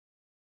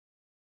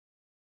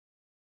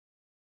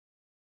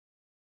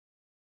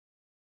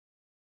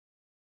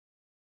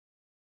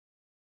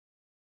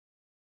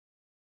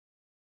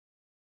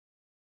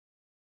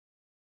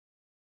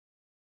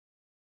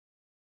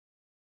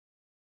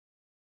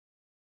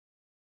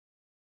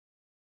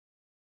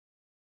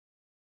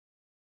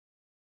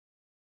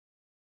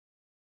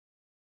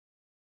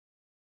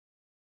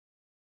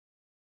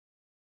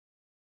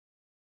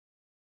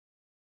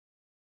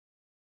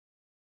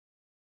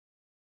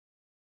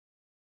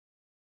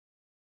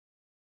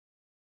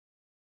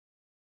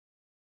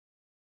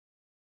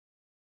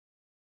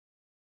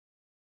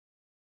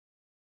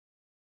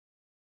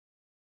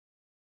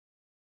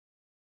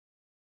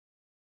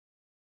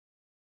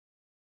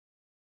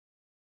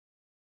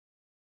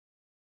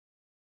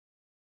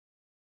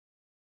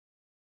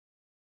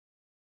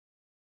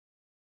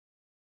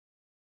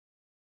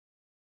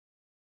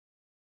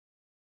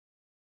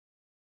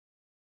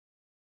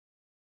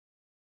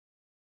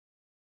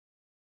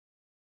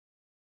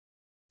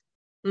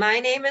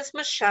My name is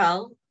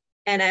Michelle,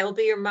 and I will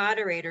be your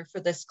moderator for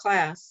this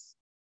class.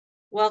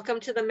 Welcome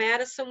to the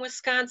Madison,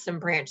 Wisconsin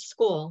Branch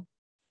School.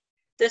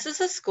 This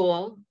is a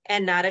school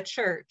and not a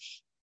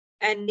church,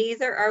 and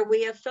neither are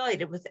we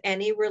affiliated with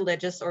any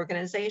religious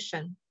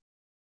organization.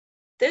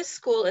 This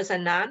school is a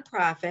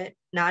nonprofit,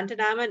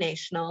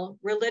 non-denominational,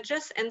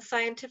 religious and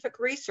scientific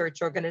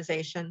research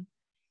organization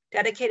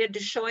dedicated to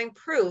showing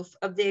proof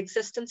of the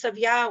existence of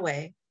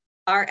Yahweh,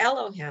 our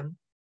Elohim,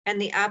 and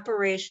the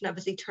operation of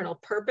his eternal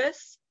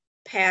purpose,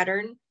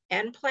 pattern,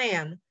 and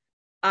plan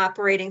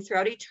operating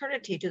throughout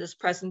eternity to this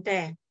present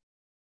day.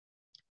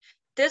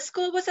 This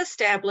school was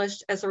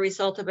established as a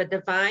result of a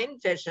divine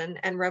vision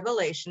and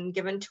revelation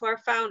given to our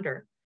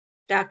founder,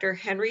 Dr.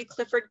 Henry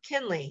Clifford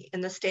Kinley,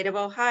 in the state of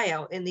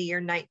Ohio in the year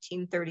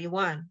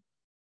 1931.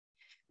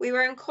 We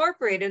were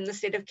incorporated in the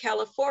state of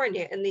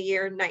California in the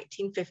year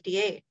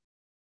 1958.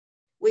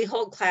 We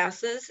hold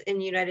classes in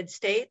the United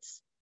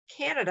States,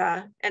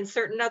 Canada, and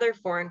certain other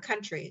foreign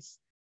countries.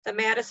 The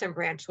Madison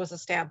branch was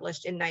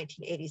established in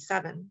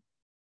 1987.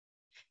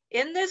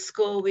 In this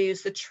school, we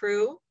use the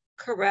true,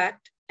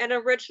 correct, and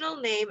original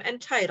name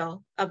and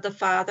title of the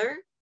Father,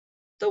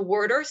 the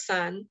Word or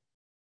Son,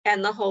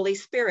 and the Holy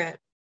Spirit,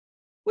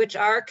 which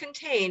are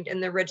contained in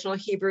the original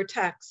Hebrew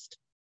text.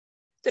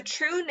 The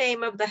true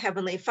name of the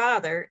Heavenly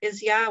Father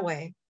is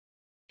Yahweh.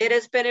 It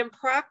has been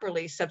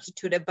improperly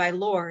substituted by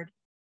Lord.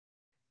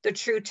 The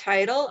true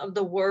title of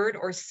the Word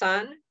or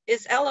Son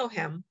is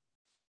Elohim.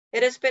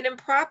 It has been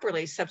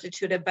improperly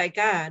substituted by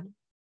God.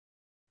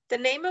 The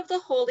name of the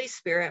Holy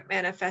Spirit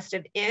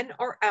manifested in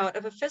or out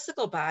of a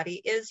physical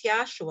body is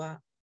Yahshua.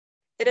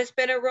 It has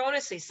been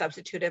erroneously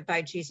substituted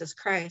by Jesus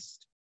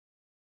Christ.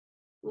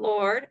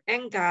 Lord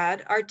and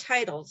God are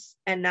titles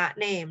and not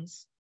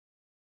names.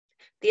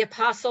 The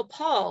Apostle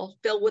Paul,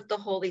 filled with the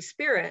Holy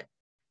Spirit,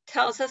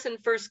 tells us in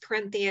 1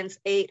 Corinthians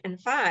 8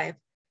 and 5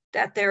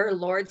 that there are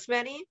Lord's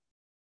many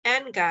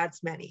and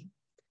God's many.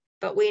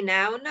 But we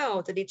now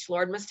know that each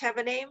Lord must have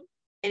a name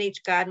and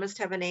each God must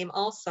have a name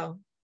also.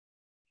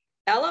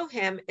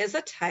 Elohim is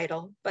a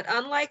title, but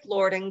unlike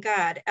Lord and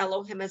God,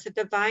 Elohim is a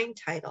divine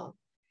title.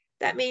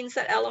 That means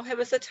that Elohim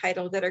is a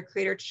title that our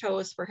Creator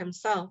chose for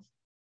himself.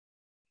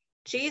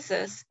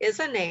 Jesus is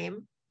a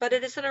name, but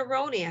it is an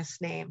erroneous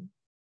name.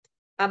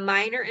 A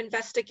minor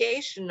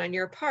investigation on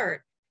your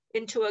part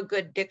into a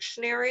good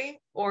dictionary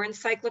or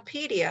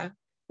encyclopedia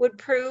would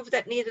prove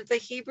that neither the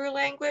Hebrew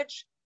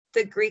language,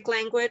 the Greek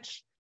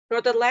language,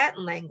 nor the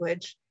Latin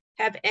language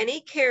have any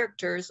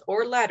characters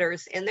or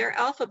letters in their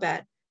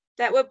alphabet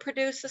that would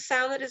produce the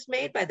sound that is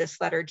made by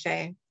this letter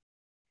J.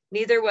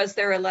 Neither was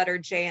there a letter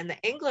J in the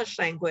English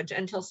language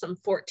until some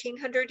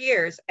 1400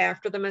 years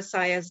after the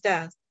Messiah's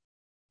death.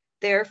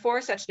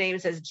 Therefore, such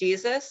names as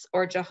Jesus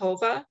or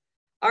Jehovah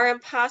are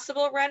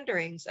impossible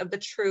renderings of the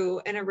true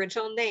and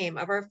original name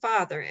of our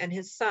Father and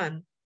his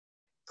Son.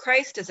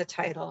 Christ is a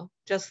title,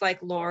 just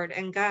like Lord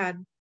and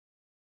God.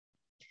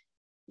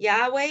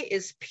 Yahweh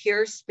is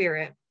pure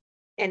spirit,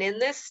 and in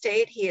this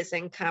state he is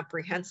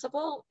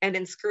incomprehensible and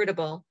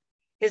inscrutable,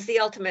 is the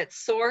ultimate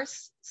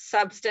source,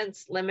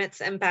 substance,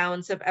 limits, and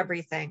bounds of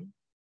everything.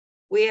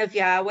 We have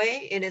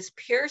Yahweh in his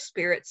pure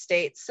spirit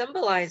state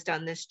symbolized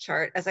on this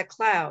chart as a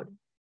cloud.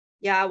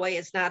 Yahweh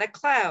is not a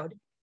cloud.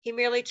 He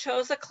merely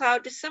chose a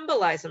cloud to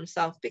symbolize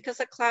himself because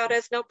a cloud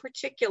has no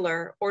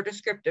particular or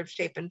descriptive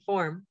shape and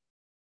form.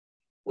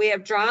 We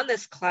have drawn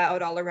this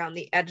cloud all around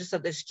the edges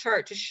of this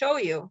chart to show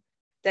you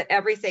that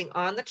everything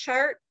on the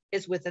chart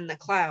is within the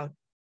cloud.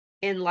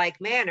 In like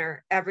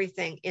manner,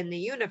 everything in the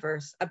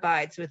universe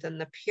abides within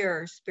the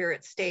pure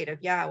spirit state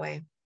of Yahweh.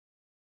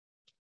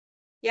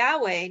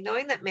 Yahweh,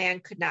 knowing that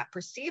man could not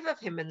perceive of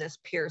him in this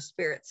pure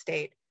spirit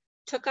state,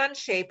 took on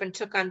shape and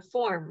took on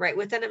form right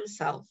within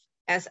himself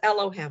as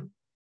Elohim.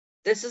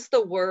 This is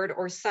the Word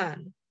or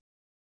Son,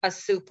 a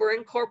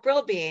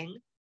superincorporeal being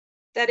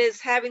that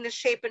is having the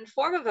shape and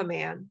form of a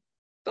man,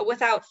 but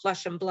without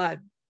flesh and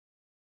blood.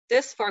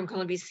 This form can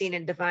only be seen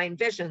in divine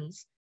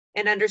visions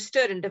and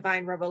understood in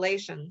divine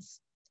revelations.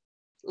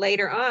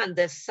 Later on,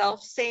 this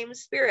self-same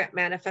spirit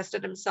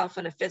manifested himself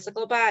in a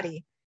physical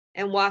body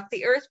and walked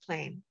the earth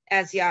plane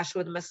as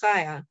Yahshua the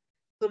Messiah,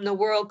 whom the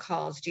world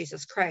calls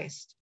Jesus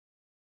Christ.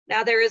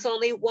 Now there is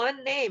only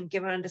one name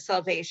given unto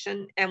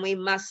salvation, and we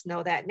must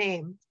know that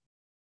name.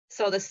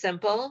 So the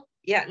simple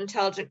yet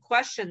intelligent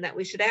question that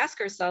we should ask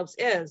ourselves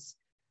is,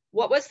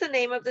 what was the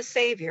name of the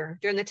Savior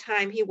during the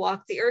time he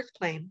walked the earth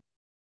plane?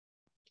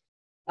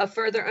 A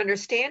further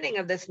understanding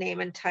of this name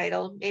and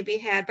title may be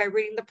had by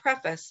reading the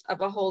preface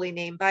of a Holy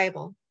Name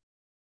Bible.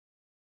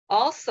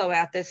 Also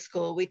at this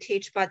school, we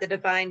teach by the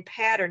divine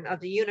pattern of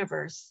the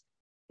universe.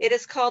 It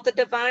is called the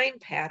divine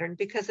pattern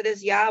because it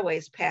is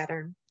Yahweh's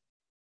pattern.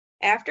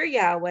 After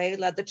Yahweh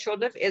led the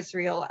children of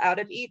Israel out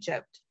of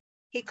Egypt,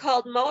 he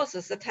called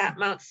Moses atop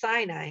Mount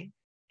Sinai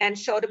and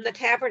showed him the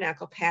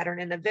tabernacle pattern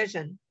in a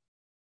vision.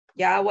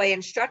 Yahweh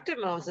instructed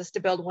Moses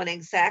to build one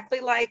exactly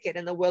like it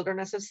in the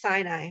wilderness of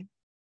Sinai.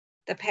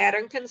 The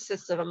pattern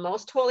consists of a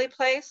most holy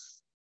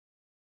place,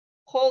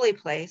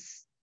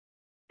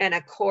 and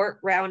a court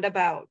round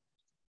about.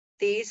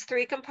 These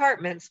three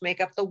compartments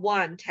make up the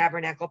one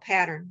tabernacle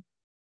pattern.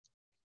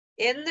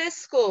 In this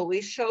school,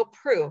 we show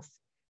proof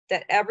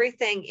that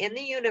everything in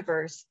the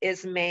universe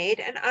is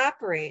made and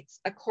operates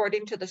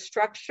according to the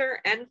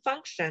structure and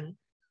function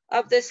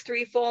of this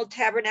threefold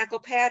tabernacle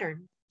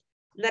pattern,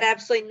 and that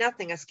absolutely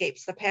nothing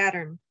escapes the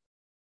pattern.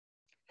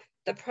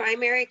 The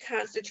primary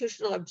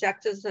constitutional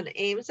objectives and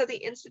aims of the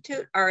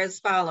Institute are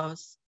as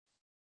follows.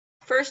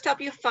 First,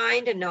 help you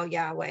find and know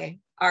Yahweh,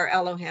 our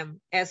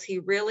Elohim, as he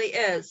really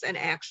is and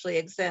actually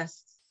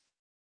exists.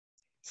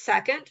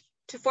 Second,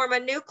 to form a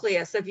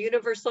nucleus of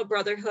universal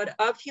brotherhood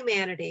of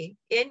humanity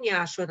in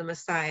Yahshua the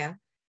Messiah,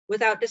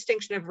 without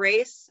distinction of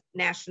race,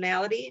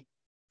 nationality,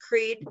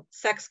 creed,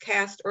 sex,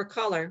 caste, or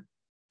color.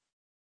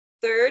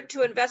 Third,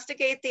 to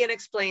investigate the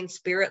unexplained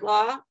spirit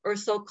law, or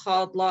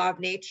so-called law of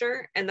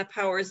nature, and the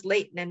powers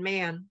latent in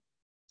man.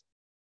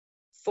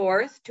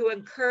 Fourth, to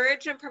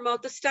encourage and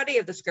promote the study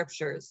of the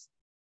scriptures,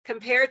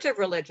 comparative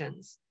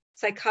religions,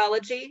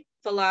 psychology,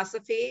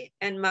 philosophy,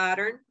 and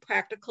modern,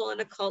 practical,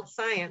 and occult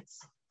science.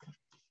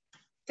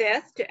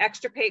 Fifth, to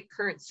extirpate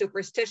current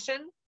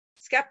superstition,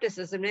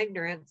 skepticism, and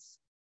ignorance.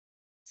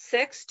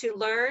 Sixth, to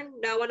learn,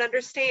 know, and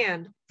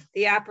understand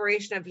the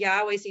operation of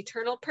Yahweh's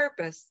eternal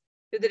purpose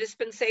through the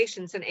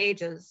dispensations and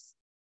ages.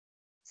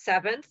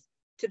 Seventh,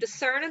 to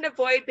discern and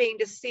avoid being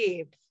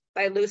deceived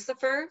by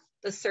Lucifer,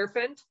 the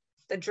serpent,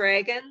 the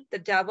dragon, the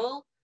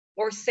devil,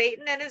 or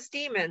Satan and his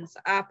demons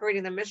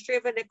operating the mystery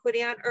of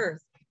iniquity on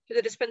earth through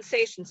the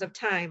dispensations of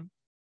time.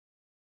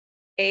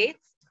 Eighth,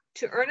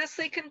 to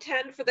earnestly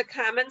contend for the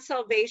common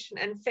salvation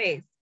and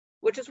faith,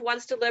 which was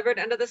once delivered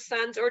unto the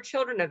sons or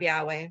children of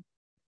Yahweh.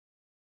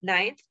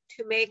 Ninth,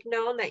 to make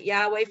known that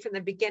Yahweh from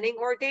the beginning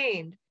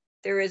ordained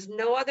there is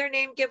no other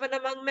name given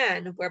among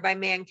men whereby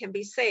man can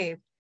be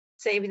saved,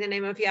 saving the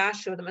name of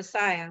Yahshua the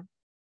Messiah.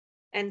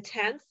 And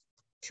 10th,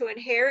 to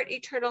inherit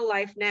eternal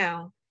life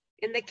now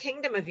in the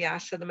kingdom of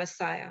Yahshua the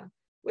Messiah,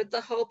 with the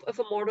hope of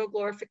immortal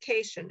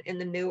glorification in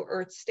the new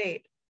earth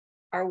state.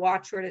 Our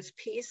watchword is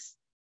peace,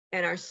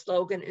 and our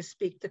slogan is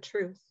speak the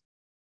truth.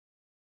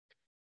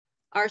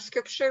 Our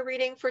scripture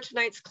reading for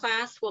tonight's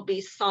class will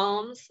be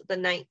Psalms, the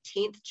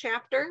 19th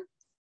chapter,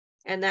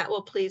 and that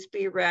will please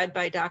be read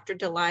by Dr.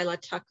 Delilah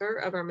Tucker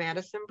of our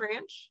Madison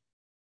branch.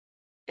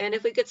 And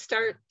if we could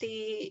start the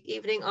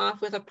evening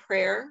off with a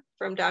prayer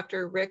from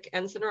Dr. Rick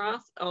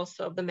Enzenroth,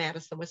 also of the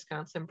Madison,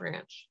 Wisconsin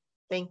branch.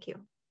 Thank you.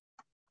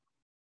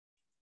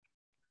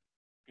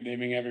 Good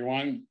evening,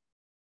 everyone.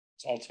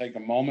 Let's all take a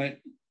moment,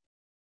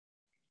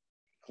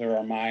 clear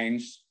our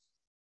minds.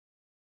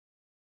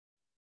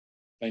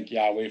 Thank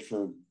Yahweh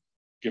for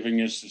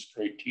giving us this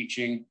great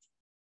teaching.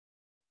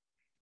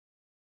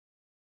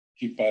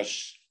 Keep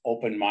us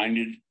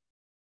open-minded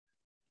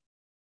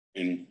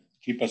and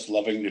keep us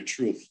loving the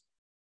truth.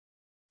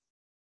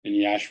 In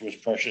Yahshua's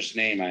precious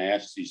name, I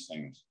ask these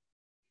things.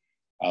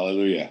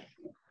 Hallelujah.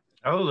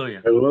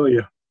 Hallelujah.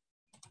 Hallelujah.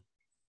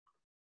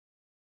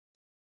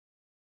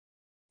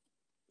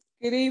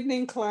 Good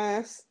evening,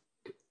 class.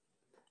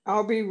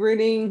 I'll be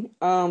reading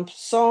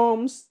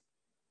Psalms,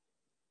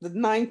 the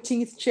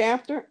 19th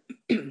chapter.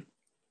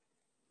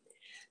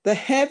 The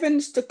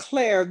heavens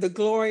declare the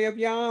glory of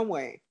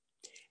Yahweh,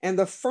 and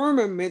the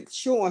firmament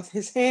showeth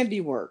his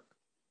handiwork.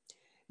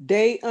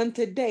 Day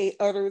unto day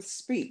uttereth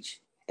speech,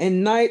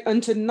 and night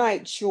unto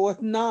night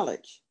showeth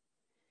knowledge.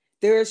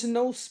 There is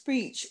no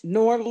speech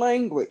nor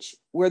language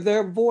where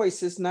their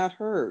voice is not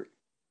heard.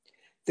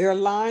 Their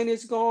line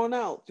is gone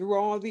out through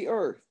all the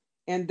earth,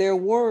 and their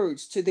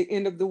words to the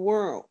end of the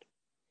world.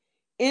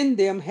 In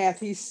them hath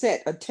he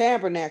set a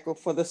tabernacle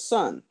for the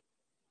sun,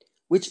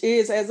 which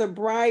is as a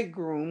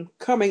bridegroom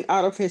coming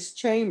out of his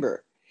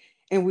chamber,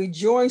 and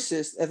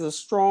rejoices as a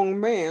strong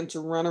man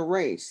to run a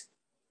race.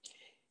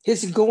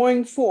 His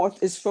going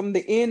forth is from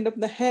the end of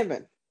the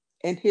heaven,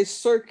 and his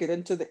circuit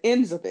unto the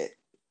ends of it.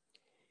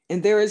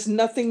 And there is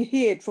nothing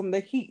hid from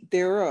the heat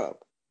thereof.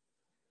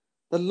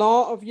 The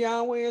law of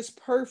Yahweh is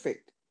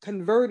perfect,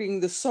 converting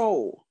the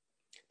soul.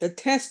 The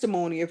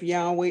testimony of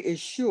Yahweh is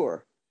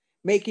sure,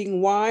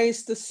 making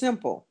wise the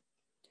simple.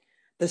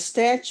 The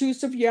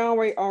statutes of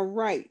Yahweh are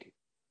right,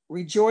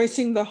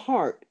 rejoicing the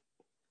heart.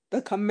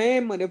 The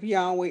commandment of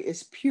Yahweh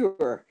is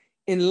pure,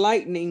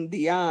 enlightening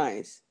the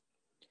eyes.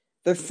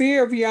 The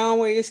fear of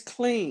Yahweh is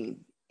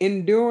clean,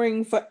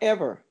 enduring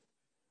forever.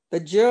 The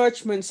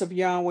judgments of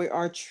Yahweh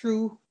are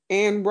true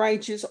and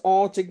righteous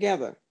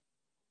altogether.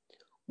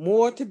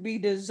 More to be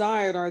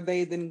desired are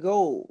they than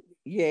gold,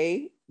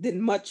 yea, than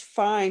much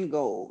fine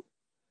gold.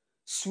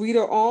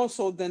 Sweeter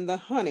also than the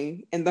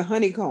honey and the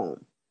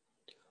honeycomb.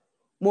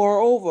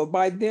 Moreover,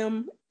 by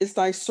them is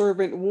thy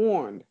servant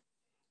warned,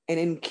 and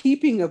in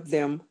keeping of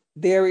them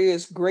there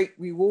is great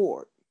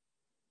reward.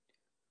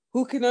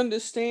 Who can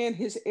understand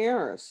his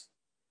errors?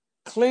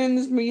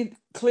 Cleanse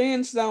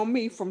thou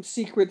me from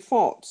secret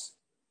faults.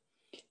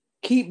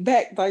 Keep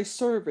back thy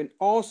servant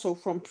also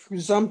from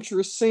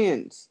presumptuous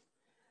sins.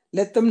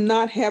 Let them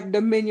not have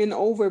dominion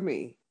over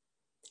me.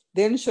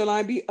 Then shall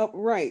I be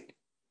upright,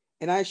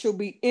 and I shall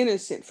be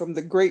innocent from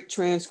the great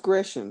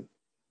transgression.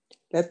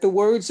 Let the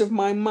words of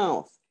my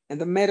mouth and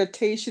the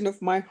meditation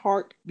of my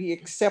heart be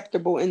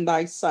acceptable in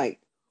thy sight.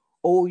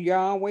 O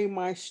Yahweh,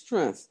 my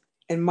strength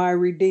and my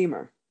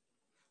redeemer.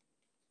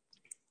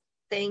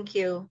 Thank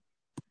you.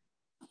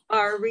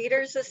 Our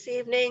readers this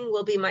evening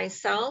will be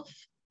myself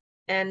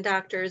and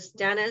Doctors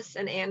Dennis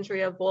and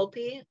Andrea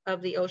Volpe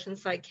of the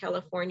Oceanside,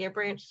 California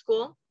Branch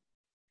School.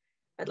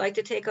 I'd like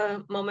to take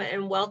a moment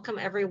and welcome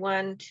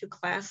everyone to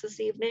class this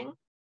evening.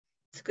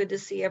 It's good to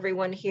see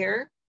everyone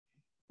here.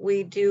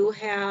 We do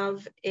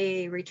have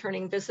a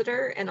returning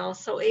visitor and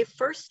also a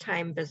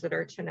first-time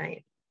visitor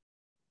tonight.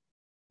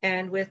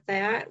 And with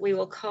that, we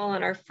will call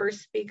on our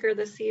first speaker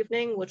this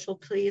evening, which will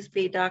please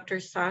be Dr.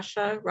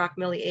 Sasha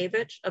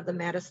Rockmilievich of the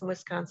Madison,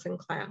 Wisconsin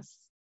class.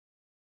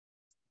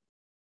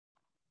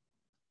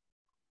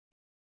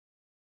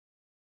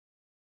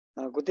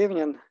 Good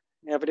evening,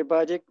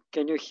 everybody.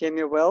 Can you hear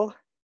me well?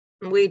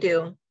 We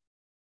do.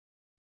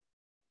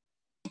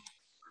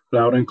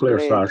 Loud and clear,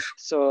 Great. Sash.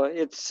 So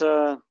it's,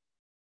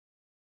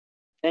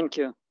 thank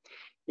you.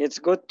 It's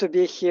good to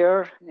be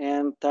here,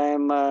 and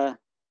I'm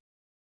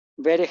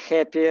very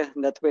happy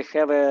that we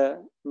have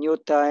a new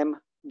time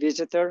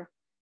visitor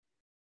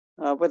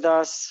with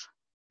us.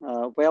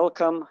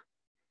 Welcome,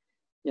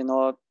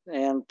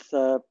 and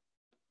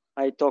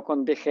I talk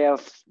on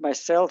behalf of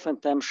myself, and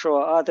I'm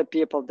sure other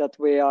people that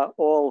we are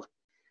all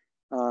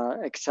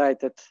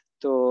excited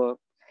to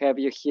have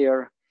you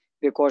here,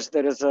 because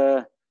there is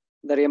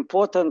very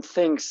important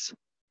things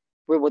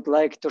we would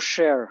like to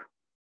share.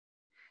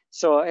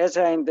 So as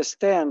I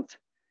understand,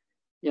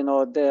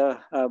 the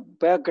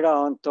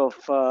background of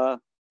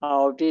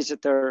our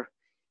visitor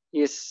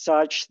is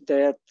such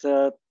that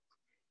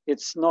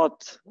it's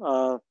not,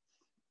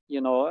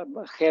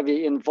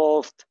 heavy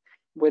involved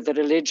with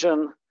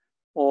religion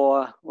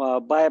or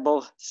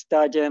Bible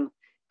studying,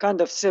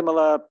 kind of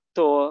similar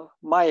to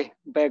my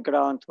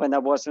background when I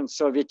was in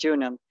Soviet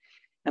Union.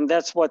 And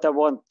that's what I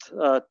want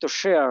to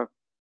share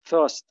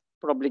first,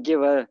 probably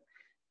give a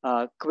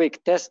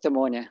quick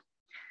testimony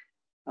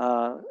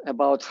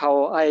about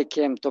how I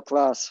came to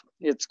class.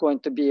 It's going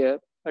to be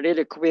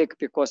really quick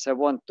because I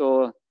want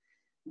to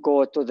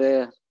go to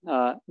the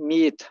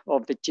meat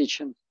of the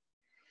teaching.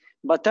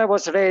 But I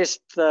was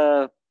raised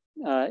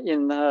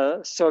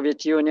in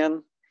Soviet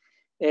Union,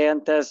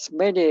 and as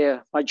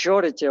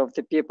majority of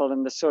the people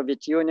in the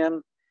Soviet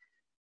Union,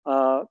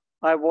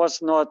 I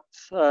was not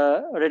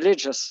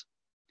religious.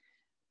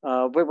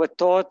 We were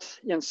taught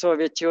in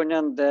Soviet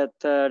Union that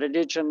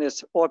religion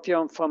is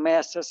opium for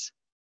masses.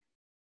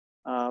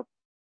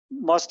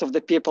 Most of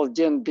the people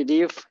didn't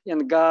believe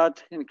in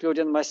God,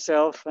 including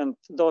myself, and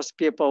those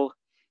people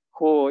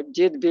who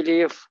did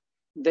believe,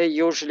 they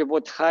usually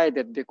would hide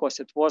it because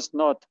it was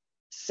not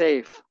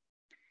safe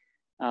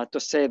to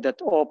say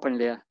that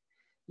openly.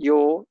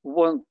 You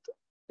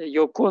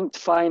couldn't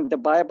find the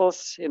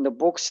Bibles in the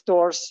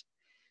bookstores,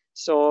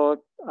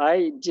 so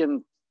I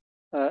didn't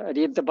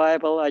read the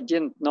Bible. I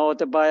didn't know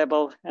the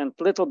Bible, and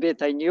little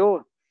bit I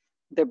knew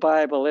the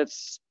Bible.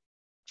 It's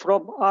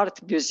from art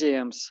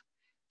museums,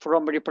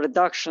 from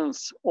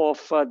reproductions of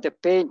the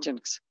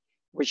paintings,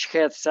 which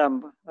had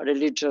some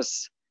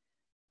religious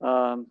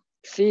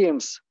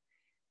themes,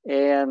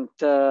 and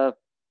the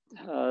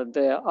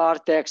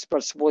art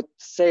experts would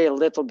say a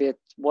little bit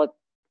what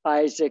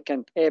Isaac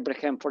and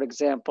Abraham, for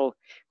example,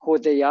 who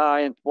they are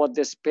and what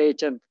this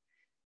painting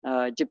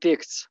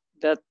depicts.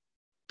 That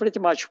pretty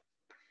much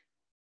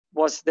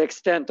was the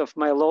extent of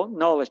my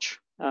knowledge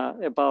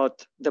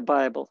about the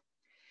Bible.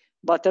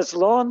 But as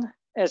long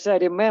as I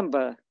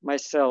remember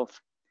myself,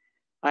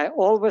 I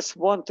always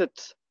wanted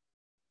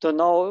to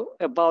know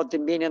about the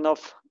meaning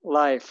of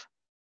life,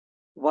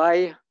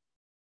 why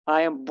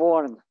I am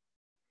born,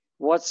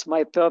 what's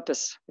my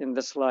purpose in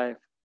this life,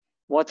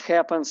 what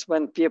happens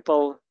when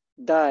people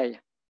die.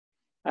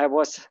 I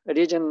was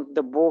reading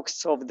the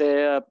books of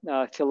the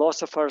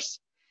philosophers,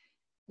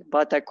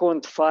 but I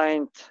couldn't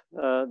find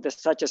the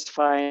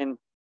satisfying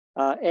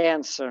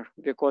answer,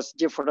 because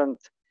different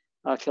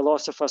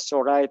philosophers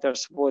or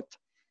writers would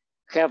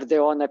have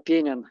their own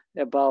opinion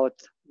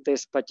about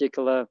this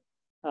particular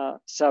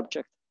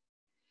subject.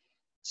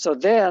 So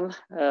then,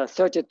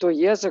 32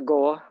 years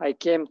ago, I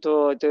came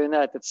to the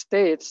United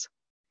States,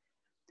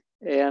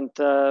 and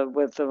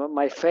with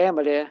my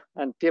family,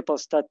 and people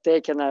start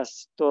taking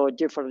us to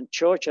different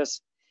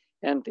churches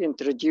and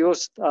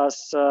introduced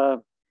us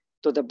to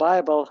the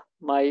Bible.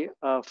 My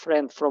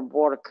friend from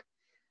work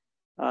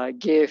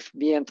gave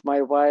me and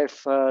my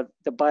wife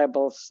the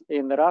Bibles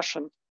in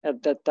Russian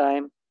at that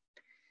time.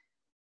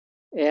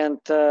 And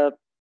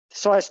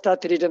so I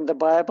started reading the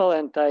Bible,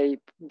 and I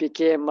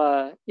became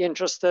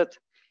interested,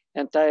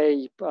 and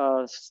I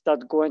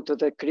started going to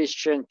the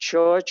Christian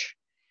church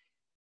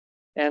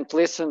and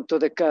listen to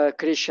the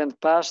Christian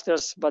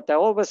pastors. But I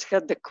always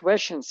had the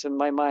questions in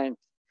my mind.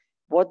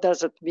 What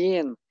does it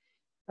mean?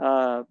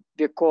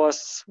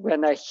 Because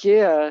when I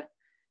hear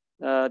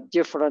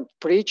different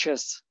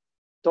preachers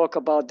talk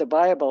about the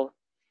Bible,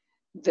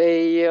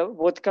 they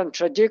would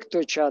contradict to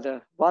each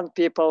other. One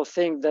people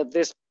think that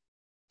this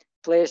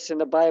place in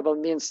the Bible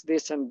means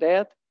this and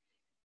that,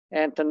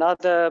 and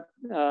another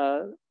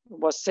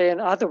was saying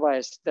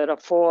otherwise. There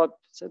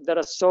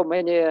are so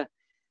many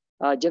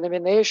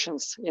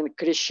denominations in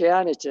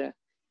Christianity.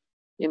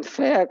 In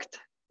fact,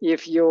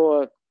 if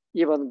you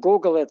even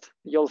Google it,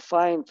 you'll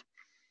find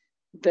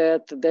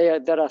that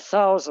there are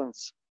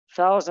thousands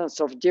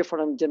of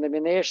different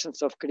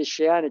denominations of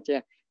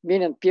Christianity,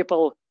 meaning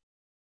people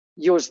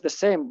use the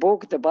same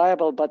book, the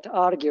Bible, but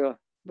argue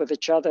with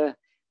each other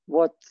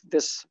what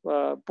this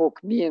book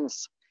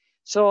means.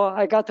 So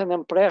I got an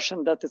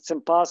impression that it's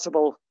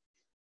impossible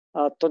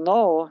to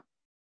know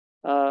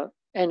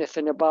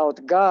anything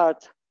about God,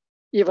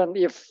 even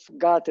if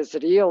God is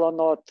real or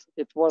not.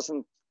 It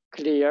wasn't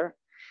clear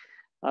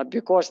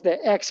because the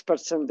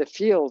experts in the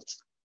field,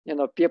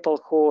 people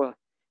who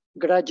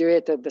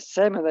graduated the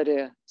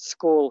seminary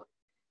school,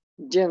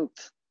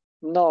 didn't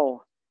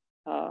know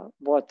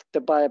what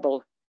the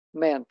Bible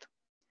meant.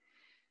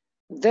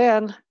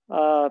 Then,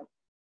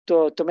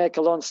 to make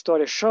a long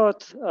story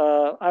short,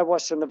 I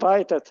was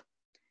invited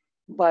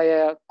by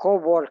a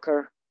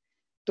co-worker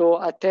to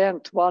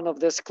attend one of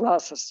these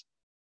classes.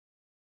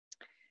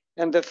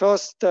 And the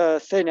first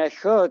thing I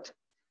heard,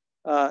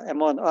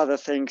 among other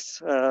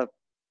things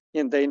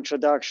in the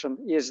introduction,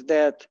 is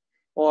that,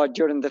 or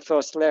during the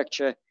first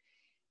lecture,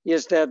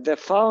 is that the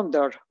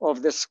founder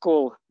of the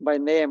school by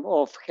name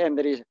of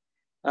Henry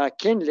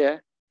Kinley,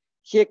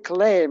 he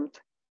claimed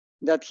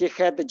that he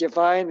had the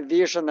divine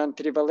vision and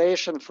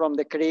revelation from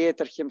the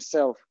Creator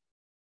himself.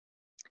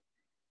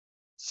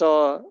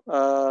 So,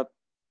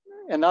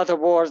 in other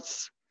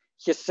words,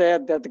 he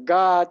said that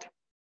God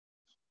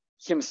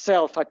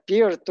himself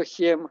appeared to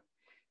him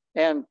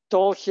and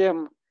told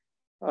him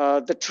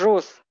the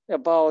truth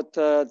about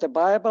the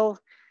Bible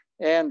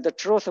and the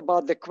truth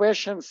about the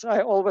questions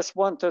I always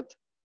wanted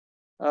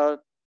to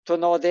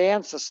know the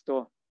answers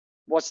to.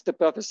 What's the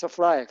purpose of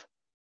life?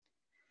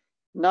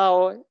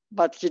 Now,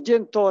 but he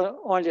didn't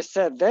only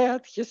say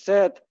that, he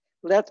said,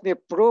 let me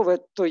prove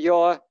it to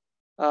your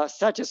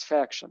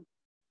satisfaction.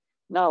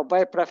 Now,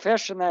 by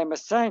profession, I'm a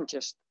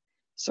scientist.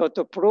 So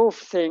to prove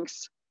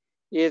things,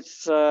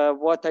 it's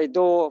what I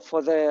do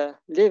for the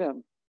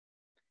living.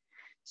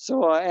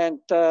 So,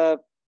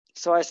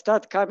 so I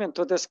start coming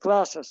to these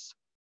classes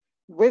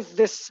with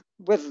this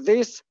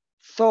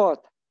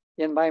thought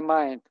in my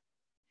mind.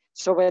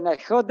 So when I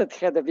heard that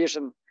had a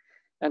vision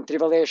and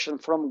revelation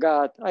from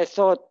God, I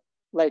thought,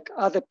 like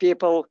other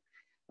people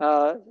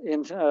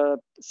in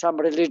some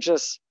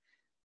religious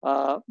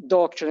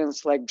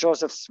doctrines, like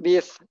Joseph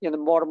Smith in the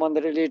Mormon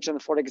religion,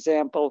 for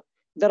example,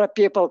 there are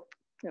people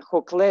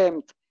who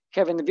claimed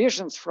having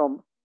visions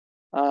from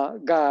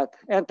God.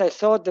 And I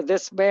thought that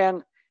this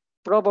man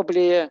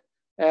probably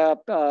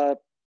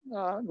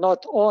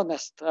not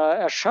honest,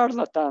 a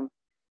charlatan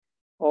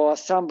or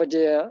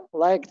somebody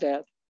like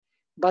that.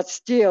 But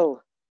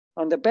still,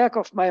 on the back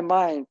of my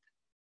mind,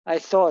 I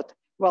thought,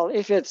 well,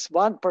 if it's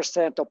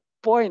 1% or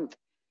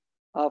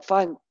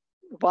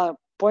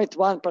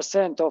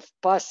 0.1% of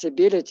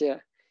possibility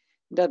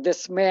that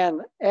this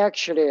man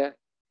actually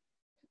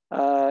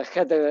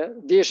had a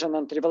vision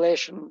and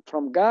revelation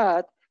from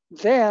God,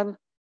 then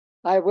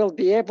I will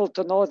be able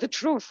to know the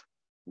truth.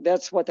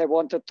 That's what I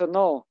wanted to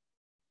know.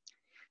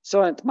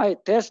 So, and my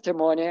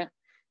testimony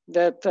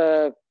that,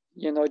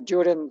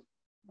 during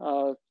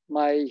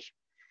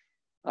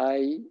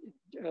I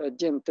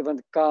didn't even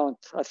count,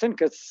 I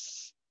think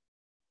it's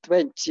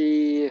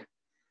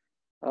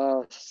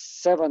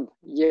 27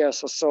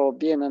 years or so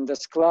being in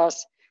this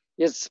class,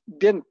 it's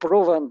been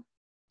proven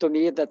to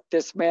me that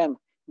this man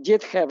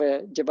did have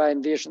a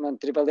divine vision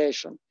and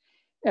revelation.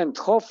 And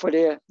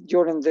hopefully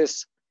during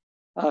this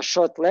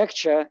short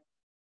lecture,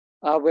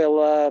 I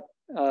will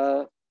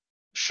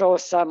show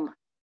some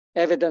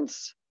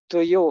evidence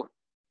to you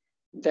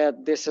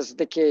that this is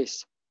the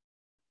case.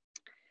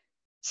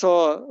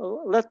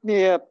 So let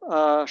me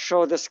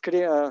show the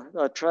screen,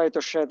 try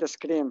to share the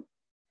screen,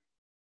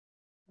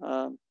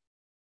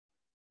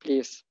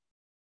 please.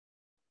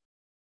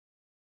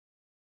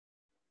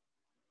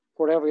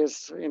 Whoever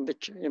is in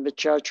the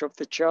charge of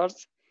the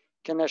charts,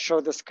 can I show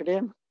the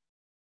screen?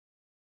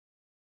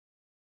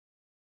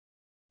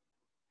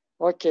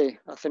 Okay,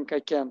 I think I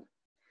can.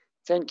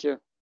 Thank you.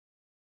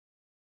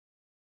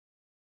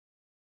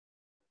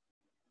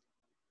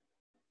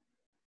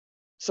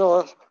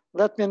 So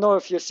let me know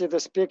if you see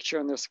this picture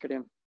on the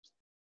screen.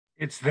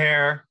 It's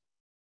there.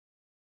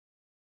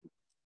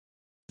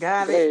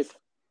 Got it. Great.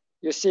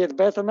 You see it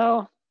better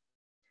now?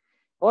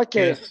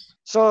 Okay, Yes.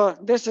 so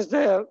this is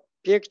the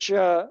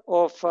picture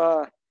of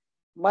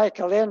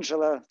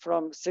Michelangelo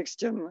from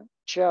Sistine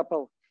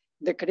Chapel,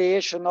 the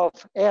creation of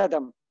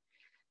Adam.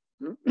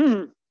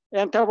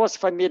 And I was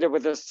familiar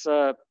with this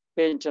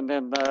painting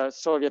in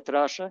Soviet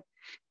Russia.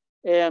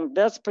 And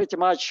that's pretty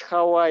much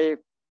how I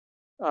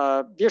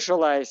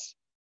visualize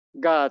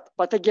God.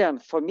 But again,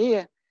 for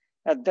me,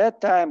 at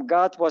that time,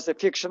 God was a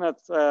fictional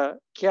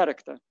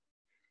character,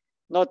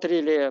 not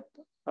really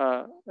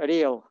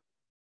real.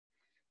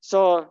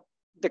 So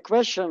the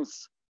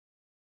questions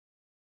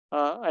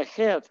I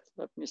had,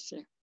 let me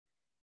see,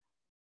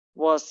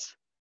 was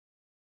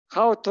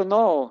how to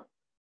know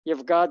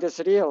if God is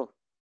real.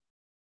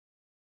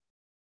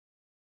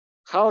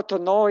 how to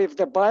know if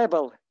the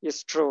Bible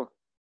is true?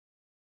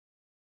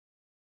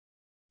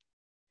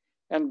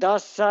 And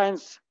does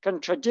science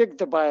contradict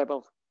the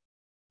Bible?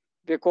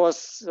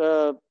 Because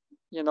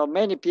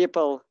many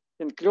people,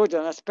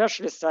 including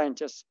especially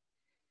scientists,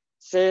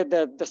 say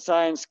that the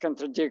science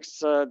contradicts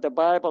the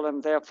Bible,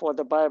 and therefore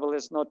the Bible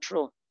is not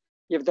true.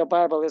 If the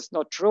Bible is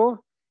not true,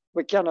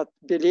 we cannot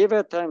believe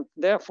it, and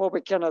therefore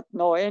we cannot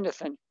know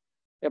anything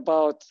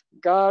about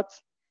God,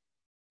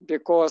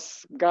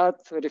 because God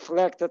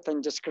reflected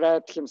and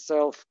described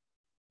himself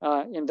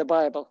in the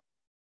Bible.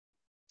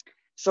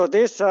 So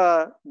these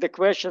are the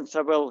questions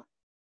I will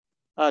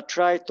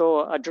try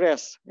to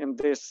address in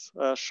this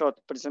short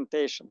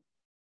presentation.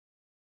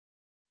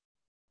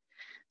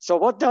 So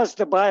what does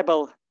the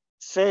Bible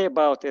say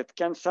about it?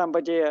 Can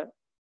somebody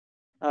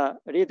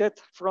read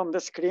it from the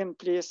screen,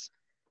 please?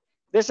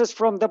 This is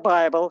from the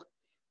Bible,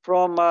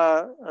 from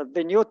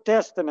the New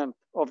Testament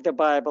of the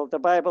Bible. The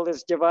Bible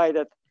is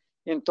divided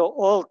into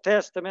Old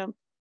Testament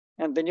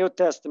and the New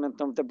Testament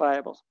of the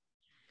Bible.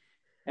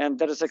 And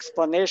there is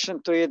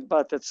explanation to it,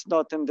 but it's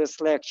not in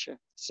this lecture.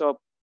 So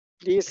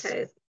please.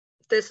 Okay.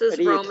 This is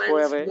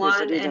Romans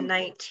 1 and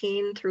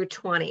 19 through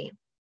 20.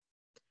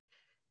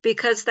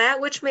 Because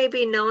that which may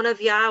be known of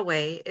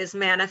Yahweh is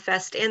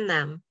manifest in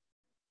them,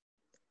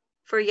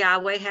 for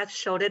Yahweh hath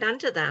showed it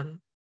unto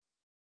them.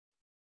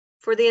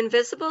 For the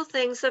invisible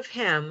things of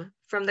him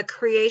from the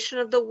creation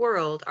of the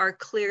world are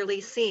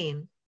clearly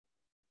seen,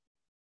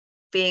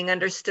 being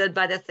understood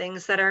by the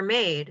things that are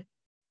made,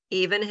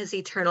 even his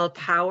eternal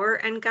power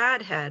and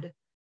Godhead,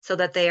 so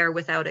that they are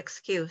without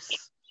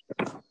excuse.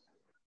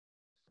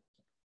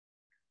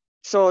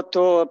 So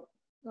to,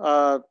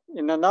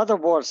 in other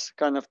words,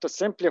 kind of to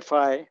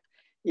simplify,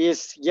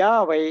 is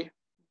Yahweh,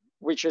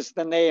 which is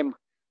the name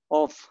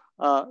of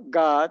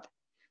God.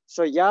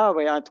 So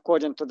Yahweh,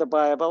 according to the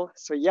Bible,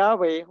 so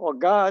Yahweh or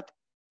God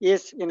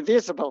is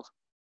invisible.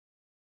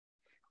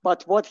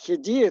 But what he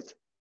did,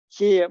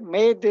 he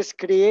made this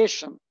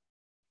creation,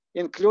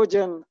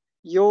 including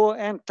you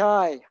and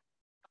I.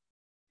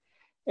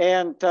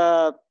 And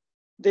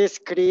this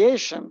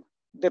creation,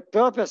 the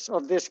purpose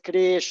of this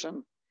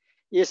creation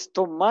is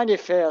to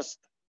manifest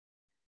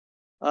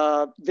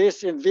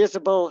these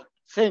invisible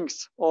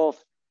things of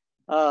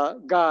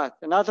God.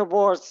 In other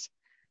words,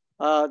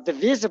 the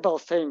visible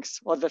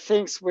things, or the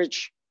things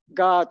which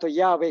God or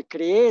Yahweh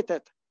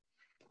created,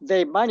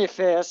 they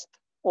manifest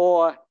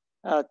or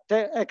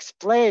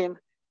explain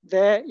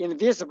the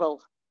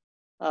invisible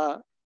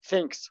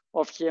things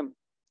of him.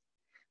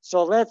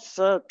 So let's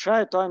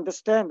try to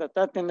understand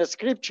that in the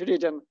scripture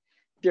reading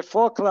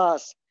before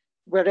class,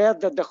 we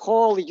read that the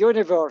whole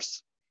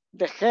universe,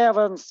 the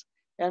heavens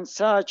and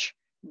such,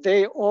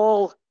 they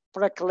all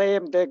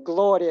proclaim the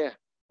glory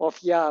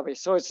of Yahweh.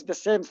 So it's the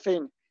same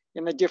thing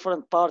in a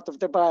different part of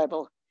the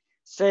Bible,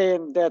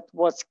 saying that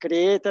what's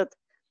created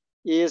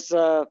is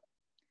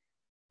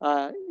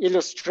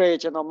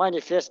illustrating or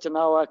manifesting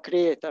our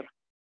Creator.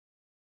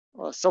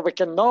 So we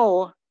can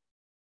know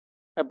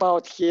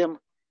about him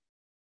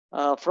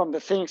from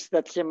the things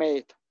that he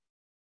made.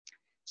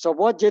 So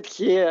what did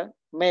he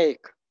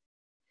make?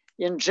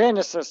 In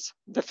Genesis,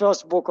 the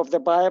first book of the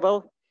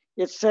Bible,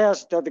 it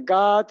says that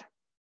God,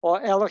 or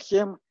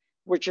Elohim,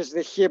 which is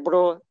the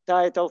Hebrew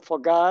title for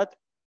God,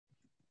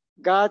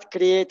 God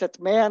created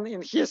man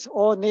in his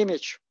own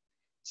image.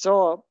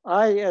 So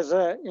I, as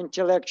an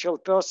intellectual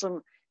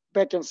person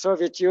back in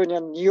Soviet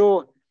Union,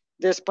 knew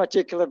this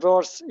particular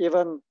verse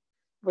even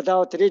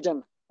without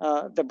reading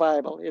the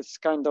Bible. It's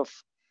kind of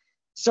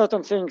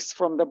certain things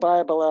from the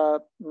Bible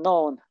are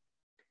known,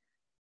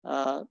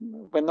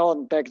 were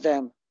known back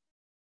then.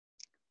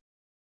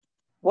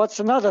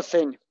 What's another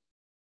thing?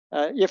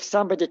 If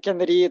somebody can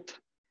read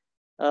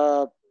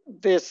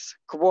this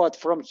quote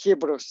from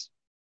Hebrews.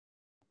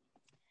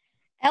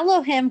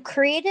 Elohim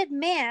created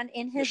man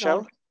in his Michelle?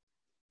 own.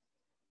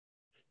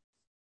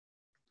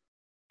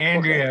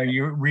 Andrea, Okay. are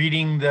you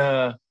reading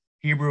the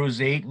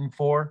Hebrews 8 and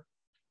 4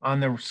 on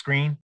the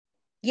screen?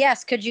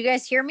 Yes, could you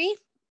guys hear me?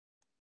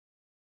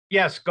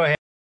 Yes, go ahead.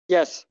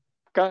 Yes,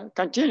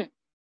 continue.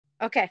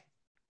 Okay.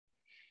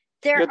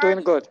 You're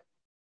doing good.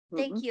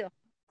 Thank you.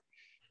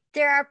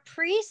 There are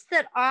priests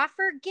that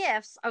offer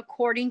gifts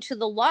according to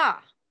the law,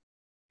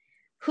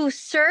 who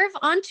serve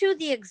unto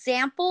the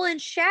example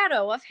and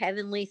shadow of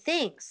heavenly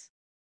things.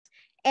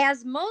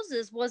 As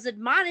Moses was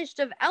admonished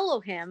of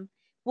Elohim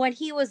when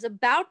he was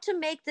about to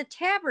make the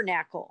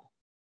tabernacle.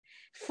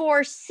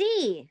 For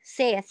see,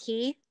 saith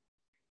he,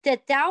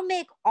 that thou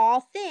make all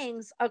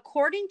things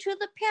according to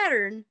the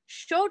pattern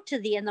showed to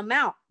thee in the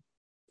mount.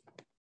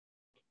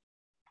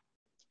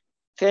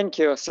 Thank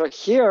you. So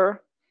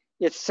here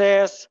it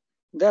says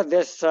that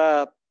this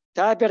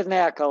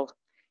tabernacle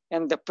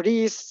and the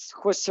priests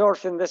who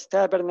serve in this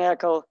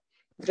tabernacle,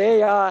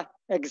 they are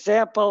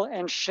example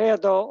and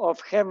shadow of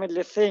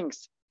heavenly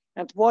things.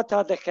 And what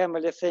are the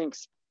heavenly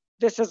things?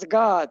 This is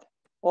God,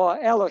 or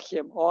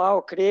Elohim, or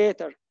our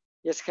Creator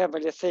is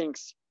heavenly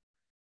things.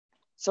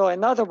 So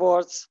in other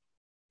words,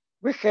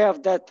 we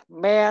have that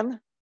man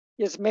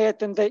is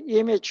made in the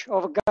image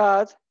of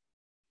God,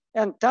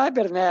 And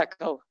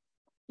tabernacle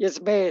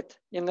is made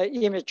in the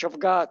image of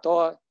God,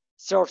 or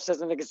serves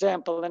as an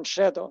example and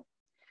shadow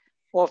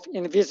of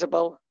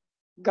invisible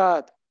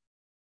God.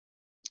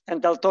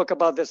 And I'll talk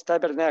about this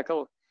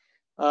tabernacle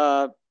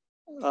a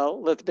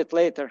little bit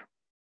later.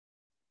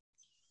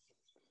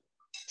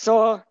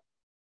 So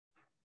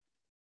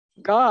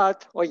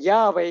God, or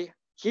Yahweh,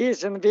 he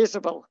is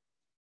invisible,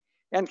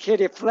 and he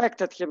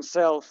reflected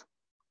himself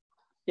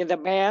in the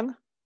man,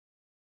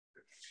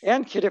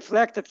 and he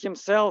reflected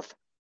himself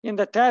in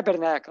the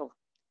tabernacle,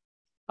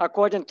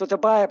 according to the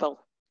Bible.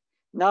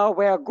 Now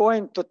we are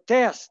going to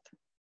test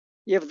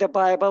if the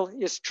Bible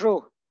is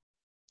true,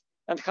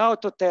 and how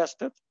to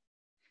test it.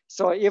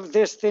 So if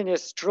this thing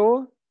is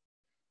true,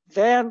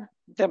 then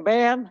the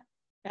man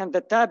and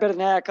the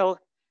tabernacle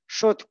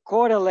should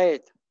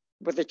correlate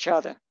with each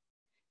other,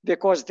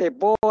 because they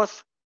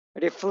both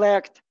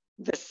reflect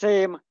the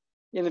same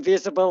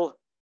invisible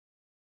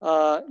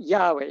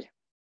Yahweh.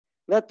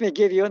 Let me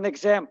give you an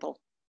example.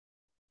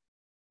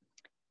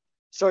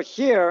 So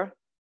here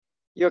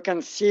you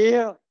can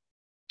see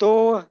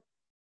two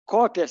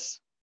copies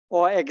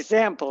or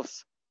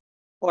examples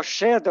or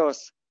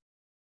shadows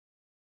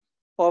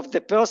of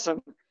the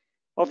person,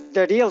 of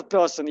the real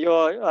person.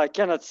 You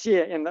cannot see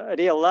in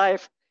real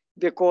life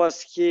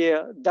because he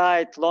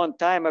died long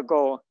time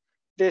ago.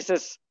 This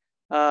is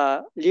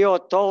Leo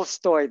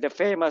Tolstoy, the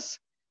famous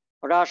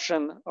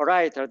Russian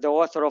writer, the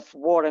author of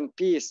War and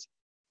Peace.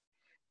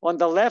 On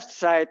the left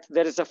side,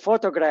 there is a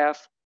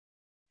photograph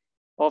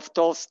of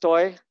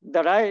Tolstoy.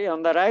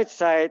 On the right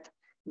side,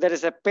 there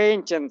is a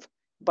painting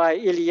by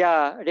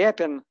Ilya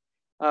Repin,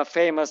 a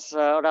famous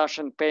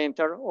Russian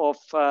painter of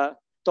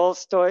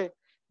Tolstoy.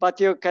 But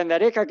you can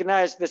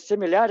recognize the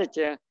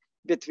similarity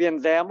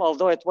between them,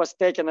 although it was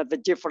taken at a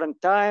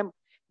different time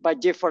by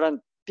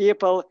different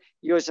people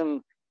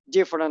using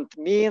different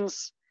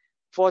means,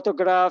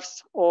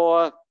 photographs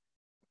or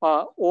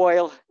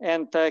oil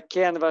and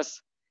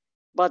canvas.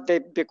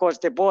 But because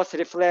they both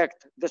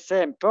reflect the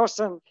same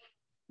person,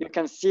 you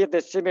can see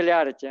the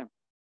similarity.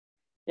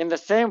 In the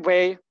same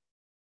way,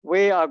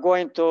 we are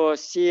going to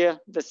see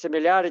the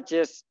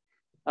similarities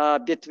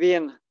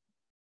between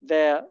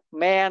the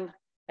man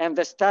and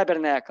this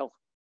tabernacle.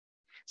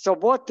 So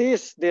what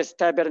is this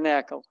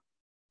tabernacle?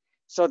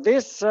 So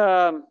this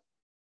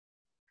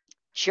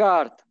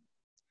chart,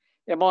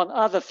 among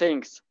other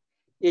things,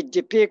 it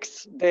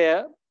depicts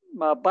the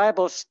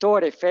Bible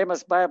story,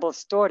 famous Bible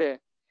story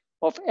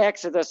of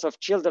Exodus of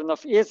children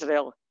of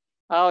Israel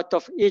out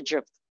of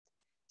Egypt.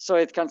 So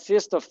it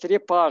consists of three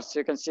parts.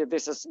 You can see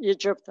this is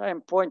Egypt.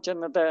 I'm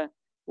pointing at the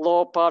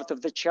lower part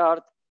of the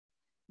chart.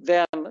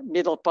 Then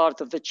middle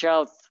part of the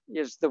chart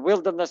is the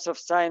wilderness of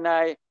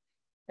Sinai,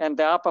 and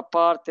the upper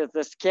part is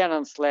the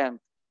Canaan's land.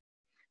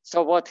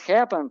 So what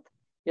happened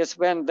is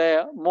when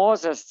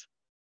Moses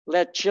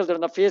led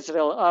children of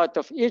Israel out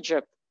of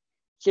Egypt,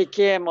 he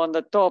came on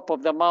the top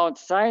of the Mount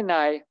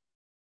Sinai,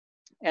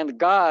 and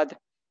God,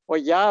 or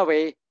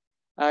Yahweh,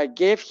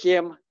 gave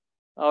him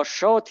or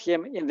showed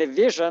him in the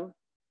vision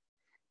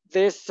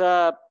this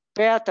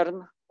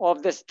pattern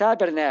of this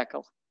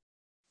tabernacle.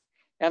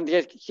 And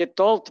he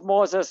told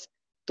Moses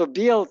to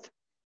build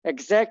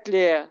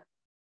exactly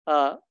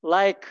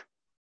like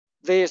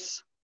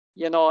this,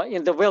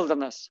 in the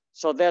wilderness.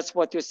 So that's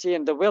what you see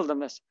in the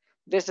wilderness.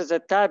 This is a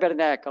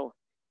tabernacle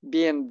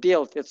being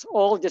built. It's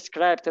all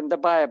described in the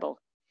Bible.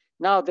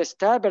 Now this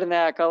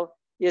tabernacle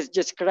is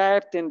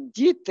described in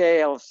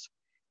details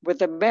with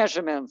the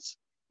measurements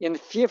in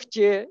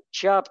 50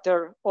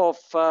 chapter of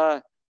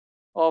the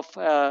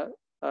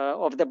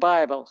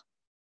Bible.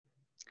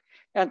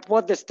 And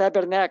what this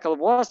tabernacle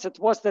was, it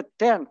was the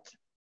tent.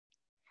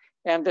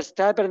 And this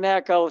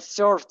tabernacle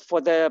served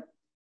for the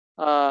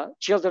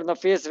children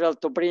of Israel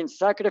to bring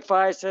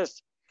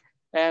sacrifices,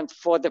 and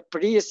for the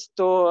priests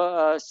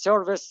to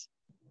service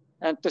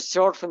and to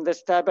serve in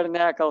this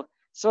tabernacle.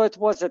 So it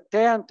was a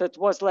tent. It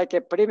was like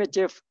a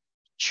primitive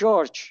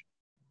church,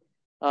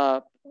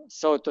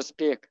 so to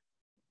speak.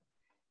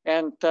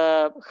 And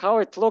how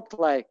it looked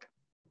like.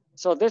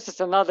 So this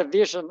is another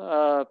vision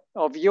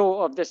of view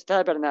of this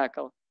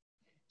tabernacle.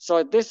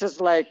 So this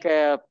is like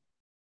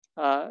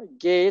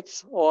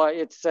gates, or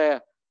it's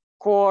a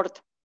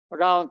court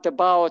round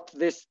about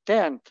this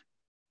tent.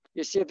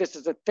 You see, this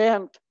is a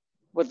tent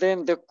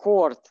within the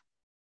court.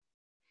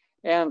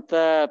 And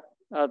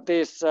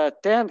this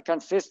tent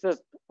consisted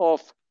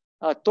of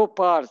two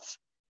parts,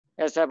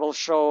 as I will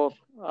show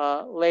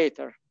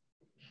later.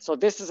 So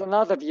this is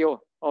another view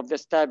of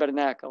this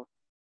tabernacle.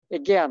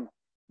 Again,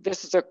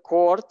 this is a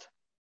court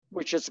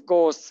which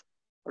goes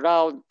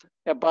round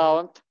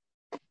about.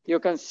 You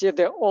can see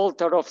the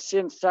altar of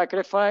sin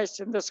sacrifice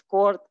in this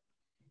court,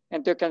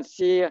 and you can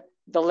see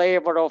the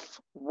laver of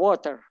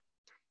water.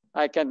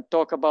 I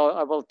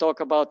will talk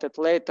about it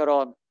later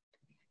on.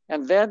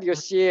 And then you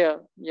see,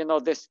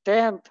 this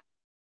tent,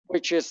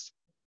 which is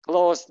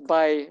closed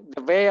by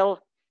the veil,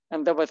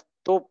 and there were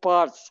two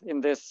parts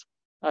in this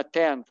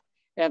tent.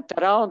 And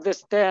around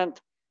this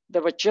tent,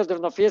 there were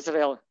children of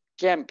Israel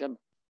camping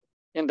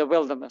in the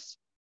wilderness.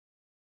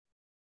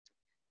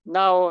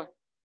 Now,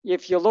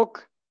 if you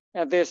look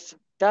at this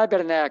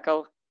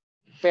tabernacle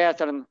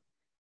pattern,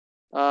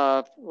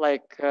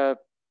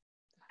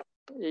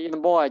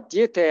 in more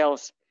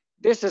details,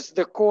 this is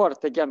the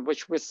court again,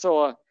 which we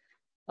saw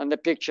on the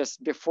pictures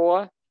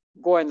before,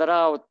 going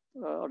around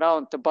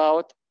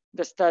about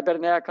this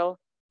tabernacle.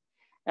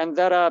 And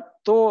there are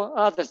two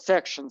other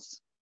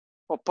sections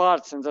or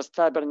parts in this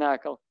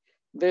tabernacle.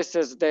 This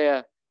is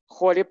the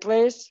holy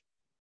place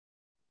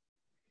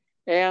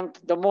and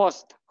the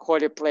most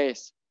holy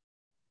place,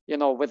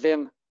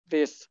 within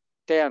this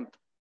tent.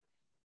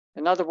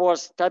 In other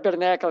words,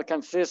 tabernacle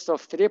consists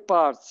of three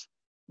parts: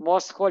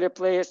 most holy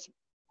place,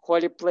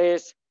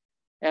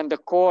 and the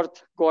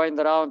court going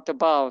around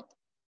about.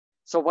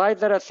 So why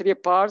there are three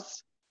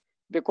parts?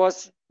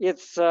 Because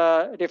it's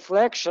a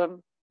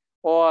reflection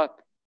or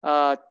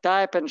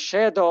type and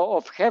shadow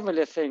of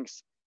heavenly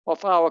things,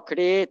 of our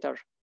Creator.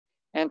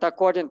 And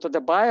according to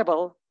the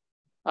Bible,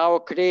 our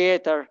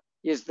Creator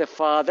is the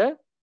Father,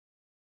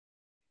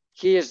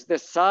 He is the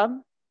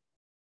Son,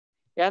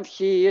 and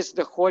He is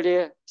the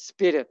Holy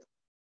Spirit.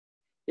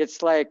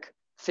 It's like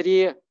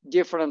three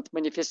different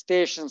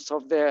manifestations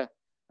of the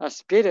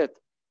Spirit.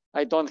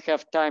 I don't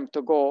have time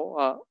to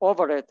go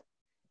over it,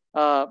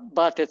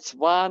 but it's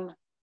one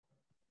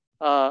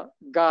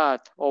God,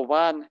 or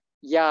one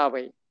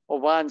Yahweh, or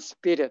one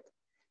Spirit.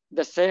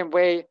 The same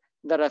way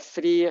there are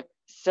three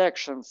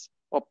sections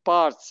or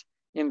parts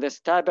in this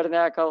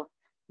tabernacle,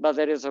 but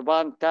there is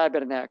one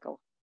tabernacle.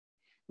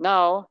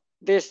 Now,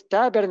 this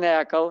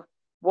tabernacle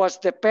was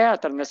the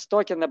pattern. It's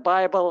talking in the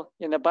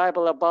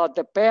Bible about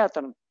the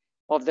pattern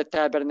of the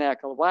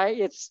tabernacle. Why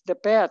it's the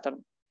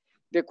pattern?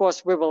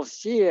 Because we will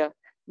see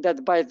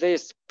that by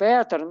this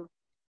pattern,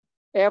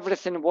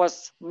 everything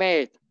was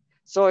made.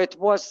 So it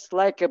was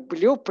like a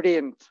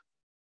blueprint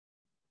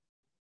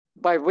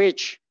by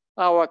which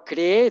our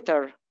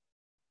Creator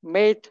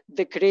made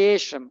the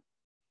creation,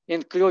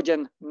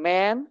 including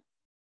man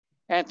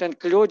and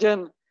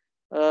including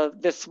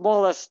the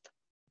smallest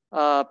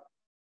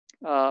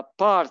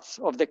parts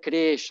of the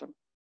creation.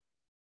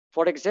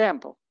 For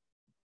example,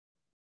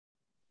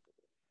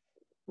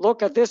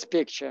 look at this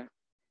picture.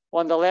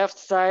 On the left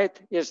side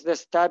is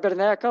this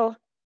tabernacle.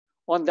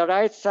 On the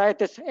right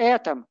side is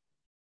atom.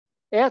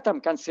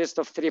 Atom consists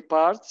of three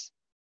parts.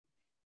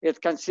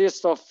 It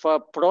consists of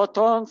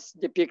protons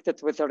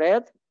depicted with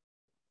red,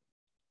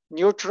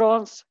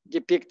 neutrons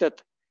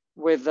depicted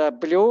with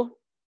blue,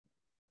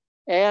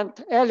 and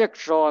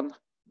electron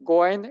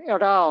going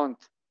around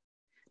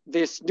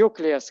this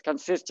nucleus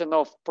consisting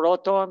of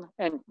proton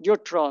and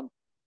neutron,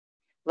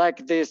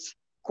 like this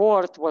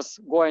cord was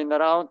going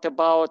around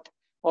about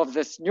of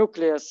this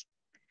nucleus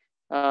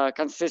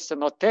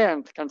consisting of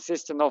tent,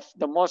 consisting of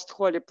the most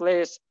holy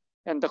place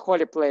and the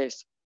holy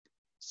place.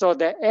 So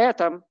the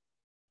atom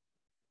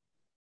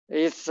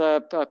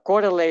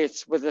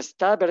correlates with this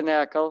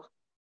tabernacle,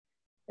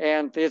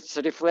 and it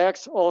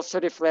also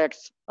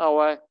reflects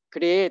our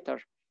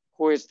Creator,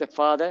 who is the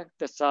Father,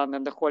 the Son,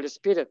 and the Holy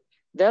Spirit.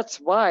 That's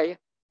why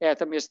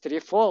atom is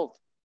threefold.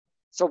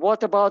 So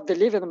what about the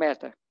living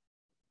matter?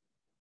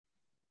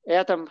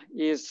 Atom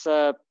is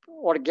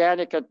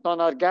organic and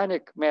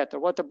non-organic matter.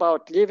 What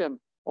about living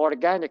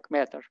organic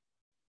matter?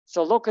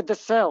 So look at the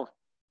cell.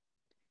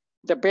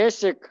 The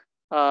basic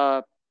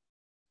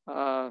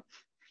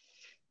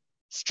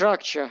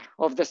structure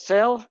of the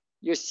cell,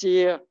 you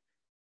see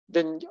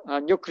the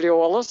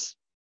nucleolus,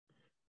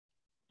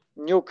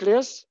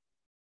 nucleus,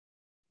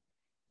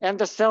 and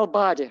the cell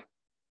body.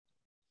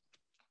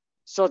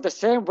 So the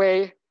same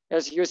way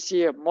as you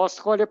see most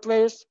holy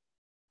place,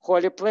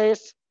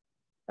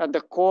 and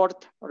the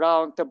court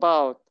round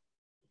about.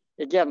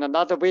 Again,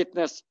 another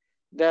witness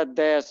that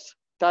this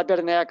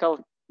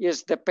tabernacle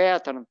is the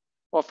pattern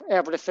of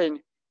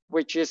everything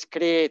which is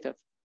created.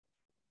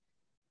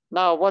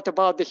 Now, what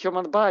about the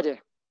human body?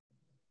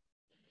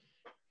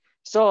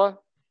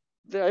 So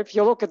if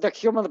you look at the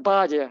human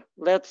body,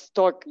 let's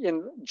talk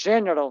in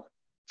general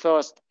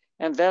first,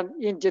 and then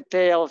in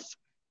details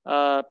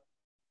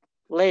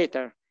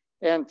later.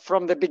 And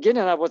from the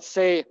beginning, I would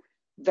say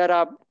there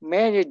are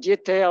many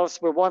details.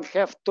 We won't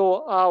have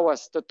 2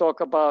 hours to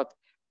talk about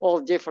all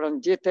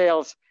different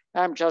details.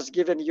 I'm just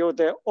giving you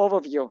the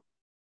overview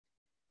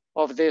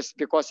of this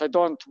because I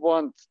don't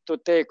want to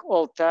take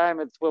all time.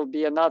 It will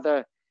be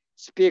another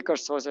speaker,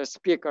 so the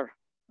speaker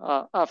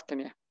after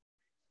me.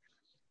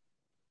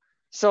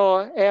 So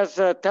as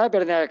a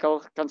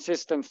tabernacle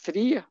consists of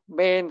 3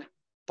 main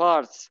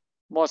parts: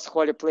 most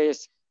holy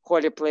place,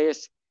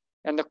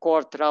 and the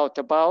court round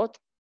about.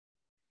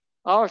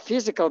 Our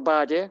physical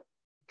body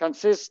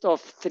consists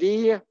of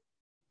 3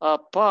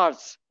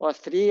 parts, or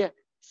 3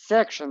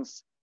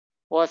 sections,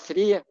 or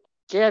 3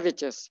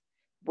 cavities,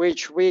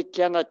 which we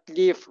cannot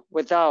live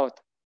without.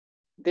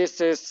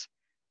 This is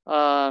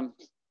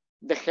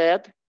the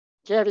head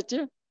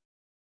cavity,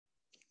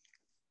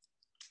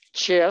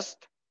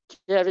 chest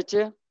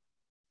cavity,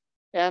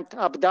 and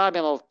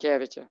abdominal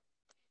cavity.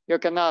 You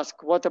can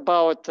ask, what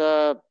about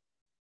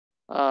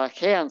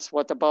hands?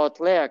 What about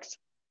legs?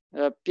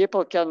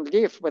 People can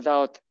live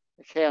without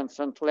hands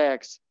and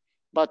legs.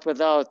 But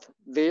without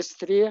these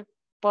three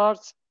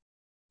parts,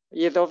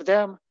 either of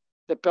them,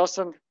 the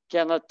person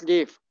cannot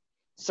live.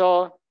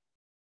 So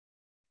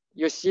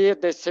you see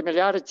the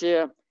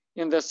similarity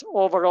in this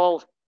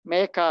overall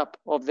makeup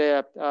of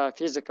the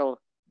physical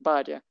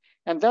body.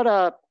 And there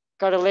are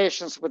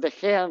correlations with the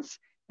hands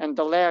and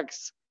the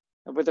legs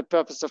with the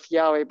purpose of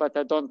Yahweh, but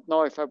I don't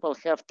know if I will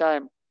have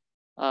time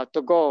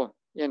to go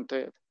into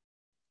it.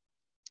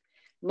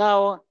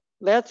 Now,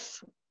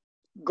 let's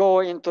go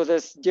into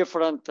this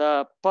different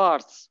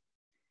parts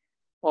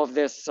of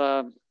this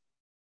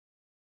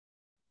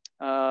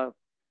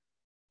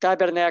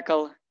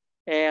tabernacle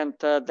and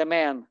the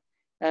man.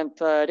 And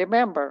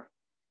remember,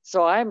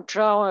 so I'm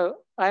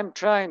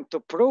trying to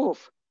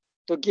prove,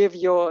 to give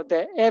you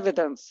the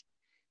evidence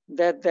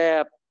that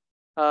the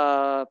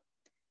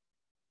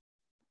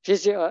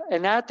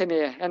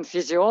anatomy and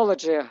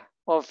physiology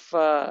of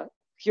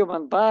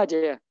human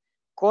body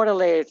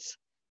correlates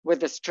with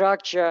the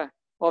structure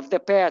of the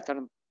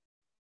pattern.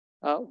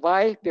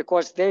 Why?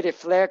 Because they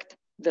reflect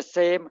the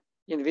same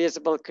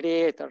invisible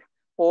creator,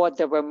 or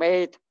they were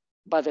made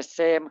by the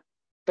same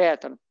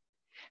pattern.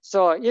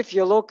 So if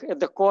you look at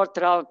the court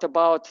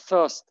roundabout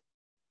first,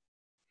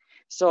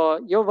 so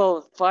you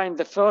will find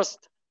the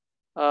first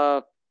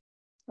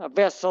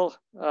vessel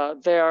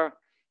there.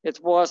 It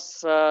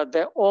was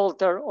the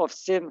altar of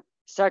sin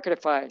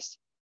sacrifice.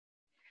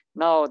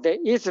 Now the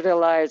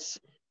Israelites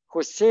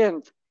who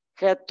sinned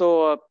had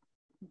to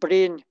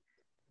bring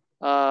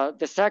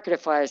the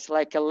sacrifice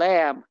like a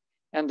lamb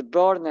and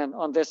burn it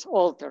on this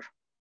altar.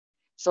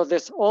 So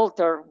this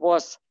altar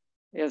was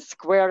in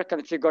square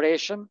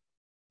configuration.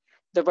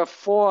 There were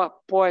 4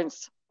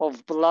 points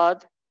of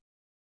blood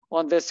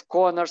on these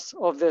corners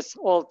of this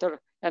altar,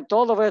 and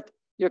all of it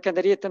you can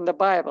read in the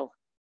Bible.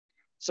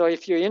 So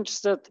if you're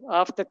interested,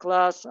 after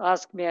class,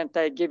 ask me and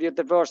I give you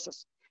the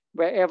verses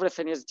where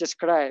everything is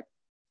described.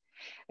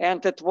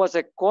 And it was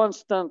a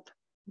constant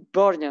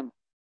burning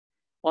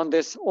on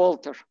this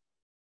altar.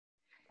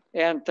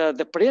 And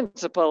the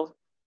principle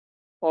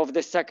of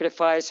the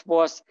sacrifice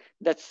was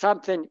that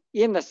something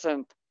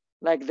innocent,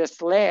 like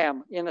this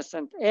lamb,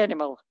 innocent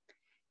animal,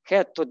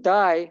 had to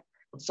die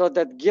so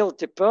that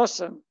guilty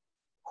person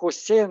who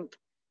sinned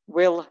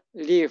will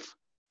live.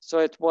 So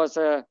it was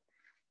a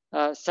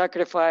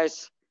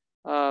sacrifice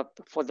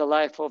for the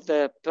life of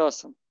the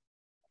person.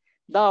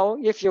 Now,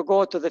 if you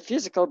go to the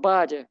physical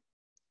body,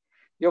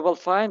 you will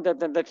find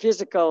that in the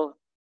physical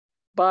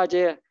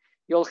body,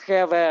 you'll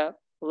have a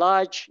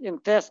large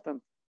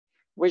intestine,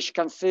 which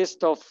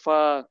consists of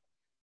 4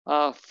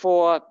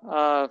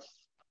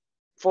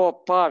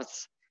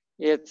 parts.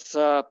 It's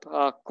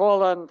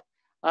colon,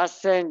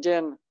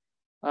 ascending,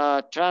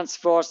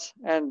 transverse,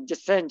 and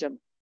descending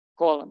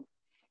colon.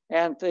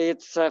 And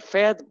it's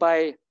fed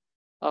by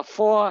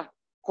 4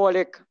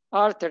 colic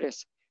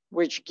arteries,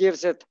 which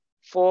gives it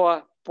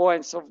 4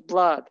 points of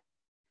blood.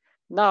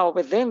 Now,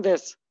 within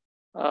this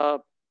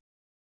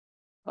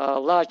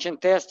large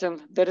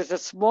intestine, there is a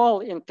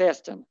small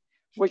intestine,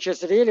 which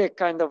is really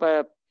kind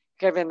of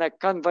having a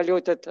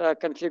convoluted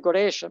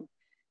configuration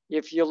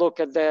if you look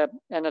at the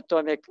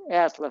anatomic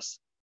atlas.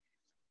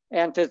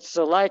 And it's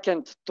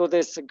likened to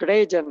this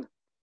gradient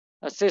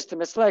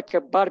system. It's like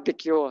a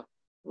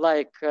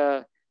barbecue-like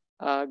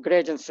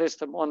gradient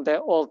system on the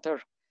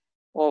altar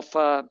of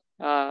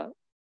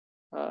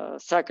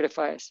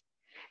sacrifice.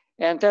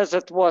 And as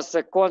it was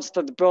a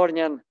constant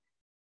burning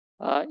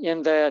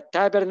in the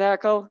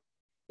tabernacle,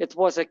 it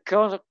was a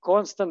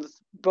constant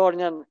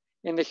burning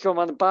in the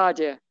human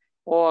body,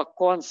 or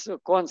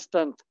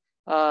constant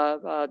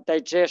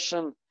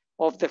digestion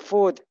of the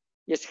food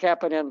is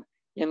happening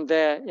in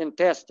the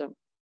intestine.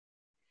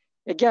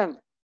 Again,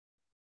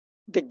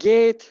 the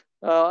gate,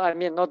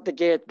 not the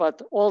gate,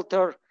 but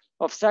altar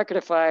of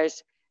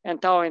sacrifice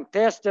and our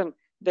intestine,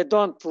 they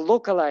don't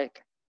look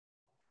alike.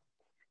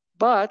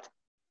 But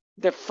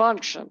the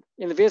function,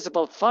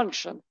 invisible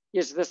function,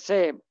 is the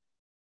same.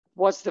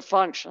 What's the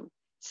function?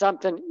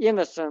 Something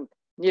innocent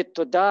need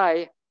to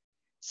die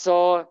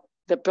so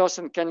the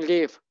person can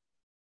live.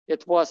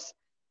 It was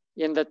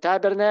in the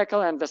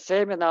tabernacle and the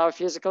same in our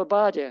physical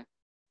body.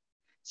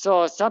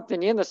 So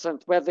something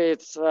innocent, whether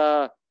it's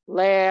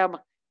lamb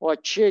or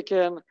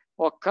chicken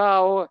or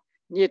cow,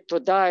 need to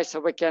die so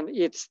we can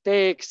eat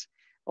steaks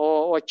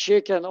or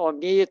chicken or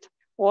meat,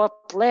 or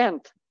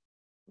plant,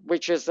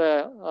 which is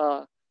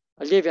a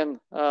living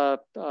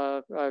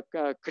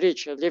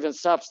creature, living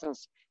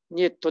substance,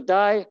 need to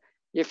die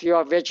if you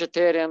are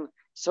vegetarian,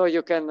 so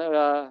you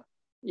can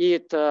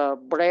eat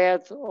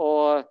bread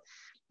or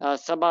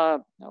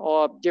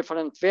or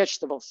different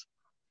vegetables.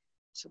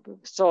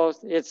 So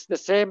it's the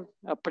same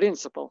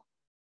principle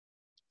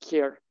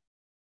here.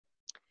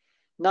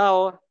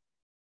 Now,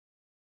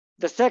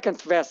 the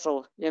second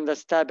vessel in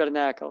this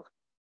tabernacle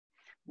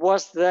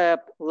was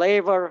the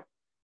laver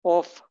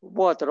of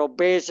water, or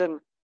basin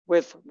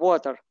with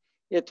water.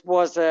 It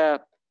was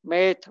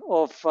made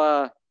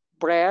of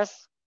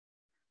brass,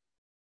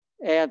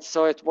 and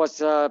so it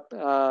was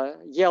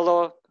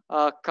yellow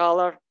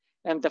color,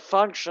 and the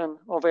function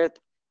of it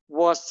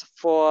was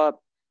for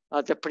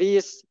the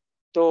priest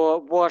to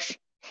wash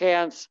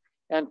hands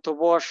and to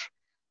wash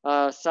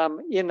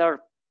some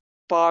inner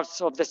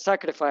parts of the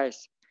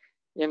sacrifice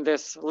in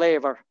this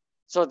laver.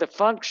 So the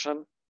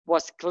function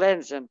was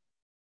cleansing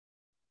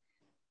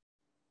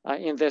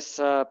in this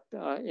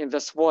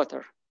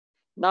water.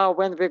 Now,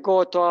 when we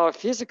go to our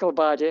physical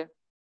body,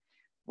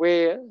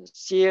 we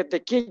see the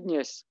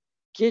kidneys.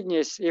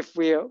 Kidneys, if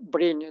we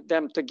bring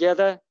them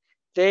together,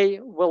 they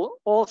will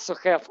also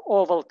have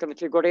oval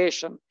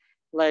configuration,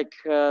 like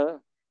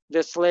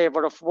this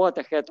laver of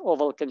water had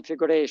oval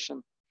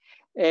configuration.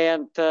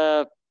 And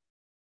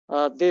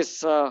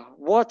this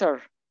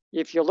water,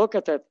 if you look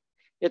at it,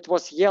 it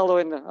was yellow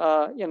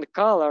in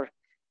color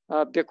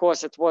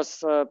because it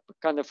was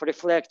kind of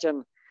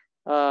reflecting,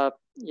 the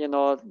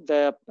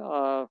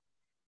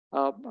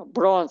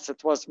bronze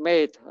it was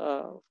made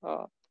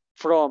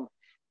from,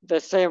 the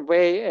same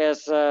way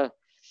as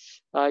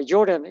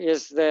urine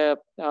is the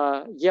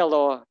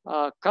yellow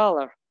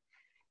color.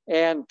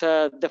 And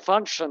the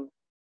function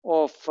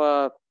of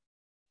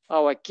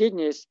our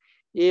kidneys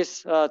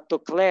is to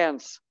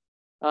cleanse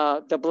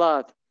the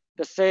blood,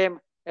 the same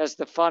as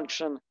the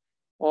function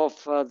of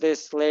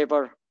this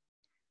laver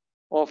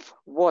of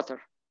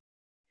water.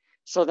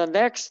 So the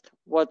next,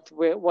 what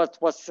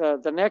was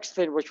the next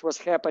thing which was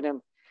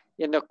happening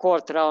in the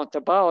court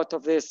roundabout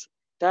of this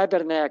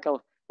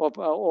tabernacle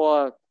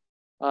or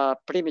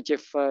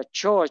primitive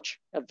church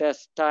at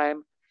this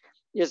time,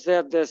 is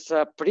that this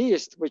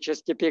priest, which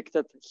is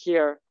depicted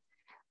here,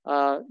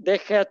 they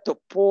had to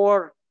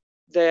pour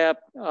the,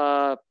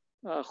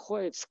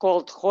 it's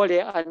called holy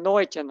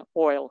anointing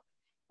oil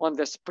on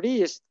this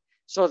priest.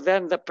 So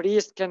then the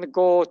priest can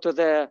go to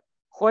the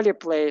holy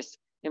place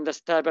in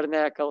this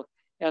tabernacle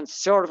and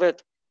serve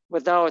it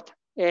without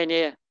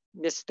any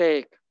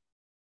mistake.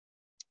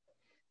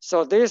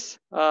 So this,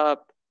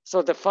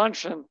 so the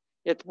function,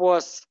 it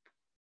was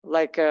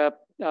like a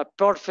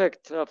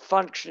perfect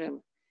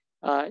function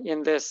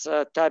in this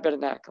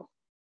tabernacle,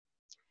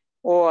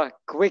 or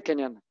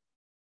quickening.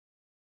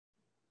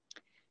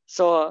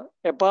 So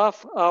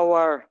above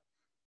our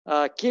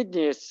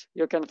kidneys,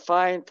 you can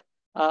find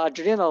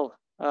adrenal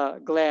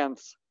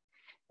glands,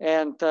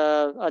 and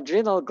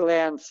adrenal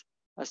glands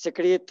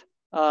secrete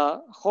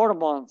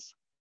hormones,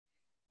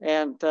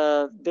 and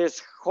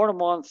this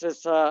hormones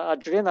is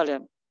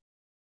adrenaline.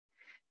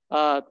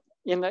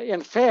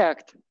 In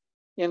fact,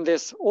 in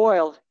this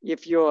oil,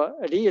 if you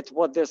read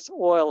what this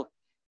oil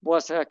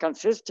was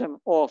consisting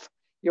of,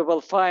 you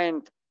will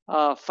find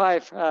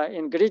 5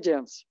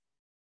 ingredients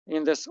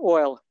in this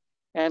oil.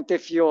 And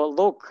if you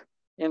look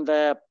in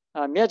the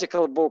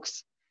medical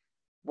books,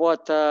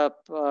 what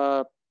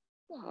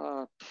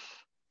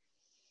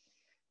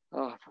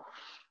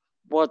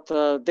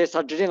this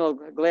adrenal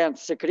gland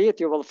secrete,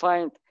 you will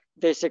find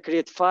they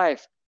secrete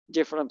 5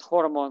 different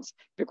hormones,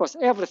 because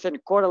everything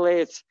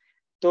correlates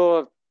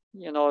to,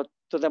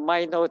 to the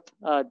minute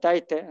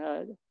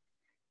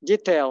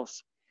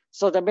details.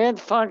 So the main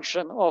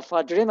function of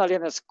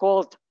adrenaline is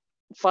called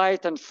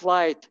fight and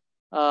flight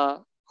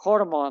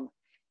hormone,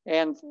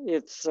 and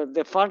it's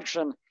the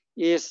function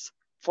is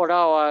for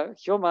our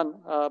human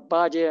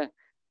body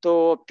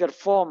to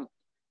perform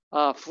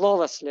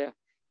flawlessly,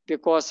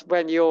 because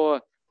when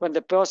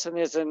the person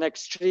is in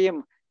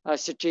extreme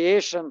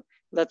situation,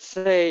 let's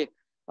say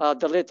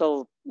the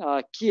little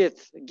kid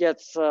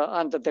gets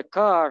under the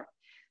car,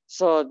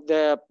 so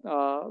the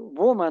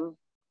woman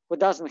who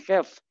doesn't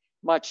have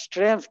much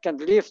strength can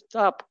lift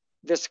up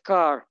this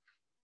car,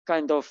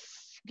 kind of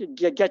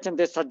getting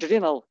this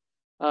adrenal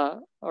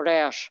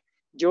rash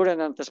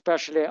during and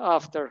especially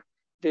after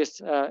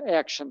this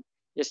action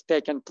is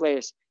taking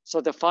place. So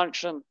the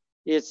function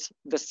is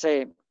the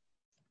same.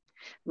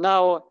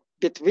 Now,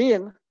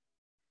 between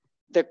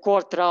the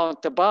court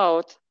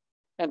roundabout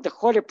and the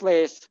holy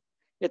place,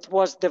 it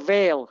was the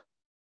veil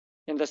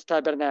in this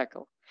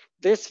tabernacle.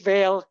 This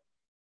veil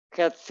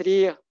had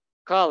 3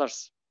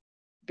 colors,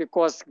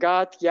 because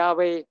God,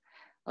 Yahweh,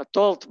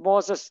 told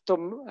Moses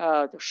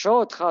to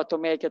showed how to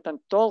make it and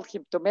told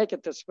him to make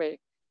it this way.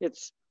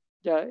 It's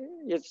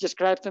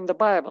described in the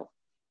Bible.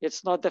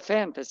 It's not the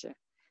fantasy.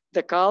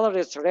 The color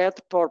is red,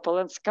 purple,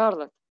 and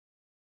scarlet.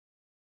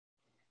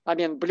 I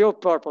mean, blue,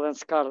 purple, and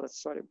scarlet.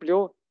 Sorry,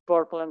 blue,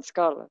 purple, and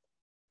scarlet.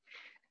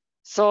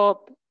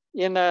 So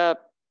in our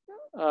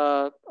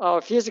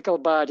physical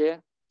body,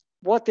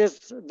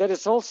 there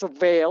is also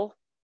veil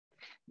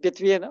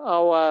between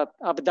our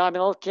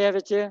abdominal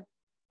cavity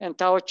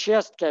and our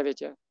chest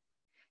cavity.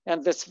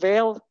 And this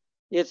veil,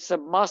 it's a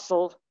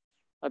muscle,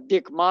 a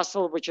big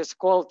muscle, which is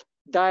called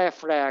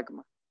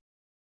diaphragm.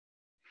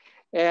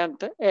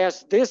 And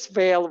as this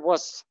veil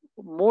was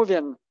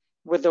moving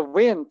with the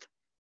wind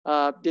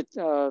in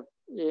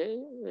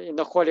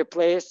the holy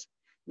place,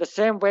 the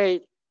same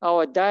way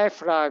our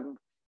diaphragm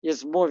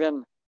is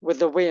moving with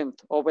the wind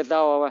or with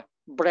our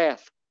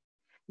breath.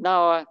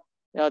 Now,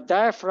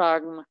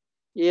 diaphragm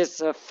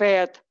is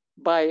fed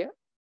by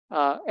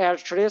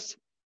arteries,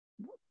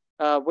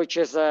 which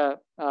is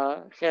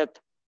had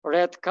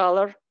red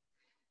color,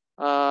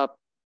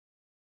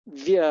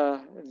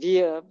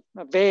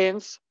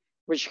 veins,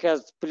 which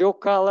has blue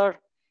color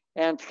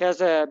and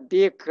has a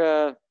big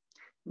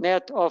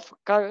net of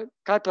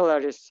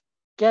capillaries.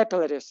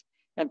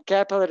 And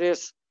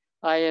capillaries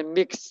are a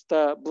mixed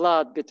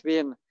blood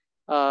between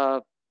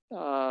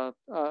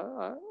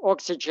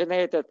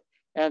oxygenated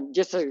and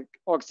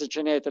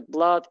disoxygenated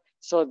blood.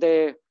 So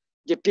they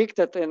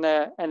depicted in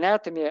the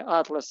anatomy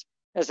atlas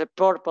as a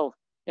purple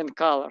in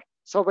color.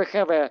 So we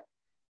have a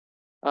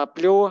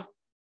blue,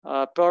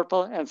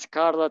 purple, and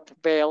scarlet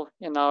veil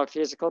in our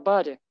physical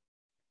body.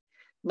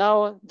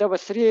 Now, there were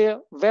three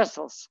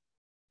vessels,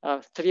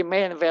 three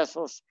main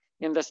vessels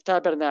in this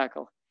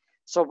tabernacle.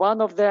 So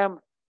one of them,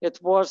 it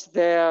was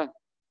the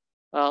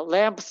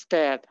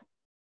lampstand.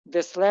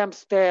 This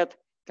lampstand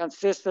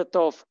consisted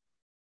of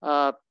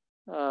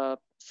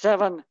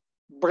 7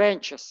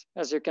 branches,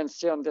 as you can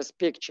see on this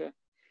picture.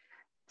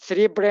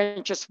 3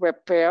 branches were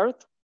paired,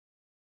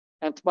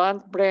 and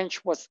 1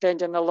 branch was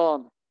standing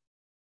alone.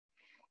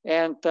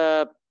 And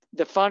the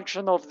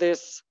function of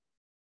this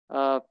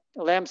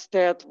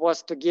lampstand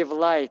was to give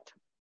light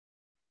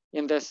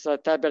in this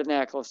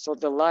tabernacle. So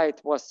the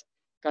light was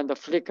kind of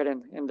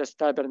flickering in this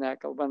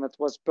tabernacle when it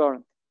was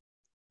burned.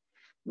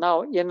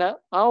 Now, in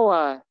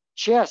our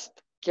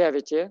chest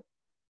cavity,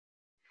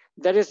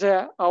 there is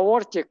an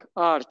aortic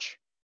arch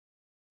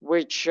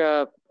which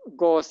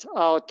goes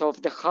out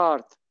of the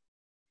heart.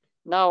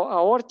 Now,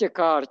 aortic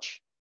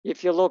arch,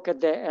 if you look at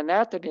the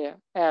anatomy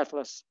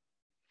atlas,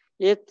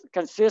 it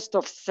consists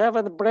of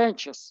 7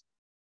 branches.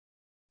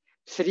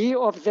 3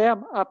 of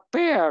them are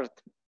paired,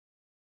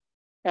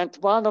 and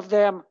 1 of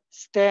them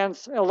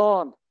stands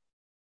alone.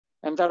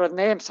 And there are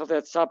names of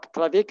it: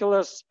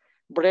 subclavicular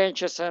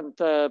branches and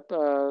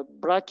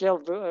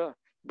brachial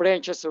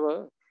branches.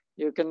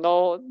 You can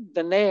know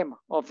the name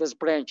of these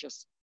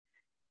branches,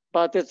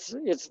 but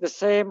it's the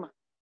same,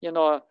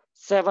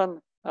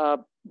 7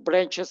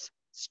 branches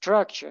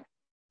structure.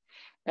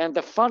 And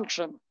the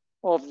function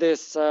of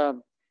this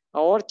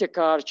aortic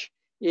arch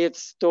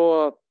is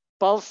to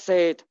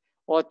pulsate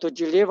or to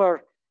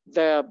deliver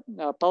the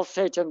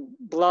pulsating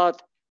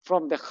blood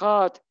from the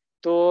heart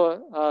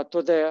to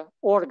the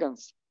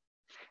organs.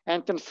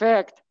 And in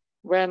fact,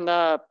 when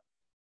the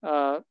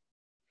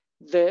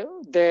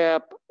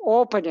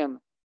opening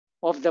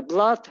of the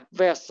blood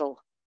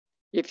vessel,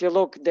 if you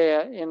look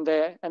there in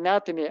the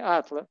anatomy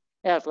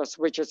atlas,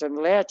 which is in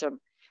Latin,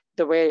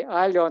 the way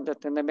I learned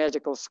it in the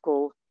medical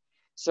school.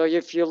 So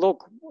if you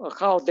look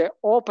how the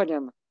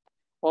opening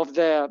of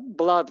the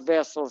blood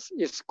vessels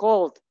is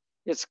called,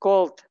 it's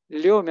called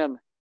lumen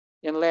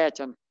in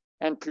Latin.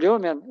 And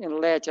lumen in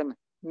Latin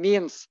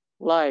means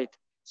light.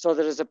 So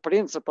there is a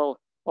principle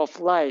of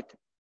light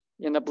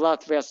in the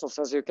blood vessels,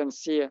 as you can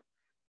see,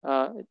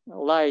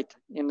 light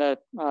in the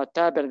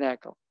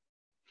tabernacle.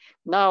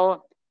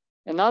 Now,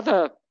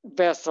 another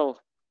vessel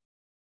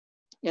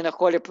in a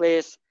holy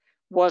place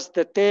was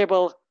the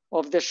table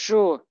of the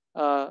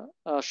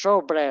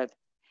showbread.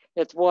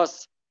 It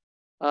was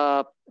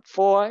 4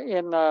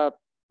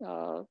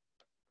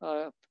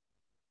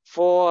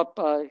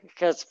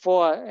 has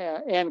 4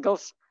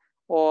 angles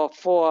or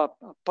 4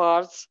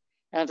 parts,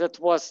 and it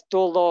was 2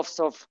 loaves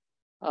of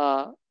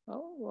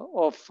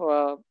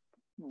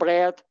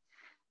bread,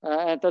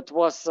 and it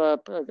was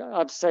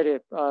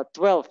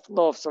 12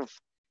 loaves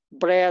of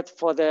bread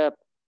for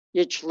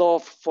each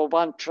loaf for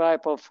 1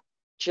 tribe of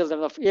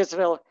children of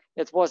Israel.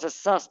 It was a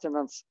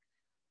sustenance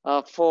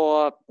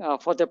for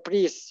the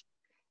priests,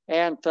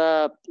 and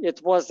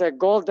it was a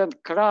golden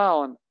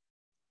crown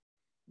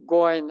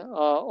going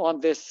on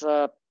this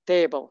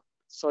table.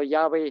 So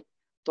Yahweh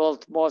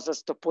told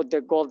Moses to put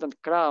the golden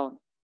crown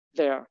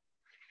there.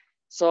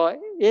 So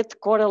it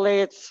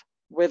correlates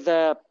with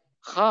the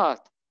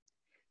heart.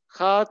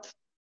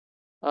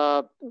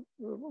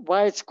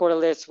 Why it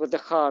correlates with the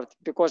heart?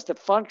 Because the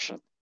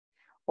function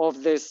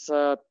of this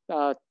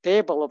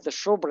table of the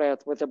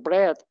showbread with the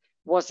bread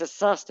was a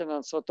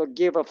sustenance, so to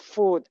give a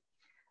food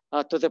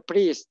to the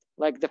priest.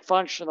 Like the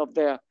function of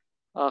the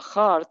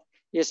heart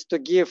is to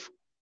give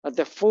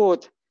the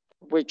food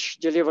which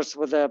delivers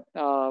with the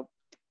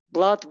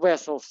blood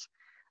vessels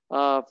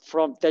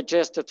from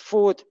digested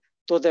food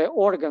to the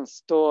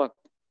organs to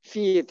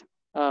feed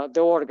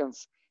the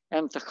organs.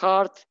 And the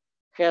heart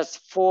has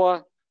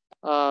 4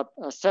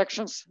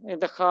 sections in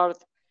the heart,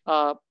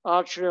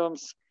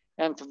 arterioles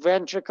and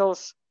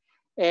ventricles.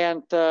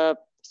 And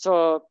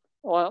so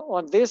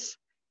on this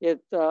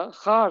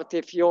heart,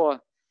 if you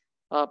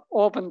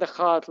open the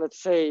heart,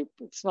 let's say,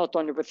 it's not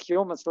only with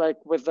humans, like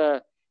with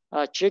the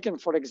chicken,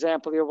 for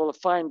example, you will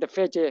find the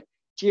fatty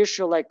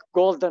tissue like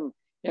golden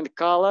in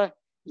color,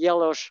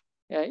 yellowish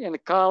in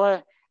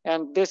color,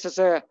 and this is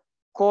a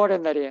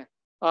coronary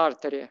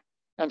artery,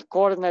 and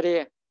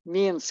coronary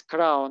means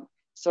crown.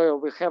 So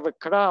we have a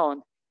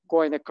crown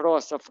going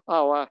across of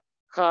our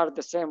heart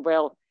the same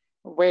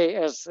way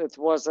as it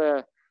was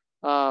a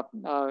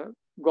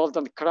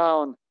golden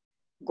crown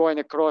going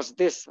across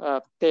this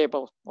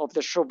table of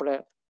the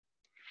showbread.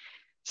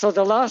 So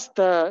the last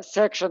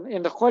section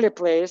in the holy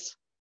place,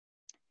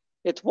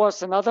 it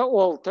was another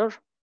altar,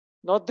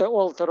 not the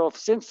altar of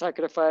sin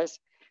sacrifice,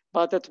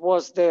 but it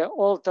was the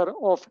altar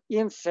of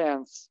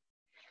incense.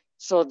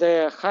 So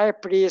the high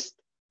priest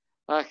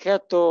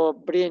had to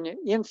bring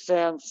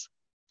incense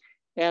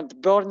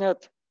and burn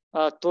it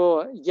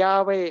to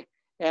Yahweh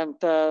and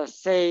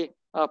say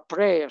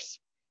prayers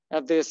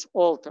at this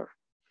altar.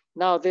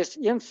 Now this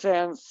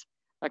incense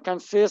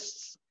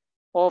consists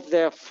of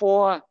the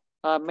 4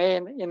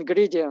 main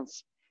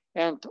ingredients,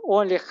 and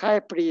only high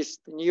priest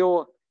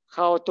knew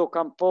how to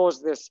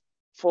compose these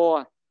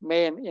 4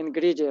 main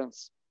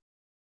ingredients.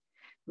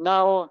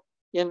 Now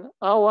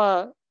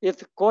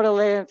it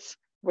correlates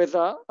with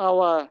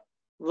our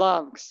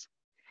lungs,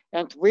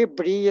 and we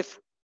breathe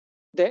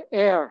the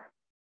air.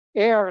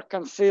 Air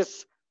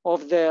consists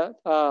of the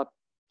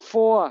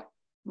 4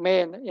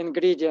 main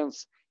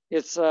ingredients.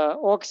 It's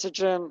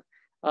oxygen,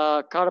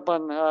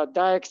 carbon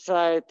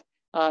dioxide,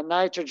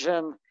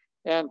 nitrogen,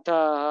 and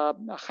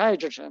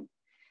hydrogen.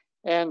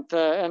 And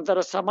there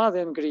are some other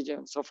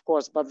ingredients, of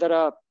course, but there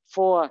are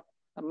 4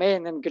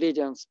 main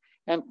ingredients.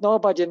 And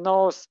nobody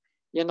knows,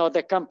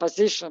 the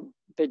composition,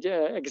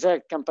 the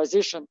exact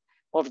composition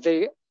of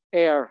the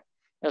air,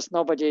 as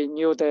nobody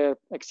knew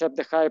except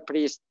the high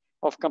priest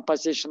of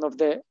composition of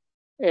the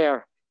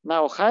air.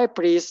 Now, high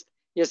priest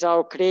is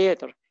our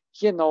creator.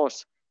 He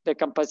knows the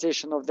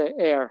composition of the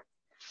air.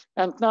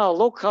 And now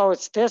look how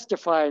it's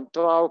testifying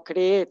to our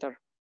creator.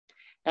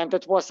 And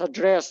it was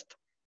addressed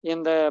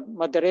in the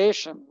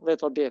moderation a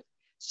little bit.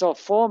 So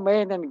 4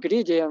 main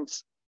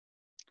ingredients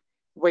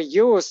were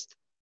used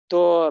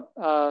to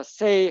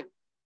say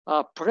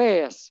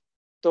prayers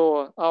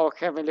to our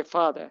Heavenly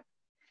Father.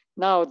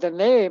 Now the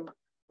name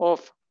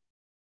of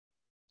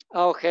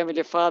our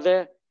Heavenly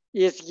Father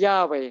is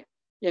Yahweh.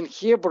 In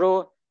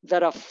Hebrew,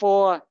 there are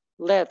 4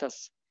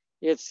 letters.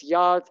 It's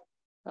Yad,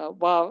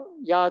 Vav,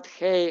 Yad,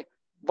 Hey,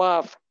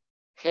 Vav,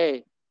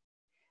 Hey.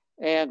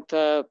 And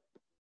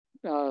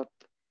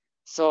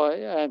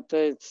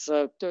it's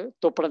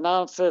to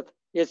pronounce it,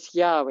 it's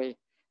Yahweh.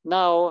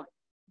 Now,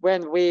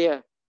 when we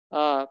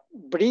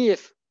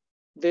breathe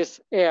this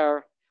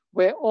air,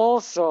 we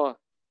also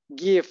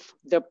give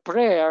the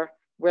prayer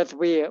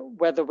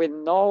whether we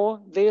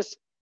know this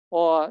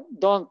or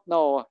don't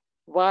know.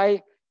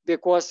 Why?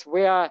 Because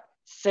we are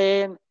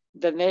saying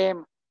the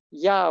name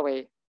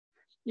Yahweh.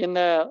 In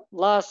the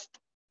last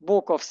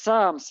book of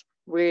Psalms,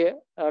 we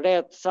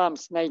read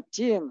Psalms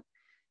 19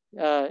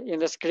 in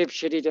the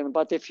scripture reading,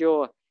 but if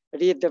you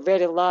read the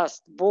very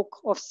last book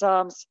of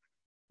Psalms,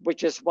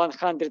 which is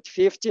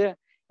 150,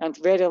 and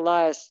very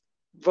last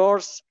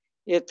verse,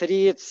 it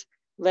reads,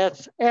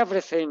 "Let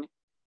everything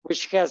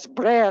which has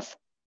breath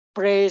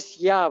praise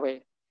Yahweh."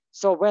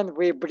 So when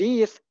we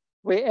breathe,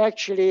 we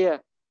actually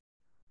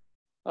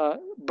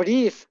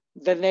breathe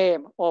the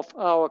name of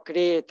our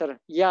Creator,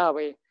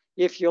 Yahweh.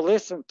 If you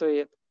listen to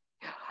it,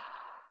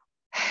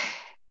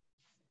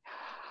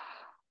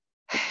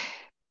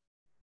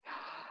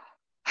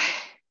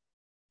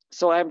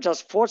 so I'm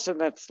just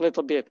forcing it a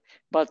little bit.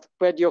 But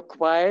when you're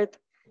quiet,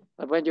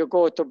 when you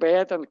go to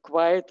bed and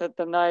quiet at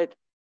the night,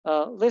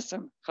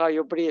 listen how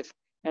you breathe,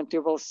 and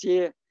you will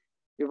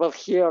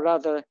hear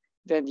rather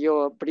than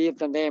you breathe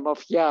the name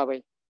of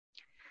Yahweh.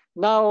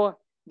 Now,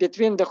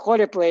 between the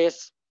holy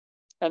place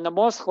and the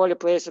most holy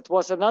place, it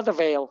was another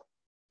veil,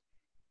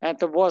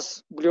 and it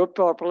was blue,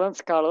 purple, and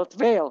scarlet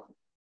veil.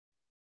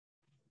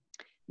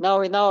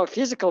 Now, in our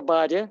physical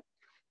body,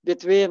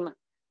 between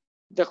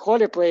the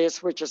holy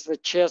place, which is the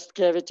chest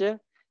cavity,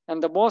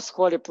 and the most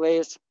holy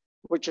place,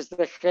 which is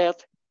the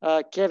head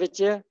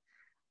cavity,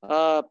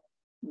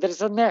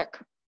 there's a neck.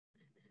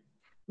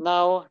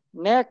 Now,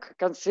 neck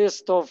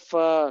consists of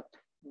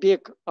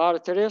big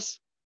arteries,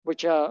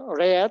 which are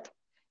red,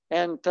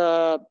 and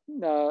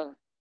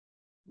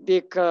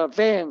big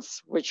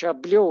veins, which are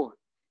blue,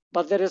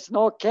 but there is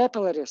no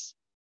capillaries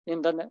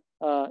in the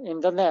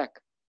neck.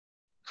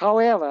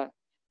 However,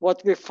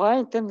 what we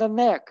find in the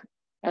neck,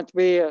 and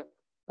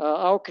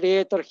our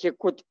Creator, He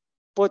could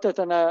put it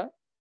in a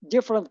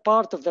different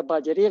part of the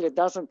body. Really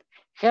doesn't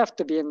have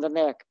to be in the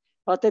neck,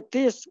 but it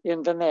is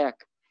in the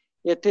neck.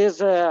 It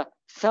is a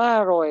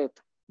thyroid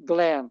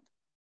gland,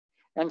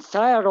 and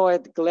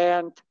thyroid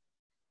gland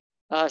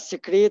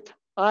secrete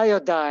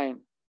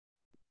iodine.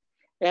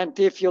 And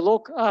if you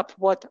look up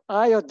what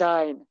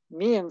iodine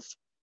means,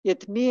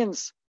 it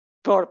means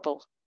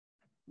purple.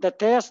 The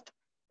test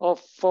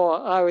for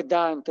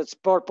iodine, that's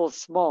purple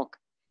smoke.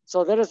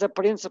 So there is a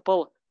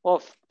principle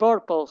of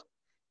purple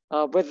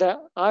with the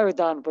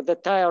iodine, with the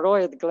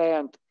thyroid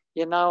gland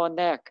in our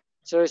neck.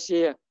 So you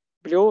see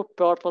blue,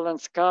 purple, and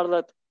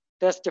scarlet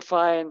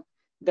testifying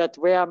that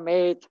we are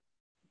made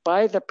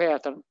by the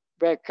pattern.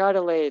 We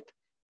correlate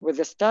with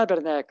this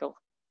tabernacle.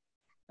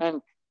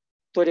 And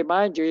to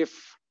remind you,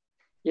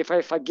 if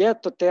I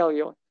forget to tell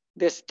you,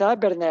 this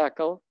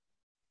tabernacle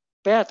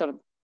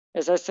pattern,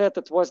 as I said,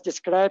 it was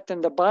described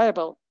in the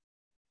Bible.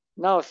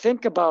 Now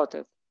think about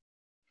it.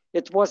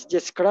 It was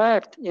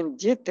described in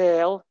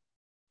detail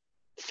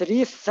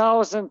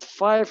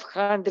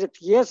 3,500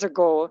 years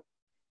ago,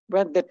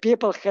 when the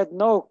people had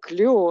no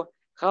clue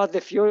how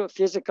the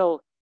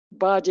physical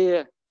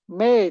body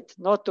made,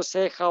 not to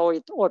say how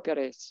it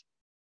operates.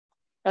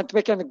 And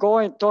we can go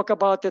and talk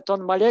about it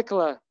on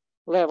molecular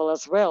level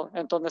as well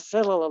and on a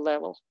cellular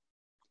level.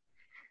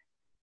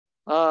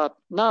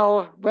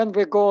 Now, when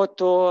we go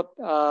to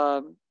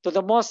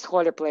the most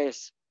holy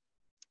place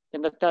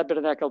in the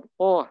tabernacle,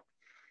 oh,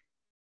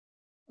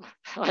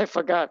 I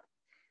forgot.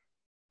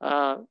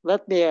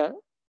 Let me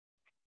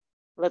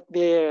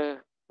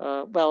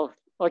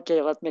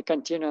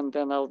continue and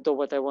then I'll do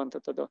what I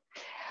wanted to do.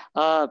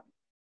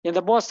 In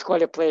the most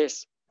holy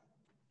place,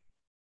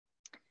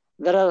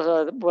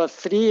 there were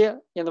 3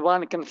 in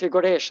one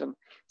configuration.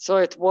 So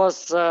it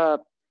was the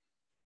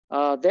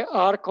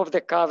Ark of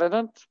the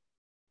Covenant,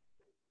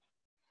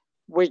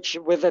 which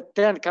with the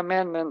 10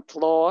 Commandment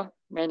law,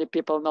 many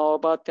people know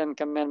about 10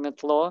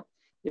 Commandment law,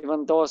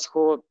 even those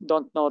who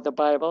don't know the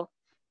Bible.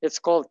 It's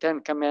called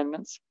 10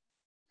 Commandments.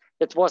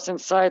 It was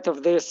inside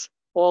of this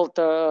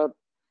altar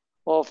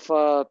of,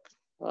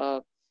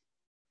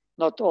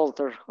 not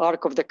altar,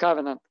 Ark of the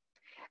Covenant.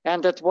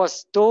 And it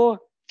was 2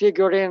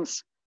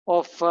 figurines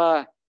of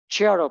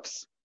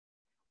cherubs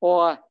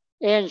or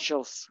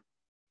angels,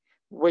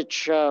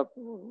 which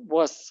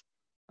was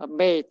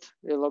made,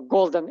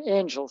 golden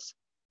angels,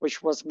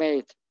 which was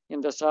made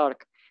in this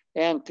ark.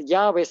 And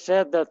Yahweh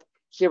said that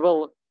he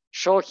will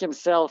show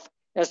himself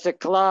as a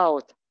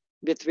cloud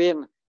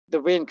between the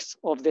wings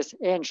of these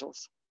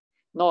angels.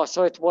 No,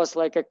 so it was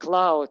like a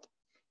cloud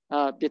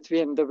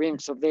between the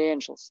wings of the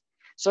angels.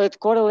 So it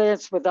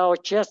correlates with our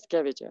chest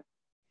cavity.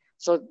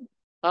 So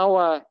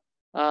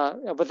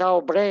with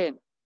our brain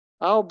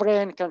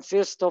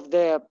consists of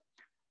the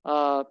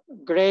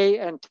gray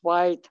and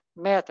white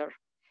matter.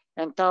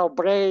 And our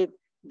brain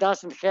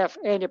doesn't have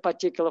any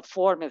particular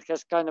form. It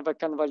has kind of a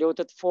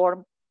convoluted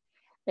form.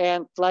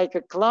 And like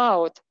a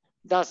cloud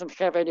doesn't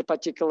have any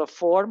particular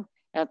form.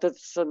 And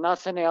it's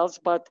nothing else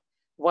but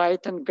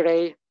white and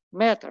gray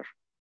matter.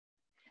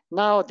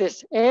 Now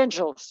these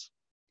angels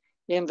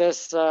in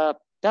this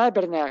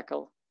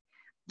tabernacle,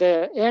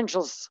 the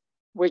angels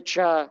which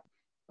are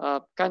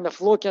kind of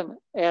looking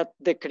at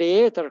the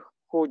Creator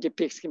who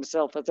depicts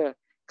himself as a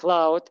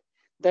cloud,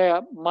 they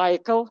are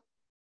Michael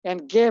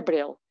and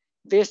Gabriel.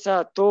 These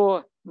are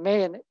 2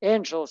 main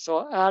angels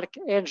or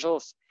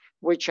archangels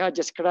which are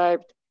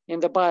described in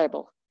the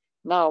Bible.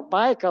 Now,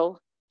 Michael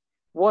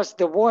was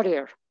the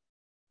warrior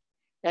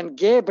and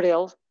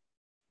Gabriel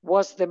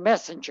was the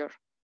messenger.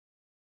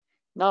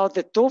 Now,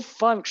 the 2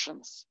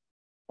 functions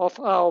of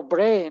our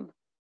brain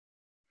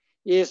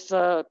is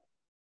I'm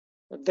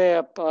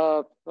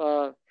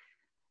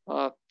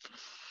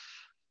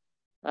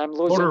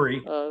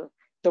losing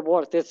the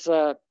word. It's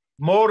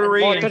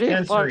motory and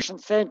sensory function.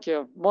 Thank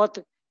you.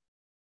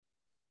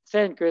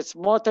 Thank you. It's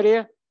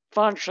motory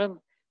function,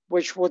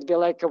 which would be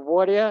like a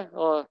warrior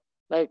or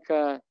like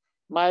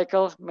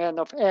Michael, man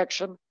of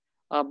action,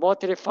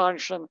 motory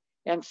function,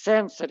 and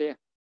sensory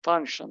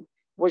function,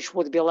 which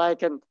would be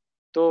likened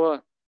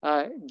to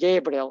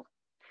Gabriel.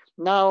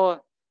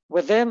 Now,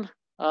 within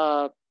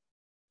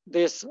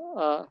this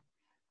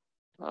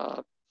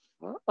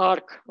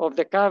Ark of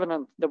the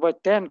Covenant, there were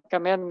 10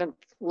 Commandment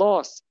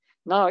laws.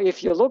 Now,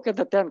 if you look at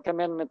the 10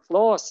 Commandment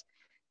laws,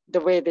 the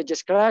way they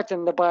described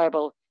in the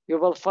Bible, you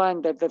will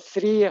find that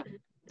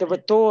there were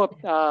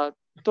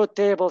 2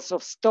 tables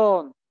of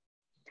stone,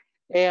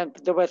 and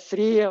there were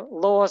 3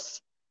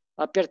 laws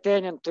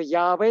pertaining to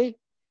Yahweh,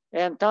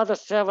 and the other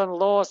 7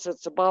 laws,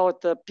 it's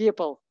about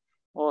people,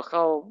 or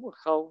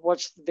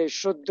what they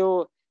should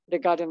do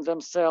regarding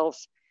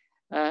themselves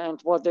and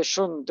what they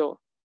shouldn't do.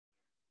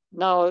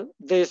 Now,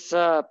 these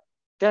 10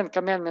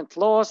 Commandment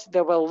laws,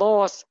 they were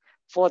laws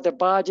for the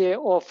body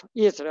of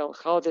Israel,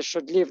 how they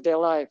should live their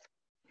life.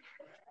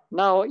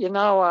 Now, in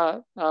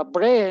our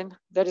brain,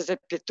 there is a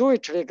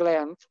pituitary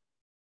gland,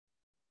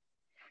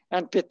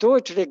 and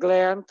pituitary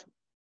gland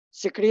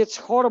secretes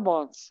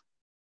hormones.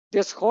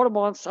 These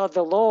hormones are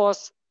the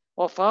laws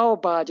of our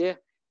body,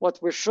 what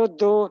we should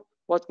do,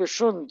 what we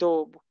shouldn't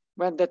do.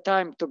 When the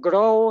time to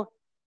grow,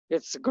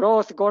 it's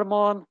growth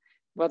hormone.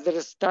 When there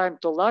is time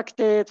to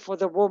lactate for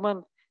the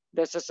woman,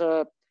 this is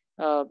a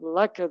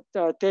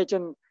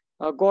lactating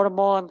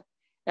hormone.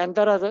 And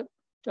there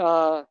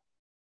are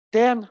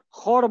 10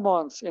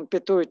 hormones in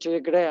pituitary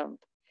gland.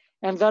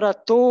 And there are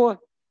 2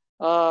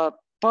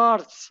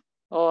 parts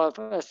or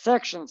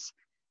sections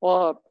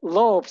or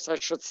lobes, I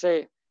should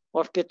say,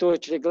 of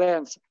pituitary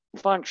glands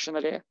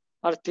functionally,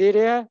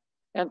 anterior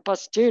and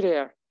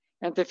posterior.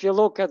 And if you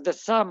look at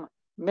some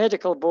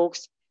medical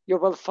books, you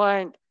will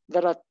find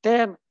there are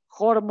 10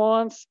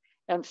 hormones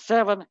and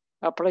 7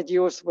 are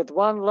produced with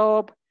one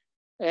lobe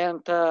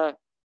and 3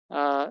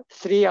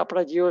 are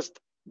produced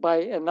by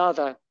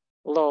another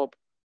lobe.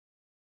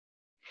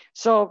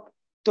 So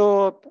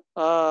to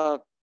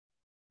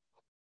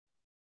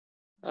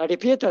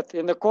repeat it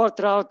in the court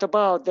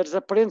roundabout, there's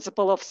a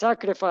principle of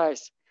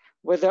sacrifice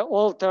with the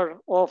altar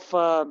of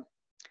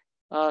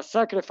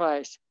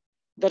sacrifice.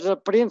 There's a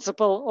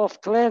principle of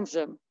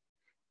cleansing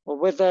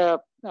with the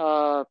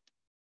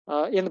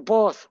in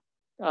both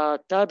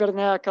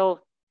tabernacle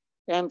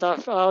and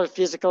of our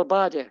physical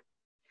body.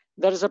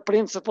 There is a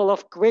principle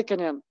of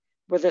quickening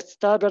with its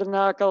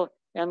tabernacle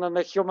and in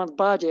the human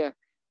body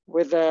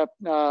with the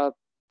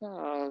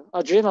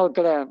adrenal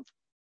gland.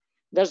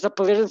 There's a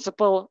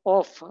principle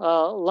of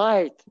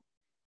light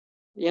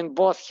in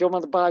both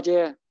human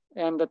body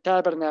and the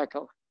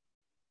tabernacle.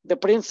 The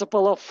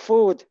principle of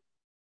food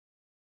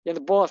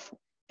in both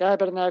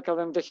tabernacle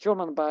and the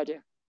human body.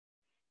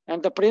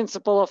 And the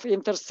principle of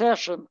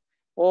intercession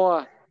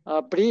or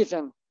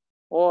breathing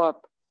or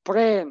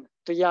praying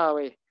to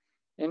Yahweh.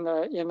 In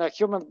a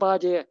human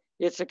body,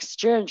 it's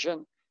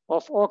exchanging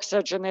of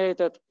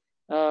oxygenated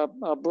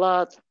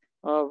blood,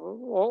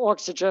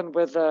 oxygen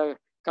with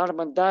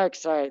carbon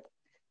dioxide.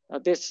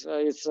 This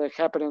is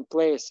happening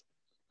place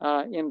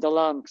in the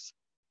lungs.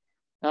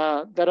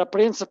 There are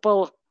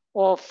principles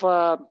of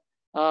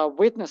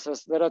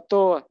witnesses. There are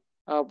two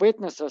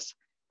witnesses,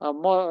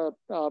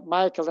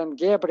 Michael and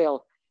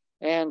Gabriel,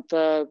 and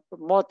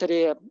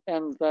motory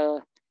and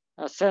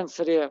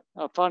sensory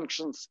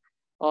functions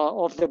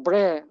of the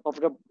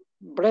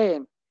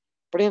brain,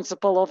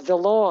 principle of the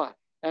law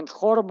and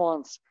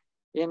hormones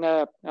in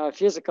a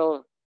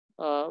physical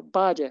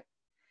body.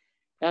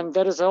 And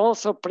there is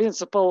also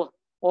principle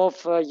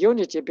of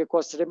unity,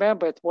 because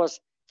remember, it was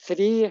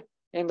 3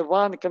 in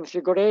 1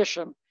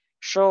 configuration,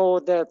 show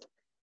that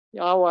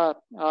our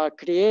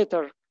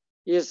creator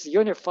is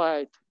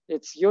unified,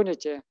 it's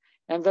unity.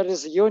 And there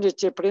is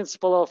unity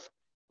principle of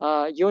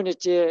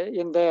unity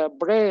in the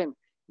brain,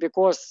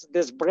 because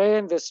this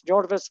brain, this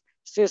nervous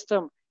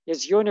system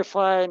is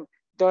unifying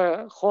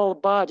the whole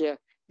body,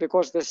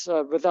 because this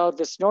without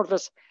this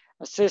nervous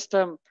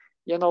system,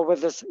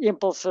 with these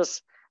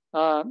impulses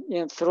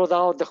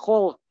throughout the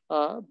whole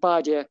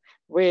body,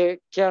 we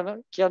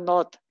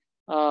cannot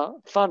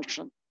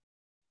function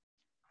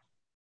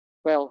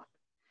well.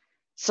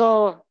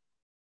 So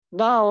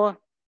now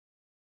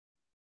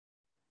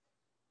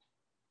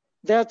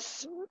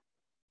that's,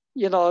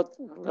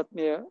 let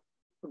me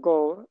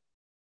go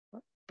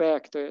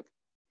back to it.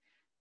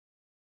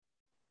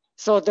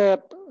 So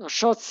the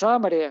short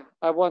summary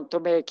I want to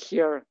make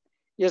here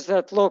is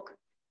that, look,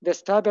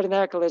 this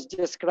tabernacle is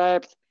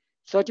described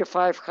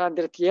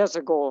 3,500 years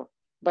ago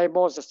by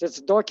Moses.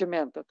 It's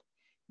documented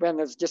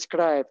when it's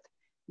described.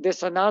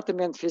 This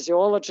anatomy and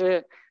physiology,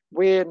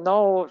 we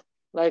know,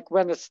 like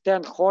when it's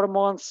 10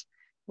 hormones,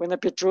 when the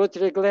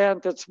pituitary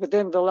gland, it's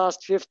within the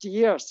last 50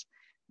 years,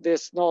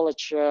 this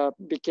knowledge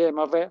became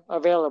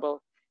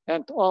available,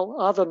 and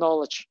all other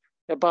knowledge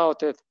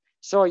about it.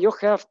 So you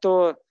have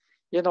to,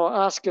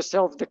 ask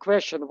yourself the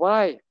question,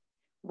 why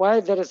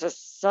there is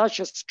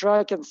such a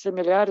striking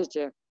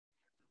similarity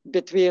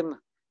between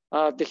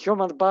the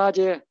human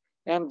body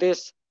and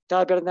this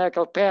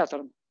tabernacle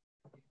pattern.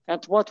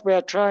 And what we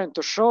are trying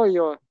to show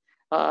you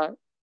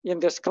in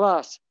this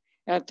class,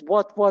 and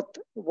what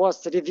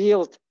was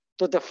revealed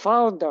to the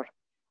founder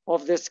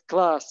of this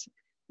class,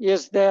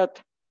 is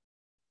that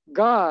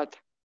God,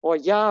 or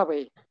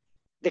Yahweh,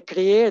 the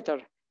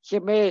creator, he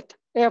made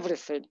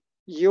everything,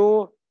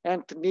 you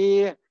and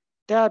me,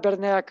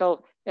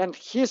 tabernacle, and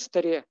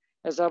history,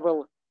 as I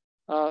will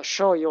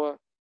show you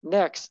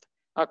next,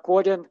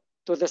 according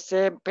to the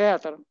same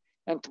pattern.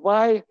 And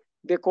why?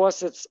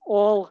 Because it's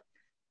all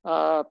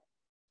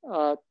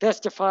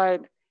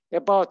testifying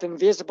about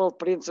invisible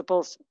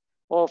principles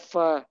of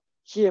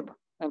him,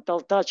 and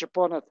I'll touch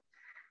upon it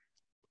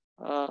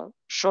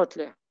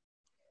shortly.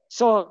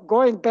 So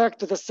going back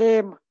to the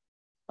same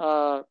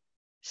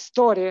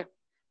story,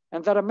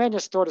 and there are many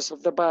stories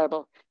of the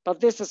Bible,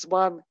 but this is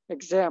one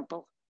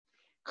example,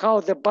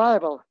 how the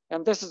Bible,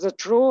 and this is a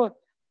true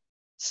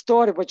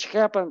story which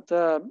happened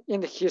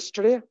in the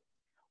history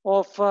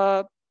of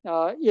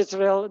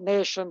Israel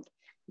nation.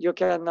 You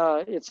can,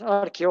 it's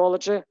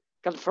archaeology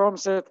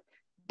confirms it,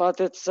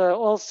 but it's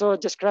also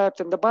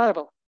described in the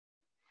Bible.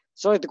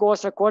 So it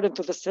goes according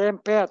to the same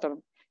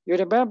pattern. You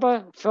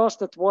remember,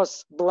 first it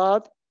was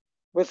blood,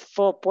 with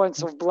 4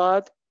 points of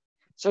blood.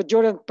 So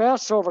during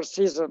Passover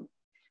season,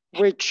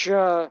 which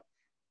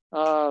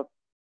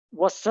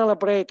was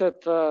celebrated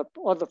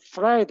on the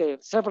Friday,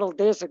 several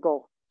days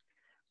ago.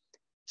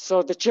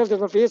 So the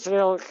children of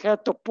Israel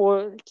had to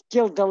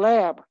kill the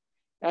lamb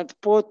and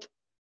put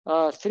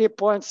 3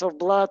 points of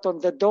blood on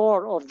the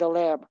door of the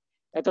lamb.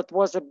 And it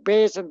was a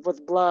basin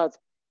with blood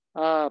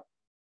at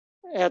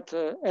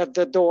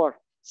the door.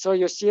 So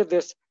you see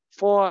this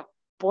 4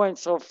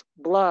 points of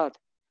blood,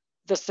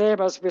 the same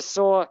as we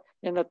saw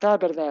in the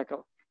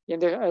tabernacle, in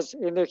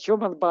the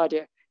human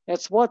body.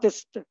 That's what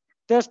is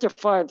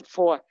testified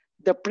for.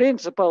 The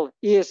principle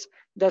is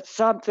that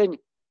something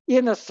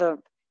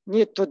innocent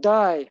need to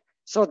die,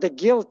 so the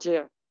guilty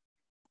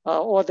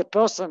or the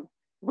person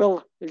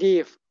will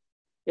live.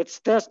 It's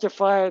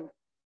testified,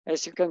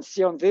 as you can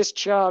see on this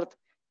chart,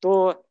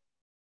 to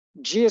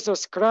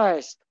Jesus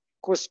Christ,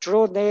 whose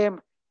true name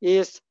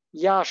is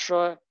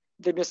Yahshua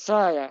the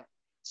Messiah.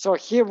 So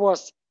he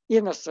was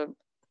innocent.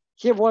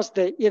 He was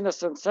the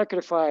innocent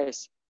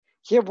sacrifice.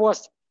 He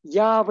was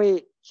Yahweh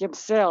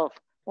himself,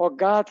 or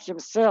God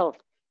himself,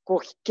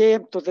 who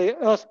came to the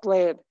earth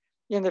plane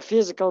in a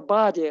physical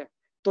body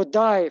to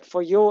die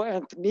for you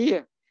and me,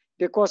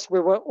 because we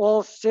were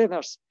all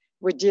sinners.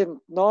 We didn't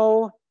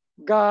know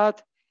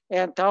God,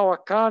 and our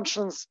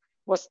conscience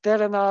was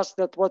telling us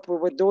that what we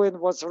were doing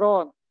was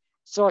wrong.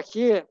 So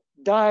he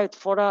died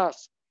for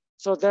us.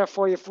 So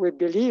therefore, if we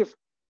believe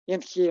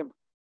in him,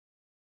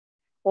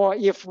 or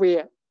if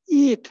we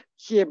eat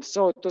him,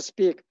 so to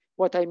speak,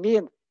 what I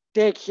mean,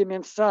 take him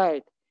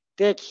inside,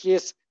 take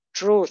his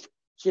truth,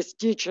 his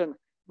teaching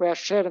we are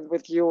sharing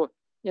with you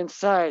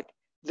inside,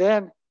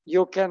 then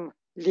you can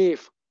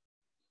live.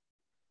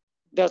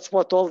 That's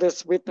what all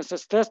these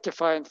witnesses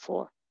testifying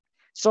for.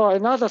 So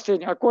another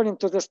thing, according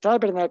to this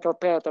tabernacle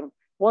pattern,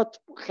 what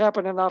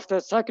happening after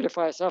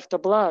sacrifice, after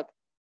blood?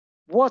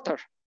 Water,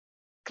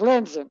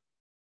 cleansing.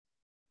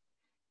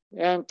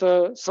 And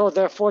so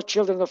therefore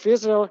children of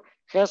Israel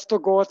has to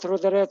go through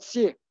the Red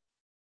Sea.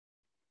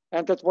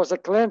 And it was a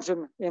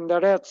cleansing in the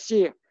Red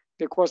Sea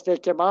because they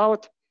came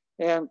out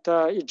and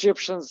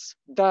Egyptians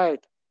died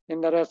in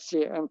the Red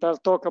Sea. And I'll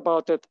talk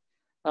about it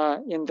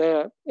in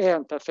the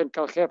end. I think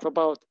I'll have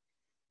about,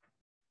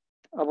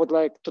 I would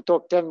like to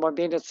talk 10 more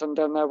minutes and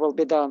then I will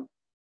be done.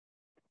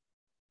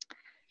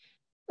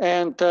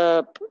 And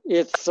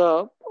it's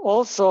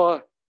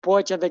also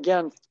pointing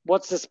again,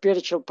 what's the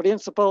spiritual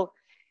principle?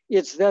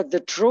 It's that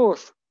the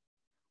truth,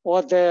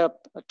 or the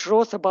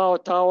truth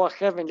about our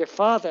Heavenly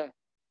Father,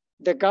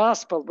 the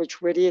gospel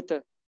which we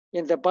read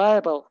in the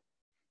Bible,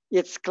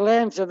 it's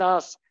cleansing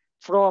us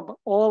from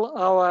all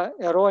our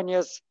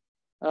erroneous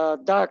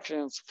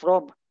doctrines,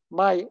 from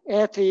my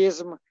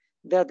atheism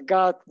that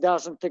God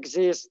doesn't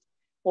exist,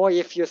 or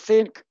if you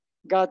think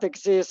God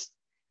exists,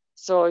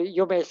 so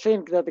you may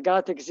think that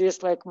God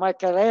exists like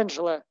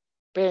Michelangelo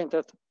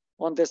painted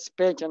on this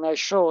painting I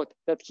showed,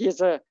 that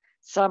he's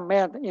some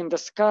man in the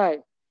sky,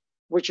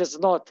 which is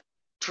not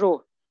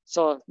true.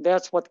 So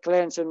that's what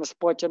cleansing is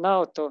pointing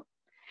out to.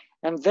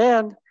 And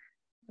then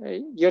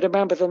you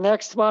remember the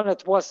next one,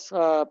 it was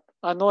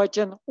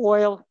anointing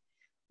oil,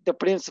 the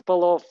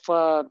principle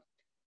of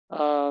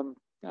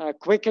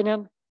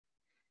quickening.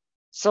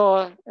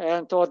 So,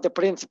 and or the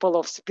principle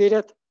of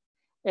spirit.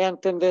 And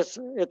in this,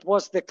 it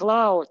was the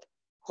cloud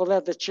who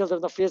led the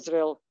children of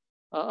Israel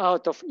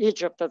out of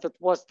Egypt, that it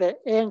was the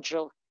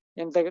angel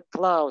in the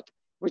cloud,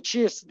 which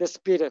is the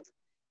spirit.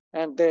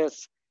 And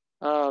this,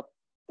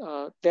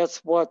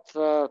 that's what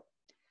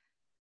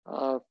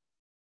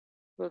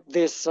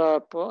this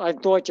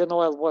anointing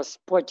oil was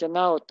pointing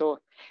out to.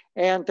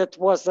 And it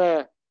was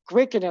a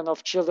quickening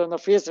of children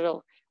of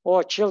Israel,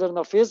 or children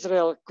of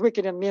Israel.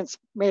 Quickening means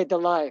made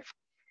alive.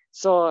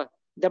 So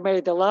they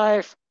made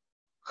alive,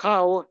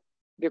 how?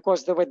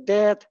 Because they were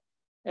dead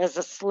as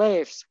a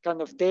slaves,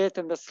 kind of dead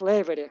in the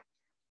slavery,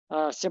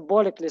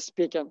 symbolically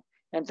speaking,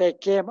 and they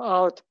came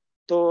out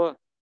to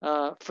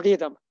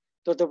freedom,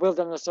 to the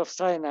wilderness of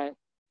Sinai.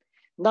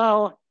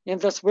 Now, in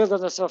this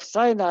wilderness of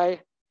Sinai,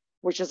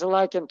 which is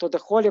likened to the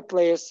holy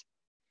place,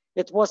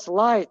 it was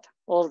light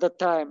all the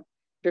time,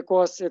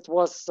 because it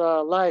was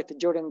light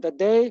during the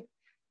day,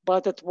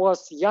 but it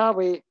was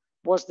Yahweh,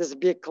 was this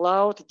big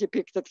cloud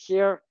depicted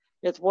here.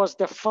 It was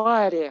the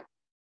fiery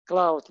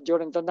cloud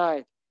during the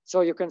night.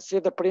 So you can see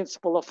the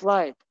principle of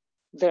light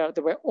there.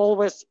 They were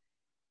always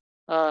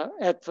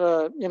in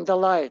the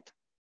light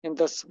in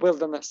this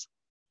wilderness.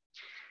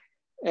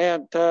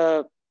 And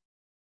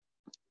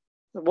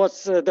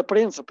what's the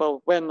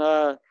principle?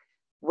 When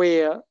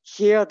we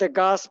hear the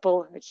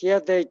gospel,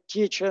 hear the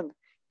teaching,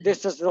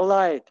 this is the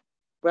light.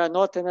 We are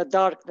not in the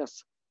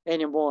darkness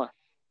anymore.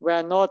 We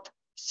are not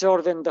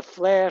serving the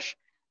flesh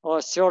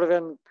or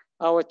serving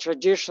our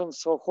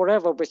traditions or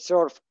whoever we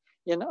serve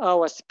in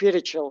our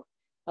spiritual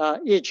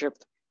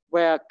Egypt.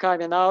 We are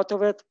coming out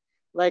of it,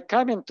 like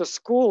coming to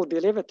school,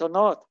 believe it or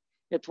not.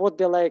 It would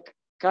be like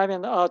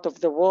coming out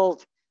of the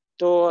world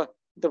to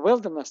the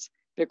wilderness,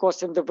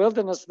 because in the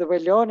wilderness they were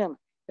learning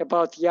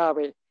about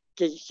Yahweh.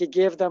 He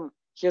gave them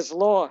his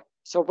law.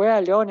 So we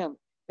are learning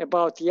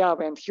about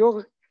Yahweh, and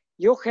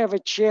you have a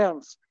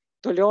chance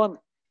to learn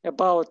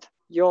about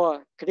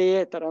your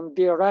Creator and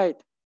be right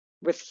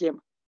with him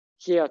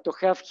here, to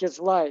have his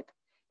light.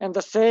 And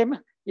the same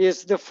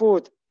is the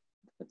food.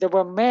 There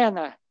were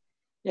manna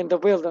in the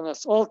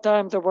wilderness. All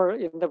time they were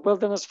in the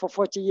wilderness for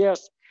 40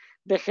 years.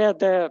 They had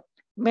the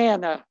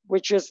manna,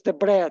 which is the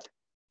bread.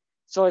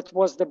 So it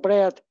was the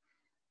bread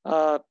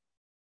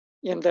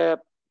in the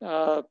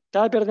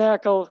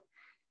tabernacle.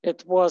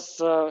 It was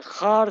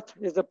heart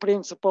is the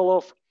principle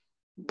of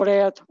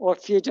bread or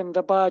feeding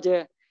the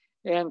body.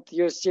 And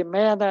you see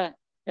manna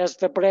as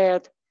the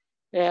bread.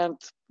 And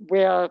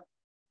when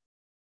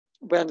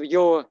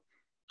you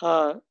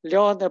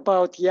learn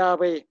about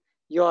Yahweh,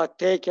 you are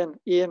taken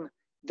in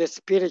the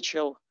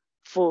spiritual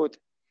food.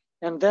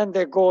 And then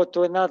they go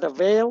to another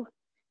vale,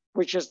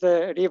 which is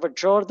the River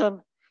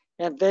Jordan,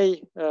 and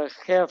they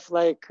have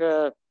like,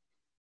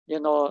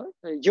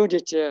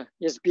 unity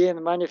is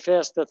being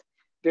manifested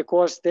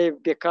because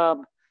they've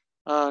become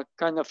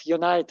kind of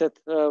united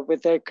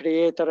with their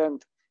Creator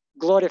and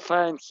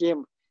glorifying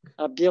him,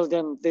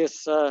 building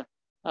this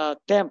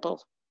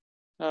temple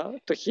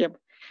to him.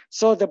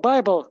 So the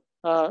Bible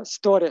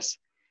stories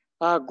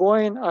are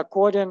going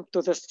according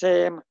to the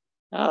same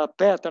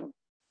pattern.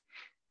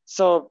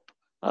 So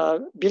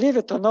believe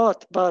it or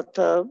not, but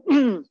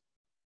the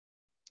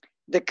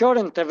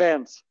current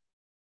events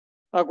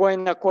are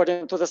going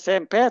according to the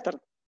same pattern.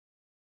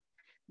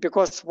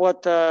 Because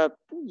what,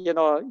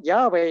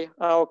 Yahweh,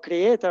 our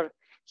creator,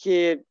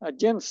 he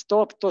didn't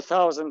stop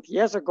 2,000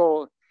 years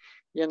ago,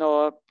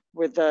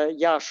 with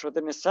Yahshua,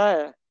 the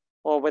Messiah,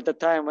 or with the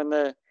time when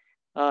the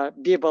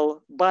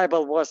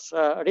Bible was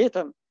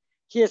written.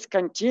 He has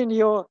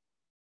continued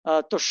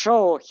to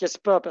show his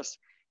purpose.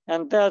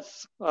 And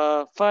that's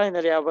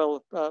finally, I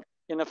will,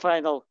 in the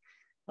final,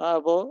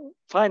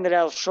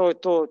 I'll show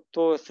you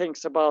two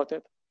things about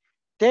it.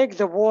 Take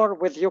the war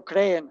with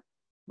Ukraine,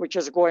 which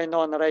is going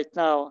on right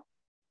now.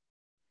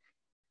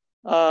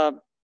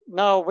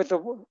 Now with the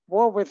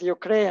war with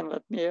Ukraine,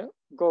 let me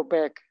go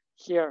back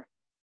here.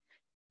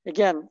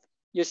 Again,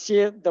 you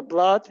see the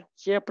blood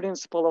here,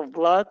 principle of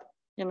blood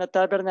in the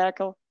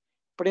tabernacle,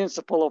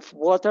 principle of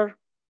water,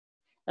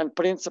 and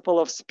principle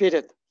of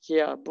spirit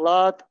here,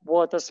 blood,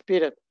 water,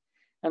 spirit.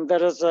 And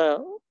there is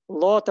a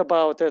lot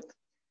about it,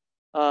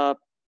 to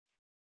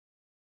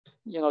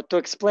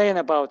explain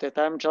about it.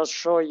 I'm just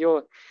showing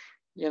you,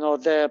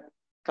 the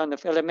kind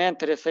of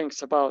elementary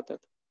things about it.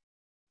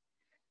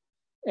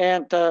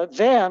 And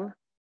then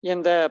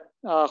in the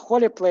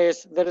holy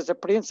place, there is a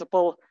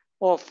principle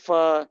of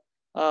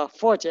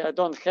 40. I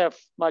don't have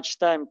much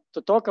time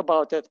to talk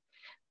about it,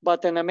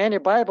 but in many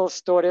Bible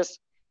stories,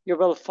 you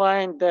will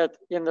find that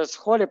in this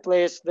holy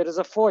place, there is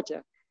a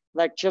 40.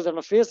 Like children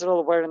of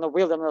Israel were in the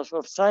wilderness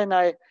of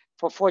Sinai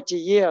for 40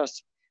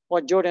 years, or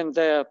during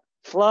the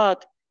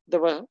flood, there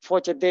were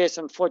 40 days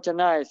and 40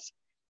 nights,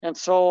 and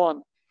so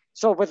on.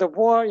 So with the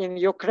war in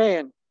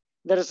Ukraine,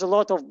 there is a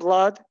lot of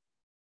blood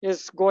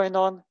is going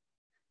on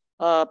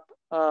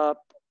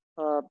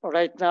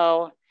right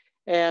now.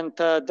 And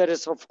there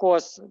is, of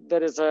course,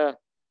 there is a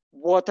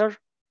water,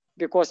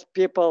 because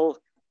people,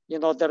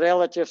 the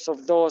relatives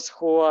of those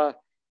who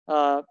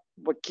were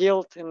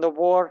killed in the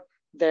war,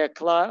 they're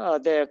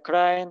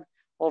crying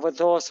over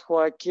those who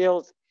are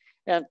killed.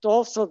 And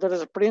also there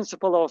is a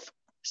principle of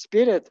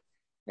spirit.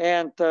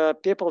 And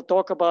people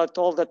talk about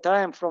all the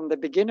time from the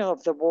beginning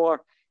of the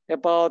war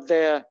about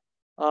the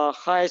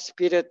high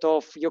spirit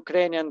of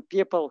Ukrainian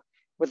people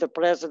with the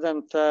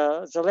President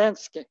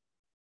Zelensky.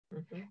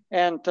 Mm-hmm.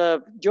 And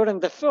during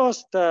the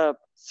first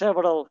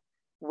several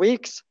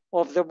weeks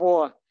of the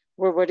war,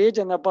 we were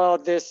reading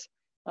about this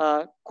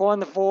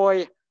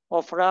convoy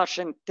of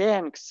Russian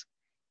tanks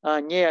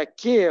near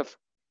Kiev,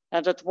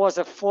 and it was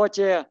a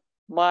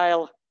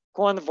 40-mile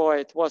convoy.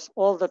 It was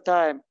all the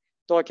time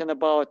talking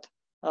about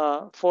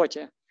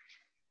 40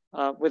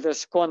 with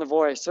this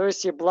convoy. So you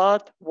see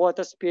blood,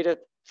 water,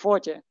 spirit,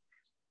 40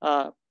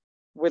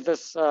 with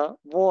this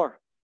war.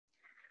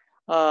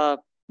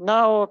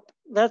 Now,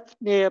 let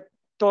me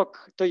talk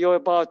to you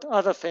about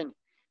other thing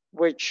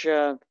which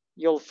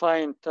you'll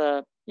find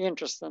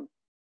interesting.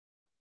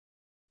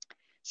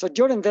 So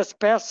during this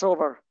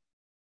Passover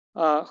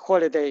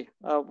holiday,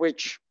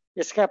 which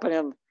was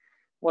happening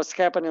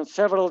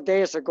several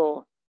days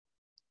ago,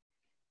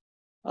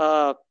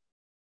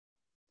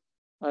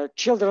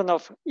 children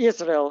of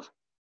Israel,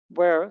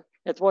 where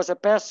it was a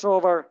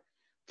Passover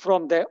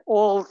from the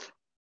old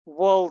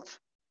world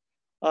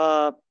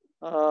to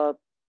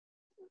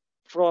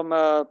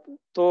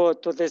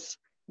this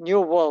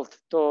new world,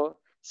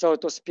 so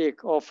to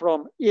speak, or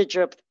from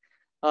Egypt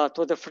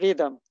to the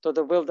freedom, to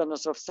the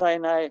wilderness of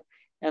Sinai,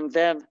 and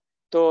then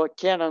to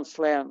Canaan's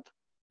land.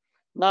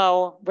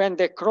 Now, when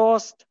they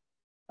crossed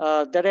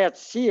the Red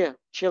Sea,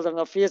 children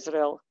of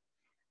Israel,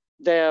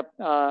 the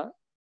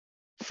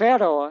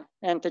Pharaoh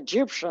and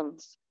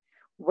Egyptians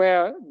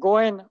were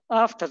going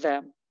after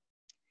them.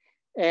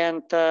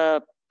 And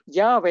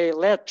Yahweh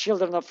let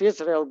children of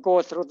Israel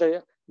go through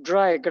the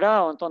dry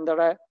ground, on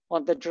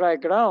the dry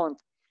ground.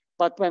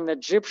 But when the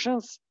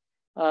Egyptians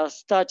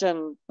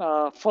started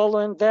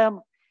following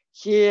them,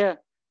 he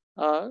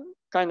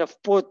kind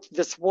of put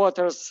these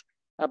waters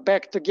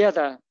back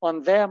together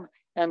on them,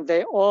 and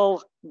they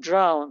all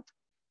drowned.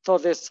 So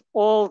this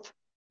old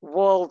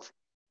world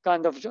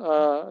kind of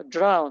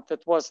drowned.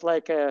 It was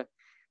like a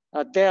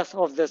death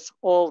of this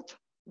old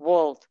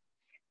world.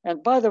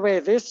 And by the way,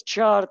 this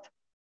chart,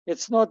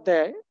 it's not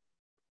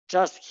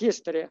just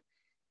history.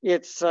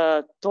 It's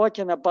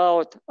talking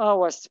about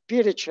our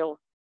spiritual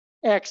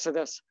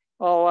exodus,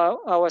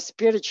 our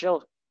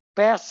spiritual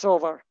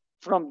Passover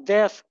from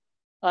death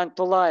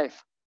unto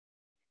life.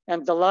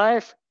 And the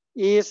life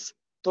is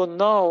to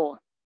know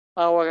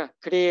our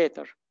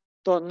Creator,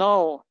 to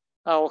know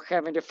our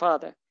Heavenly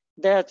Father.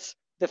 That's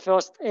the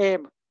first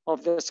aim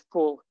of the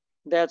school.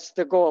 That's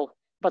the goal.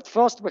 But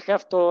first we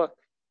have to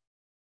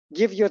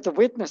give you the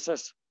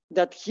witnesses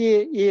that He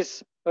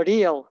is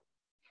real,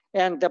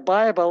 and the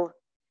Bible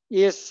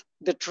is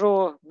the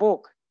true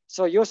book.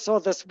 So you saw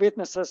these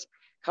witnesses,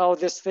 how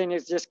this thing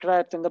is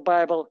described in the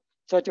Bible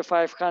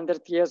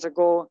 3,500 years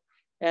ago,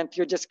 and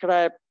you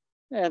describe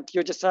and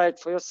you decide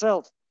for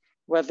yourself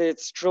whether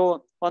it's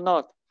true or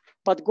not.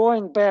 But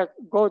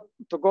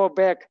go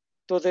back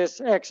to this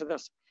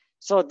Exodus.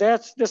 So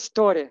that's the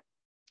story.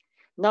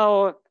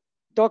 Now,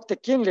 Dr.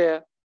 Kinley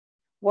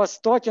was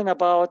talking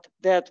about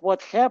that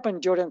what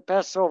happened during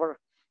Passover,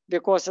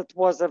 because it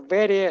was a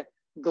very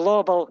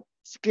global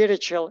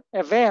spiritual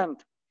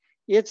event,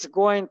 it's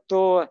going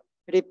to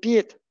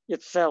repeat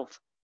itself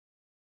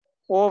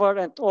over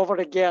and over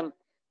again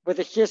with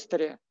the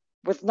history,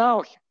 with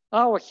now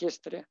our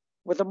history,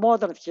 with the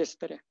modern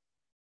history.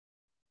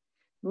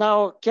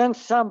 Now, can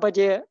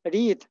somebody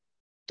read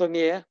to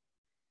me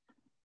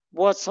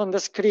what's on the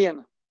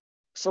screen?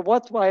 So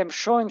what I am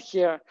showing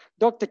here,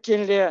 Dr.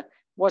 Kinley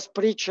was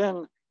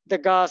preaching the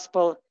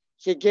gospel.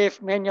 He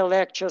gave many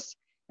lectures,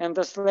 and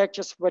those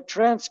lectures were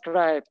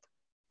transcribed.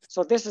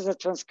 So this is a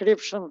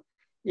transcription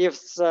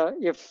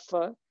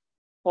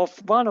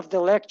of one of the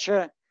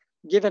lecture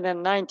given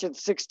in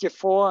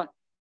 1964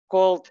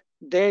 called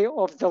Day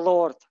of the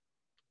Lord.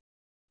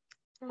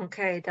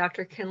 Okay,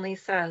 Dr. Kinley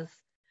says,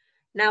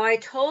 now I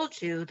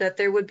told you that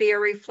there would be a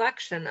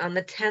reflection on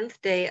the 10th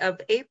day of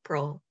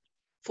April,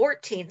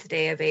 14th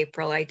day of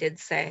April, I did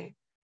say.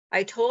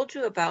 I told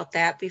you about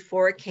that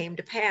before it come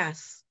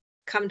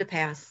to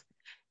pass.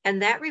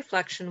 And that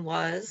reflection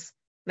was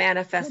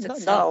manifest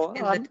itself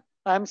in the...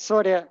 I'm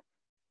sorry.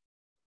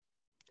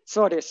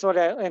 Sorry,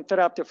 I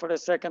interrupted for a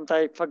second.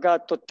 I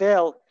forgot to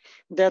tell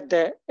that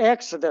the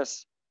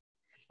Exodus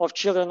of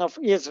children of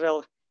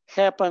Israel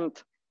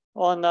happened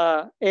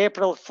on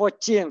April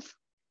 14th,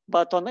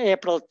 but on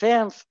April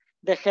 10th,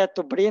 they had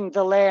to bring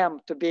the lamb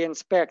to be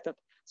inspected.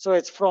 So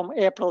it's from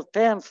April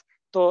 10th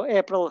to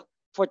April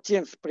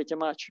 14th, pretty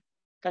much.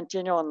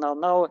 Continue on now.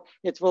 Now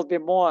it will be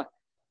more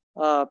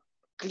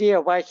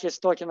clear why he's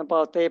talking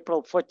about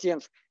April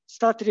 14th.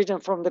 Start reading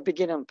from the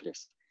beginning,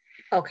 please.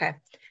 Okay.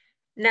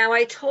 Now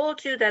I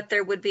told you that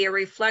there would be a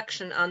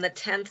reflection on the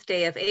 10th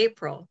day of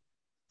April,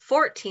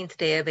 14th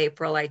day of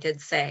April, I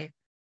did say.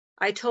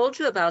 I told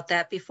you about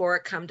that before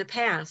it come to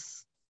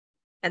pass.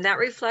 And that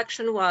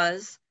reflection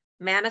was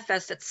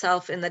manifest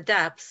itself in the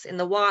depths, in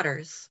the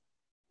waters.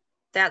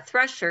 That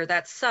thresher,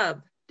 that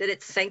sub, did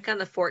it sink on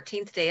the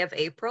 14th day of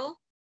April?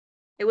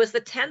 It was the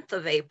 10th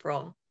of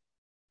April,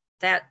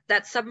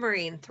 that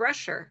submarine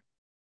thresher.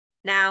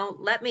 Now,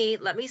 let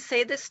me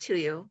say this to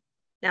you.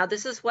 Now,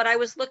 this is what I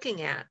was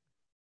looking at.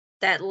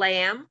 That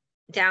lamb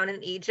down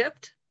in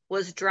Egypt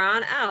was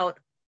drawn out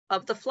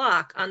of the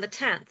flock on the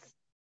 10th.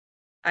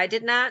 I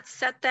did not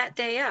set that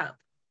day up,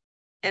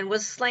 and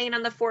was slain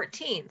on the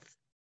 14th,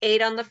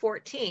 ate on the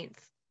 14th.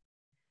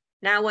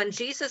 Now, when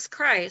Jesus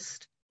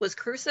Christ was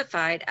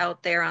crucified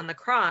out there on the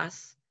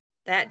cross,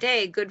 that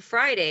day, Good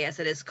Friday, as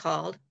it is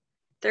called,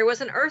 there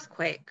was an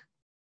earthquake.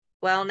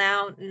 Well,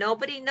 now,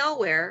 nobody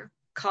nowhere,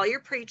 call your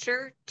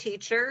preacher,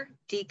 teacher,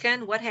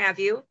 deacon, what have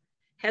you,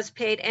 has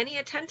paid any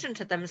attention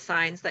to them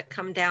signs that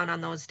come down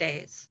on those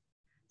days.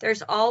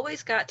 There's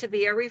always got to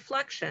be a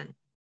reflection.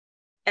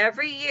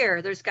 Every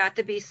year, there's got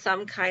to be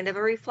some kind of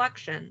a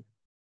reflection.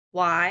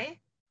 Why?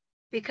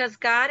 Because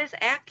God is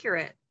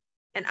accurate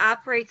and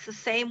operates the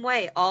same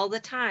way all the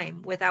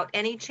time without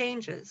any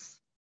changes.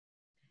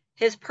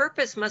 His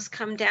purpose must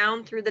come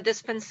down through the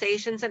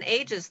dispensations and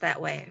ages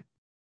that way.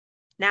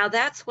 Now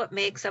that's what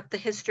makes up the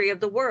history of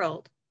the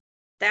world.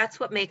 That's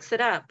what makes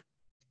it up.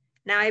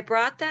 Now I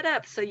brought that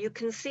up so you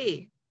can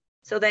see,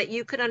 so that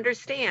you can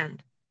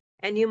understand,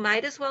 and you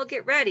might as well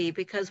get ready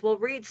because we'll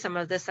read some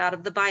of this out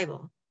of the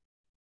Bible.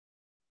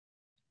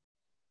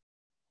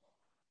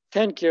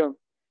 Thank you.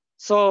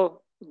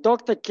 So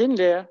Dr.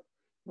 Kinley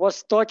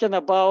was talking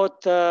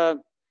about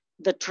the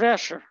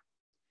treasure.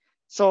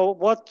 So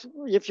what,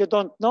 if you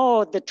don't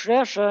know, the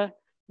treasure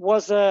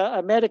was an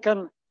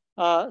American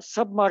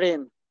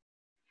submarine.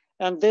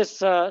 And this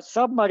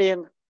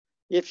submarine,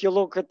 if you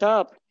look it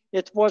up,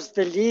 it was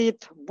the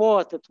lead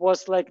boat. It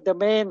was like the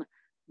main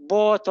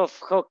boat of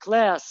her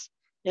class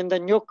in the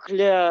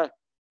nuclear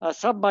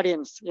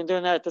submarines in the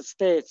United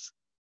States.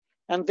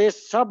 And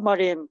this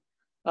submarine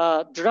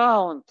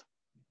drowned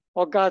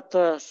or got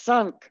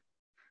sunk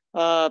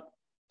on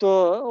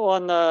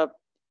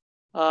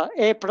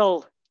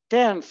April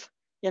 10th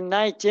in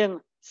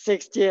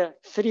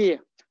 1963,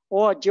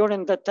 or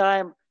during the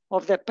time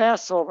of the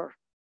Passover.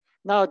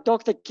 Now,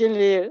 Dr.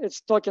 Kinley is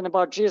talking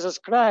about Jesus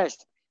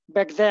Christ.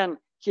 Back then,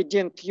 he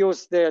didn't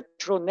use the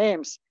true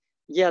names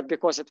yet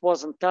because it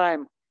wasn't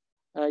time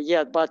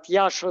yet, but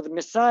Yahshua the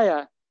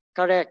Messiah,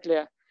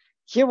 correctly,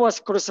 he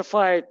was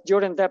crucified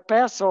during the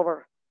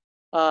Passover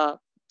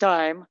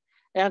time,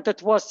 and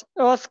it was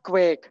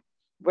earthquake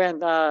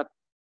when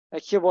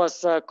he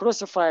was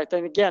crucified.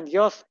 And again, the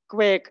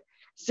earthquake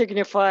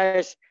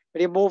signifies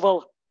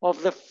removal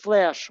of the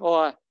flesh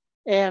or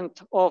end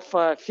of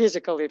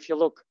physical, if you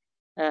look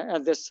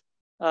at this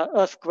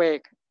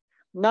earthquake.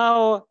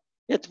 Now,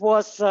 it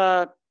was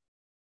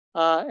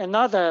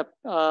another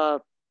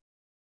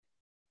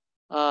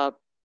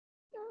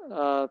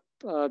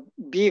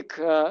big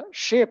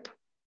ship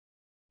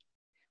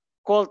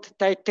called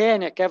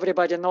Titanic.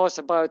 Everybody knows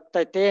about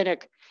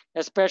Titanic,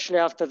 especially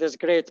after this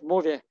great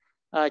movie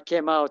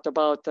came out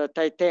about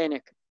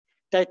Titanic.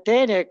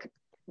 Titanic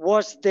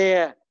was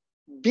the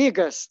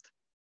biggest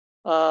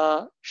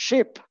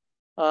ship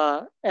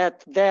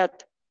at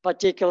that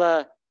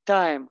particular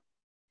time.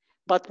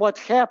 But what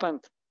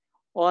happened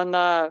on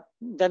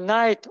the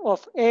night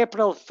of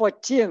April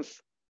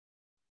 14th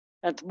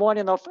and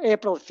morning of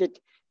April 5th,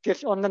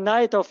 on the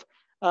night of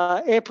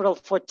April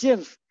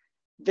 14th,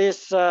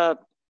 this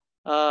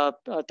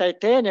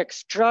Titanic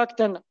struck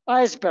an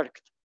iceberg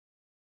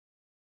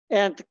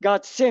and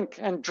got sink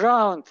and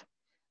drowned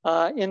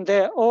in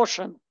the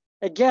ocean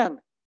again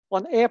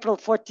on April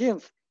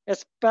 14th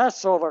as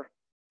Passover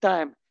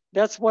time.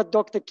 That's what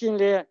Dr.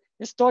 Kinley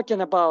is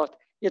talking about.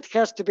 It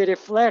has to be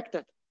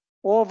reflected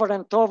over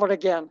and over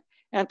again.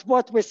 And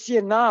what we see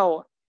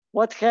now,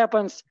 what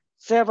happens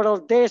several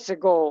days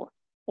ago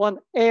on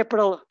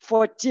April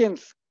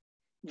 14th,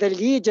 the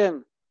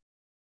leading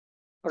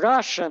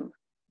Russian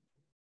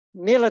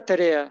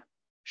military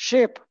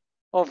ship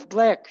of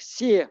Black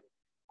Sea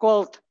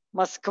called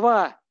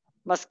Moskva.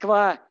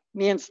 Moskva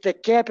means the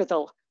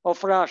capital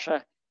of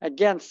Russia,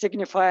 again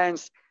signifying,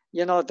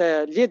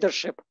 the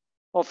leadership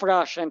of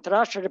Russia. And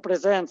Russia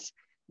represents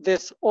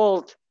this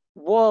old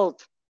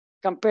world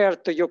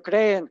compared to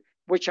Ukraine,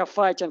 which are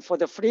fighting for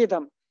the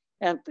freedom.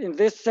 And in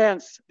this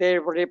sense, they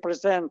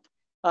represent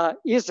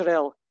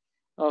Israel,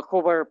 who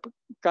were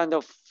kind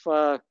of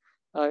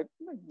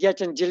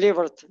getting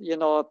delivered,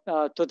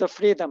 to the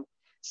freedom.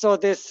 So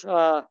this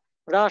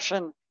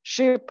Russian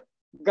ship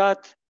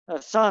got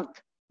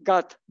sunk,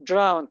 got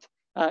drowned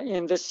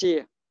in the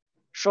sea,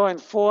 showing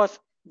forth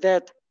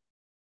that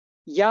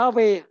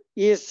Yahweh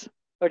is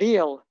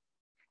real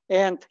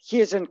and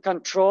He is in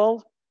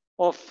control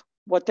of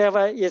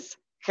whatever is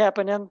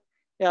happening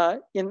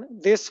in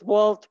this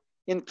world,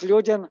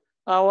 including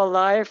our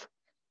life.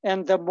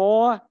 And the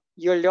more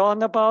you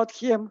learn about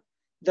Him,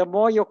 the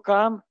more you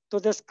come to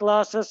these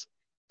classes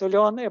to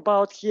learn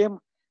about Him,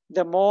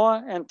 the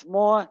more and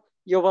more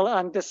you will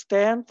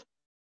understand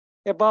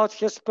about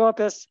His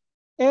purpose.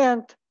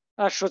 And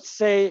I should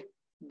say,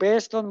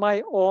 based on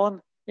my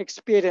own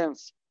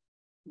experience,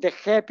 the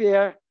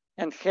happier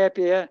and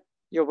happier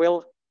you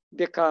will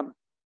become.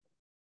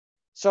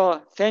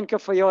 So thank you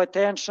for your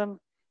attention,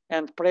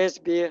 and praise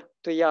be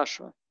to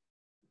Yahshua.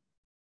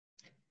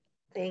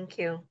 Thank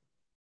you.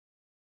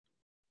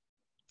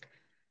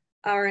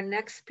 Our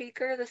next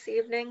speaker this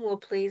evening will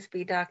please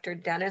be Dr.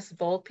 Dennis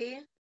Volpe,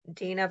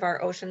 Dean of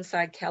our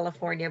Oceanside,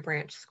 California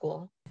branch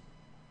school.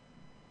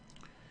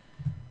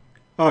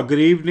 Good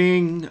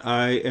evening.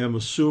 I am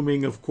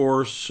assuming, of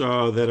course,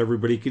 that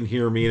everybody can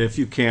hear me, and if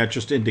you can't,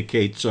 just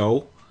indicate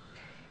so.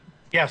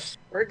 Yes.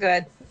 We're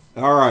good.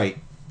 All right.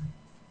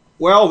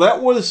 Well,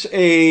 that was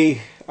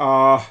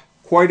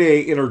quite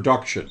a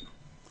introduction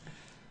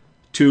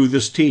to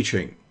this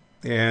teaching,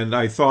 and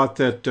I thought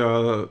that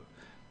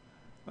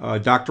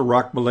Dr.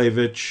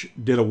 Rachmalevich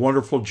did a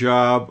wonderful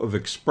job of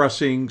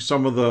expressing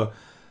some of the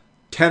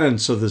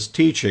tenets of this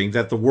teaching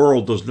that the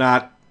world does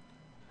not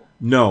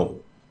know.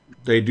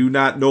 They do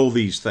not know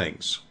these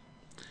things.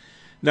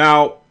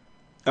 Now,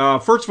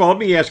 first of all, let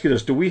me ask you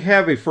this. Do we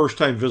have a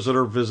first-time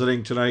visitor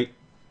visiting tonight?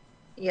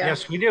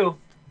 Yes, we do.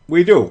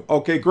 We do.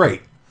 Okay,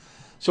 great.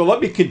 So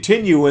let me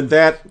continue in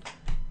that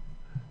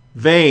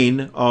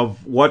vein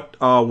of what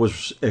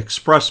was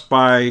expressed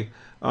by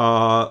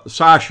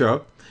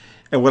Sasha.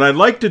 And what I'd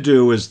like to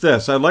do is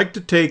this. I'd like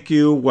to take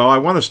you, well, I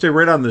want to stay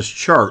right on this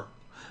chart,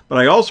 but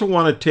I also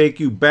want to take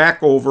you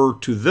back over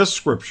to this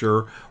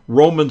scripture,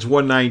 Romans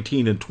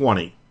 1:19 and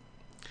 20.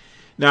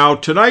 Now,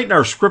 tonight in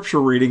our scripture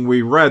reading,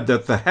 we read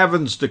that the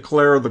heavens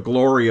declare the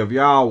glory of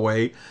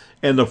Yahweh,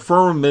 and the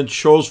firmament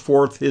shows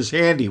forth His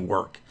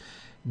handiwork.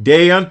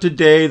 Day unto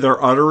day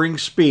they're uttering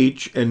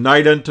speech, and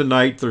night unto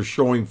night they're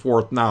showing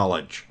forth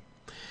knowledge.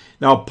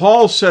 Now,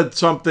 Paul said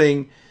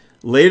something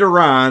later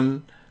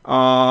on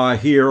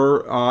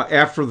here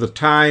after the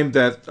time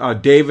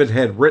that David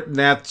had written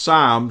that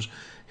Psalms.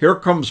 Here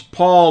comes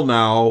Paul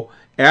now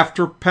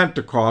after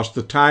Pentecost,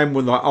 the time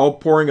when the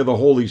outpouring of the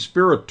Holy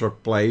Spirit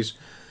took place.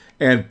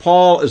 And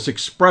Paul is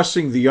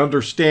expressing the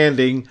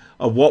understanding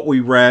of what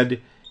we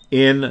read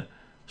in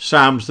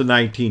Psalms, the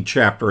 19th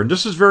chapter. And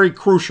this is very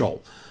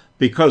crucial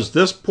because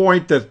this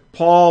point that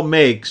Paul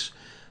makes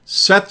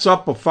sets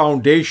up a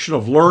foundation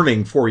of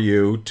learning for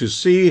you to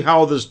see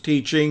how this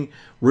teaching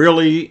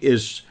really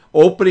is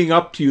opening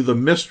up to you the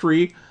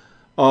mystery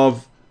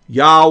of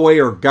Yahweh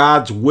or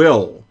God's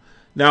will.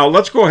 Now,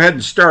 let's go ahead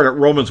and start at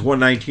Romans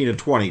 1:19 and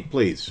 20,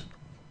 please.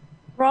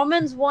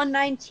 Romans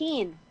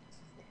 1:19.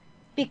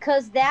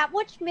 Because that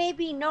which may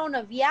be known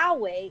of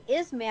Yahweh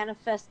is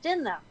manifest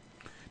in them.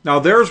 Now,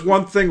 there's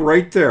one thing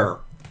right there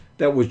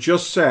that was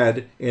just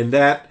said in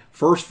that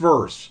first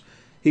verse.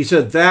 He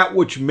said, that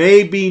which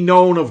may be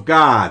known of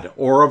God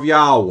or of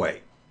Yahweh.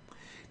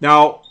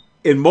 Now,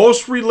 in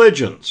most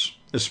religions,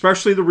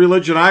 especially the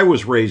religion I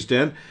was raised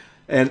in,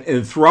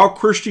 and throughout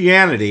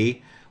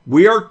Christianity,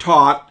 we are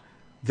taught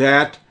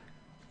that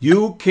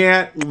you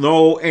can't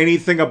know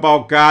anything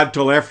about God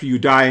till after you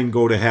die and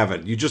go to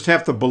heaven. You just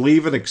have to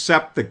believe and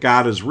accept that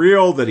God is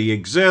real, that He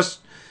exists,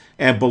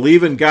 and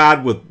believe in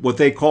God with what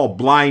they call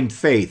blind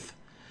faith.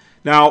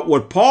 Now,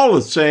 what Paul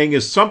is saying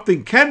is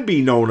something can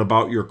be known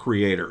about your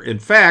Creator. In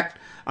fact,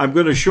 I'm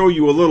going to show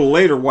you a little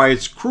later why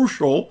it's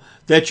crucial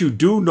that you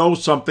do know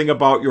something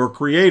about your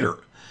Creator.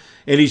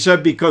 And he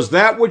said, because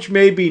that which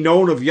may be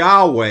known of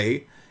Yahweh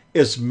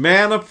is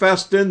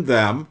manifest in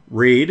them.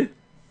 Read.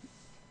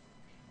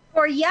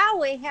 For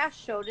Yahweh hath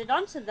showed it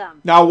unto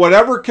them. Now,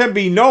 whatever can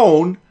be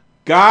known,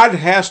 God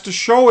has to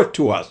show it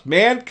to us.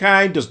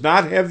 Mankind does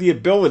not have the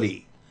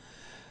ability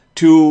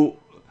to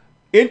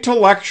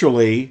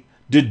intellectually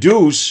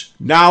deduce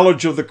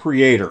knowledge of the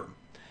Creator.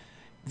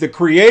 The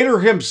Creator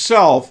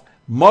himself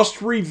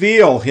must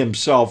reveal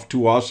himself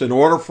to us in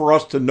order for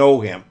us to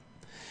know him.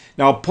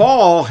 Now,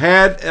 Paul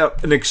had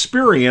an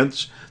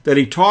experience that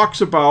he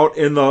talks about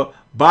in the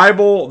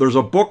Bible. There's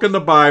a book in the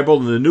Bible,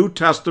 in the New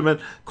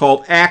Testament,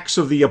 called Acts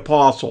of the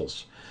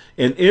Apostles.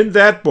 And in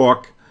that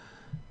book,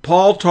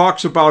 Paul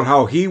talks about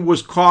how he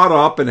was caught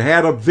up and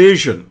had a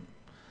vision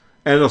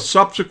and a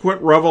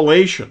subsequent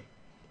revelation.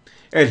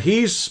 And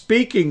he's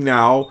speaking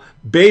now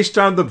based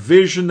on the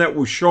vision that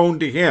was shown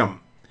to him.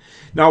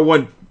 Now,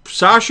 when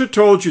Sasha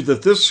told you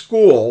that this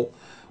school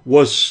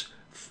was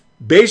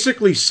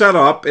basically set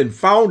up and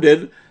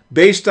founded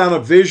based on a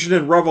vision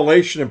and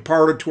revelation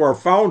imparted to our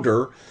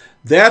founder,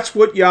 that's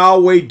what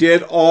Yahweh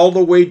did all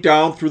the way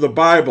down through the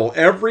Bible.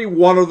 Every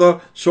one of the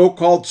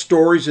so-called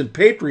stories and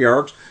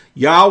patriarchs,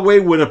 Yahweh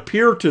would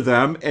appear to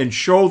them and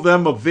show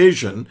them a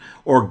vision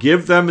or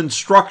give them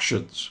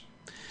instructions.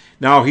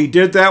 Now, he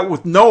did that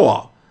with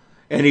Noah,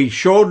 and he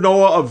showed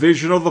Noah a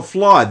vision of the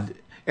flood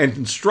and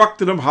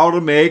instructed him how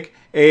to make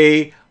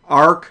a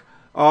ark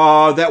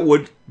that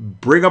would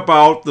bring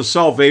about the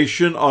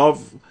salvation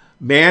of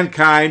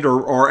mankind,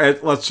 or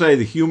let's say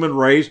the human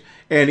race,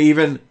 and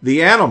even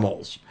the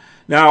animals.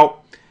 Now,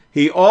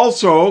 he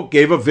also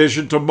gave a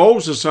vision to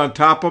Moses on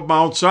top of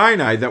Mount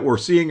Sinai that we're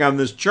seeing on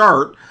this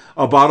chart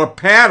about a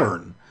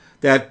pattern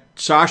that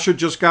Sasha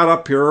just got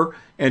up here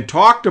and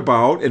talked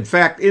about. In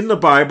fact, in the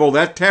Bible,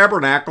 that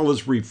tabernacle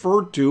is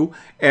referred to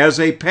as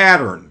a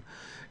pattern.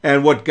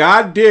 And what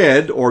God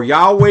did, or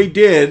Yahweh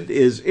did,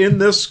 is in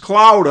this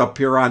cloud up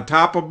here on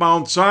top of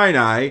Mount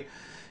Sinai,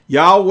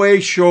 Yahweh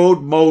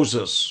showed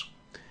Moses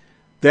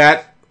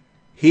that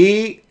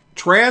he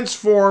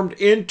transformed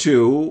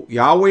into,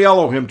 Yahweh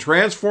Elohim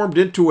transformed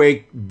into a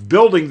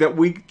building that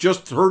we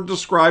just heard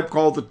described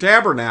called the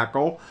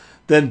tabernacle,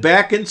 then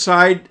back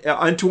inside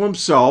unto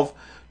himself,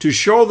 to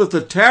show that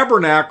the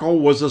tabernacle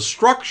was a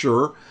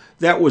structure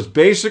that was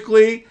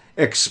basically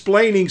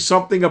explaining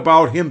something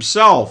about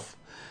himself.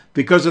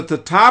 Because at the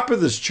top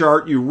of this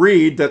chart, you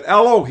read that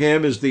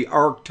Elohim is the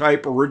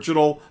archetype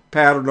original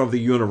pattern of the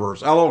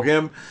universe.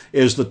 Elohim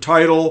is the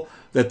title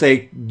that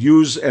they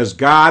use as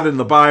God in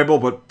the Bible,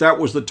 but that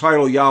was the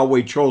title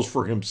Yahweh chose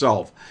for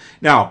himself.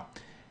 Now,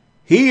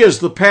 he is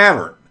the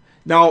pattern.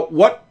 Now,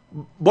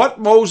 what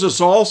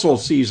Moses also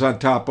sees on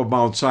top of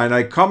Mount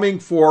Sinai coming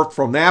forth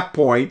from that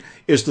point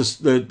is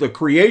the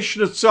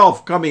creation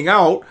itself coming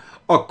out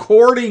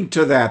according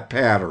to that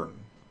pattern.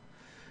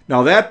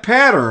 Now, that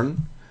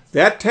pattern,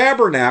 that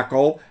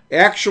tabernacle,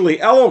 actually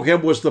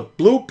Elohim was the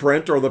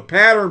blueprint or the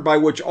pattern by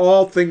which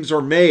all things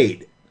are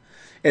made.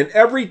 And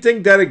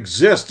everything that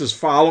exists is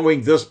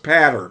following this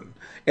pattern.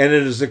 And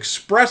it is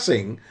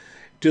expressing,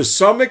 to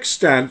some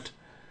extent,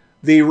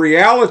 the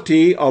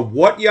reality of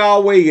what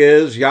Yahweh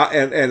is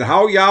and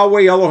how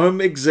Yahweh Elohim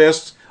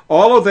exists.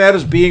 All of that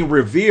is being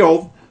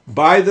revealed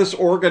by this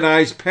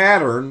organized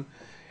pattern,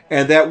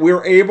 and that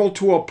we're able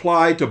to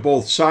apply to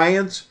both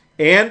science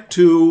and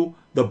to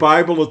the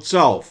Bible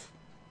itself.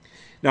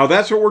 Now,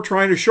 that's what we're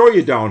trying to show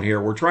you down here.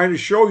 We're trying to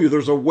show you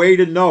there's a way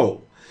to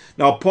know.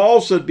 Now,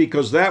 Paul said,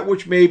 because that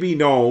which may be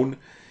known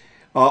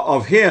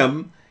of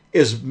him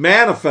is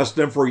manifest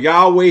in them, for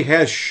Yahweh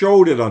has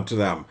showed it unto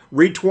them.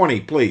 Read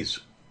 20, please.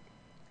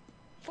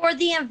 For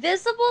the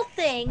invisible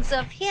things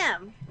of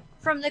him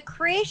from the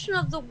creation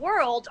of the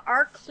world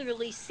are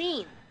clearly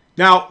seen.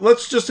 Now,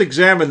 let's just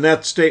examine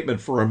that statement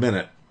for a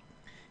minute.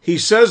 He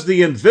says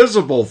the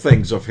invisible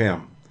things of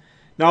him.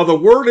 Now, the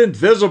word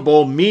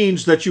invisible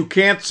means that you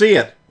can't see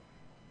it.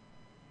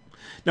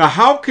 Now,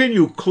 how can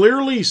you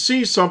clearly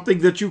see something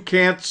that you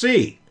can't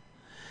see?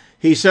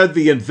 He said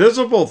the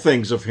invisible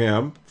things of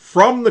him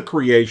from the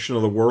creation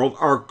of the world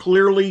are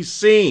clearly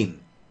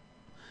seen.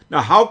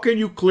 Now, how can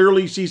you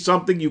clearly see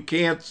something you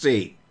can't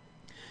see?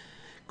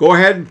 Go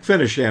ahead and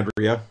finish,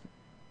 Andrea.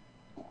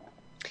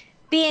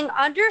 Being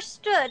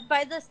understood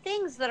by the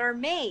things that are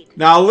made.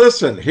 Now,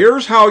 listen,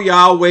 here's how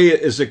Yahweh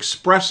is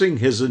expressing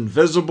his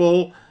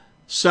invisible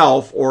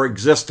self or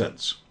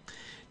existence.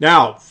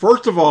 Now,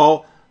 first of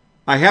all,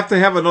 I have to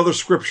have another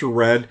scripture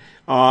read.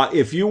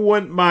 If you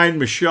wouldn't mind,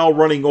 Michelle,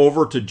 running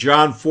over to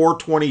John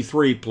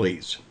 4:23,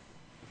 please.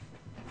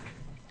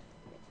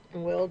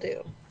 Will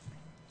do.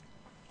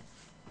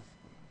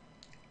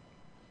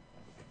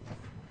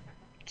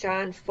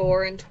 John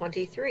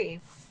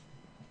 4:23.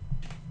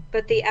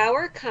 But the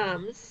hour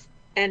comes,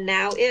 and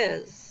now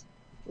is,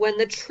 when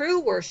the true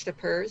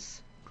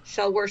worshipers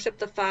shall worship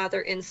the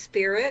Father in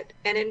spirit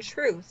and in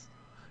truth.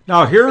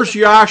 Now here's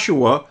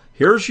Joshua.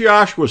 Here's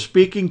Joshua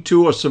speaking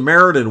to a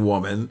Samaritan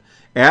woman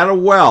at a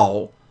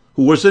well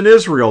who was an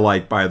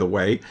Israelite, by the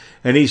way,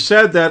 and he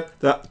said that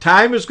the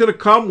time is going to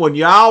come when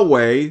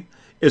Yahweh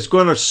is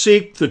going to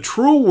seek the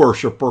true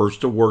worshipers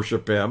to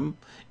worship him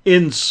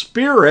in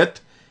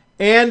spirit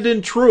and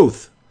in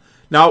truth.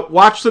 Now,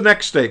 watch the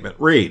next statement.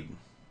 Read.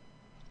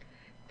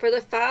 For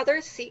the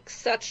Father seeks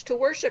such to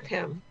worship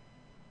him.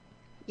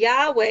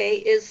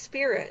 Yahweh is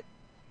spirit,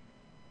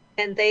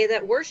 and they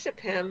that worship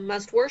him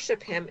must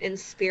worship him in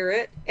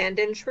spirit and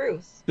in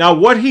truth. Now,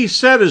 what he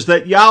said is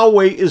that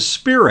Yahweh is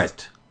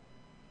spirit.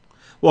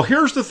 Well,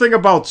 here's the thing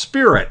about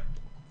spirit.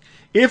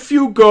 If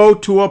you go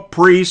to a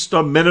priest,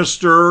 a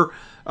minister,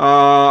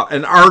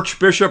 an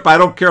archbishop, I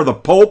don't care, the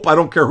pope, I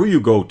don't care who you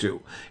go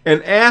to,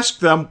 and ask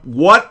them,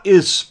 what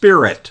is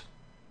spirit?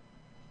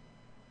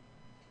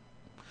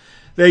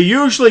 They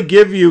usually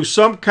give you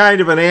some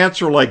kind of an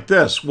answer like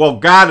this. Well,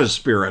 God is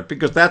spirit,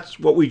 because that's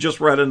what we just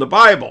read in the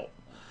Bible.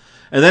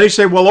 And then he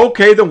say, well,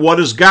 okay, then what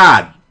is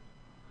God?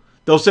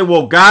 They'll say,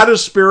 well, God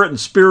is spirit and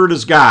spirit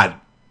is God.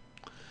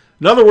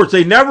 In other words,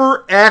 they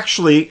never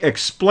actually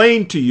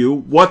explain to you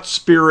what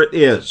spirit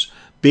is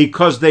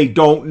because they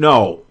don't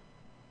know.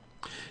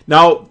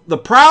 Now, the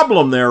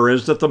problem there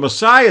is that the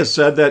Messiah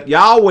said that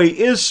Yahweh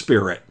is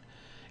spirit,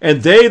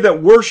 and they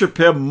that worship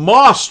him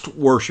must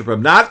worship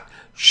him, not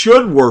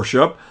should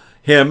worship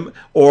him,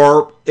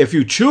 or if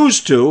you choose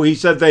to, he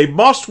said they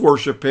must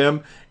worship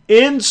him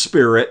in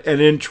spirit and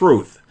in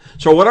truth.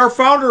 So what our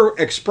founder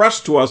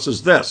expressed to us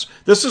is this.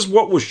 This is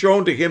what was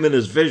shown to him in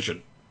his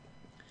vision.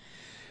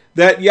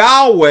 That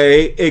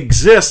Yahweh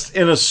exists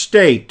in a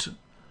state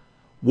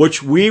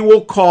which we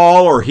will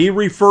call, or he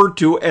referred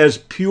to as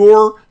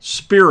pure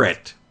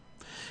spirit.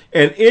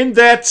 And in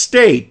that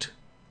state,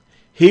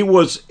 he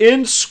was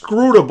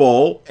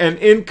inscrutable and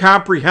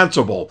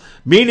incomprehensible,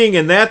 meaning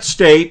in that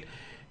state,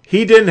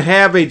 he didn't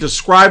have a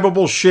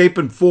describable shape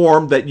and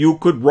form that you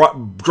could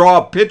draw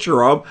a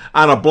picture of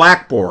on a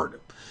blackboard.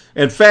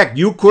 In fact,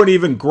 you couldn't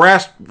even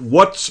grasp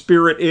what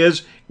spirit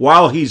is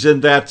while he's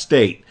in that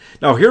state.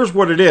 Now, here's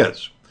what it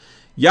is.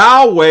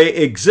 Yahweh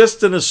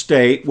exists in a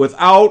state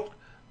without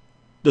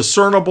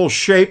discernible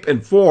shape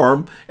and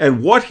form,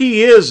 and what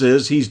he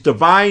is he's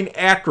divine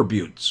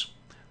attributes.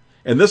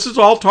 And this is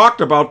all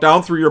talked about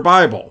down through your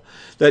Bible,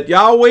 that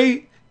Yahweh,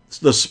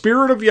 the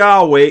Spirit of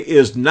Yahweh,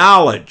 is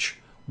knowledge,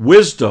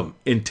 wisdom,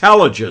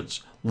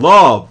 intelligence,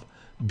 love,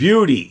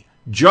 beauty,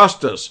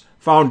 justice,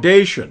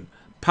 foundation,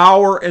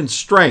 power, and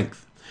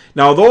strength.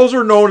 Now, those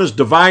are known as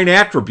divine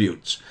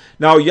attributes.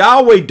 Now,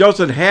 Yahweh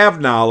doesn't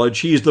have knowledge.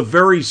 He's the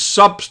very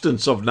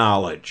substance of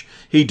knowledge.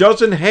 He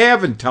doesn't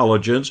have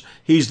intelligence.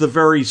 He's the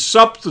very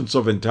substance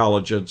of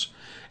intelligence.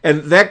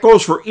 And that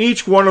goes for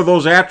each one of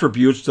those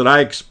attributes that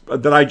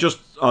I just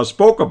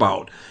spoke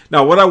about.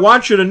 Now, what I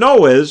want you to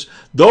know is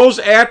those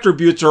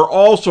attributes are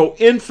also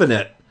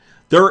infinite.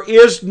 There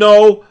is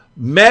no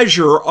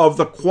measure of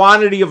the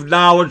quantity of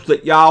knowledge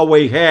that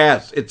Yahweh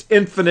has. It's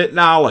infinite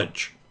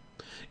knowledge,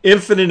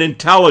 infinite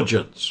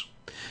intelligence.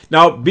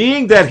 Now,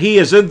 being that he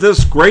is in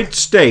this great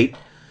state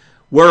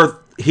where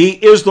he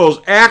is those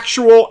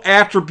actual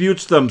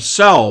attributes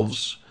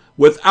themselves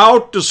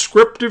without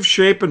descriptive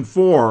shape and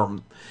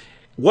form,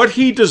 what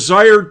he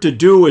desired to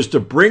do is to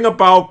bring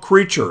about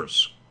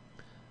creatures,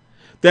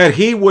 that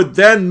he would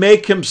then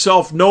make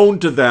himself known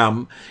to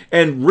them,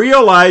 and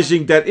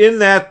realizing that in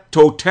that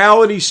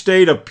totality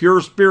state of pure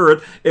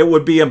spirit, it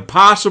would be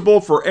impossible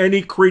for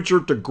any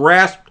creature to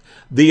grasp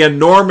the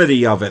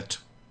enormity of it.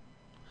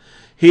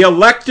 He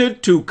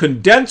elected to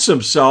condense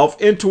himself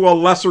into a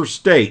lesser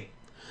state.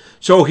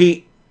 So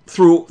he,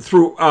 through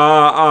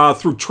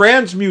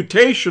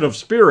transmutation of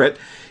spirit,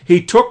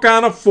 he took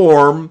on a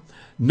form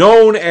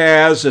known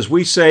as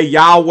we say,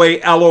 Yahweh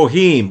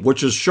Elohim,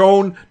 which is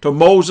shown to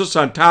Moses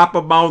on top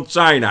of Mount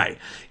Sinai.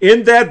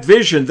 In that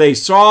vision, they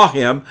saw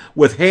him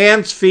with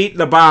hands, feet,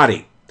 and a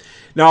body.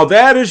 Now,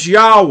 that is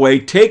Yahweh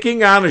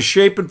taking on a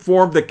shape and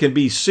form that can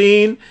be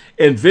seen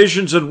in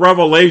visions and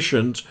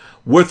revelations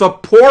with a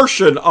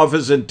portion of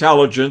his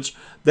intelligence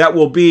that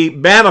will be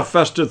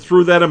manifested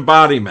through that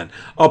embodiment,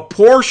 a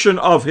portion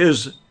of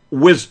his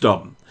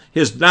wisdom,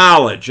 his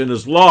knowledge, and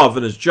his love,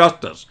 and his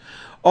justice.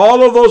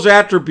 All of those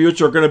attributes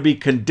are going to be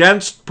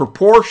condensed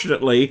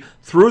proportionately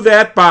through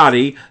that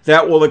body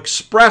that will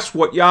express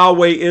what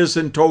Yahweh is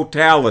in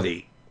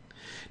totality.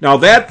 Now,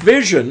 that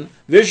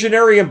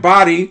visionary and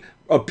body,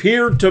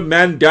 appeared to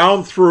men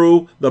down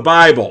through the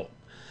Bible.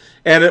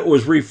 And it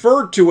was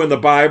referred to in the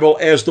Bible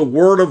as the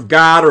Word of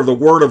God or the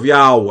Word of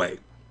Yahweh.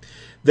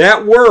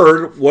 That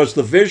word was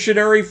the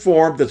visionary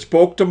form that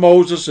spoke to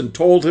Moses and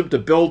told him to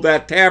build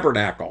that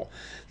tabernacle.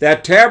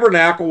 That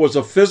tabernacle was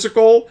a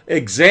physical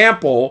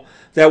example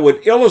that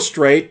would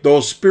illustrate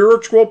those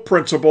spiritual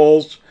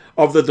principles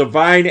of the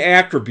divine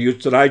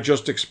attributes that I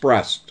just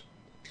expressed.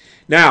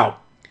 Now,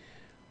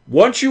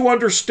 once you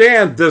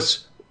understand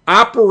this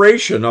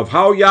operation of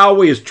how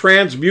Yahweh is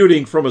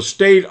transmuting from a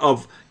state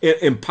of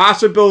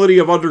impossibility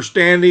of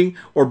understanding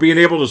or being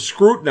able to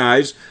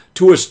scrutinize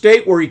to a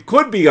state where he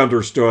could be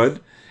understood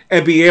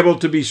and be able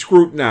to be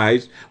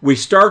scrutinized, we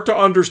start to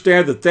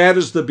understand that that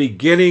is the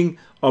beginning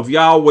of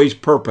Yahweh's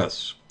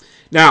purpose.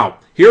 Now,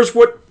 Here's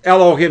what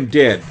Elohim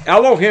did.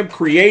 Elohim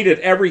created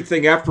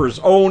everything after his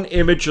own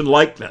image and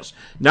likeness,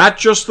 not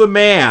just the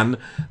man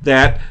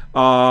that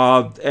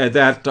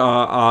Dr.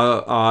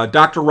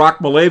 Rock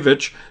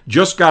Malevich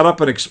just got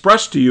up and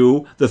expressed to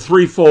you, the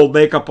threefold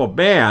makeup of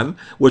man,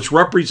 which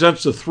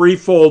represents the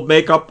threefold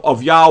makeup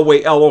of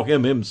Yahweh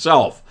Elohim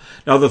himself.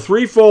 Now, the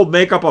threefold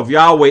makeup of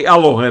Yahweh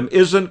Elohim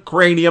isn't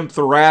cranium,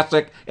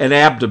 thoracic, and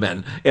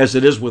abdomen, as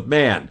it is with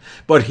man,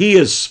 but he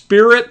is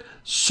spirit,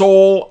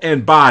 soul,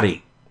 and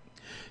body.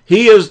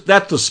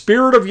 That's the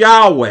spirit of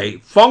Yahweh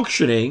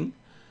functioning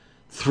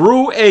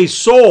through a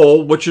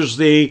soul, which is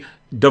the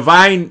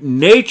divine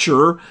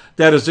nature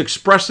that is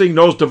expressing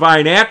those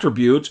divine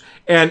attributes,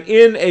 and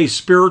in a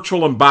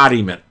spiritual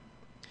embodiment.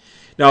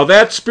 Now,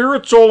 that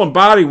spirit, soul, and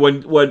body,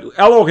 when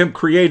Elohim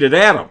created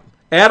Adam,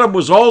 Adam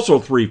was also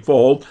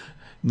threefold,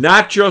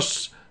 not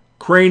just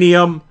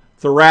cranium,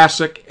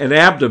 thoracic, and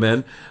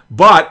abdomen,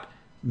 but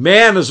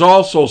man is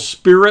also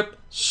spirit,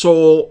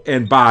 soul,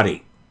 and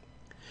body.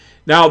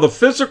 Now, the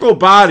physical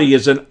body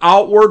is an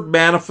outward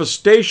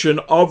manifestation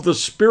of the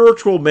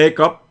spiritual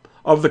makeup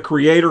of the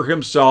Creator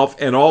himself,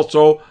 and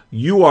also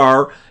you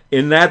are,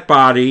 in that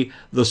body,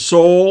 the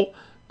soul,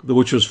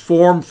 which was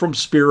formed from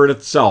spirit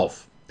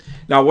itself.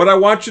 Now, what I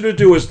want you to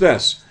do is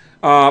this.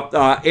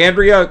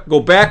 Andrea,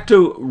 go back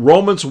to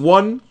Romans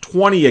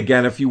 1:20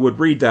 again, if you would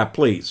read that,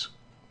 please.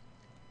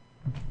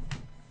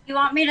 You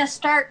want me to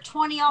start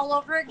 20 all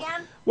over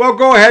again? Well,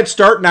 go ahead,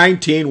 start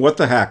 19. What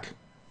the heck?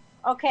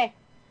 Okay.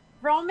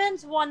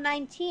 Romans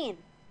 1:19.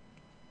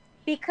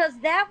 Because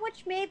that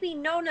which may be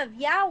known of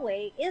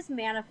Yahweh is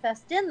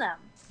manifest in them.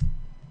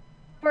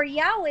 For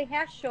Yahweh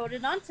hath showed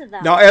it unto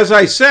them. Now, as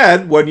I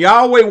said, when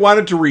Yahweh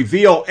wanted to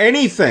reveal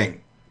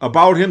anything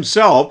about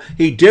himself,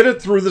 he did it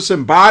through this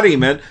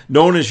embodiment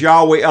known as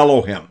Yahweh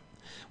Elohim,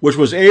 which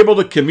was able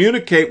to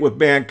communicate with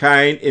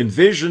mankind in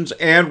visions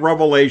and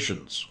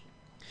revelations.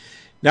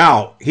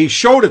 Now, he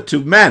showed it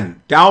to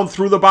men down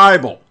through the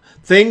Bible,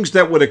 things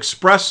that would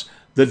express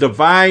the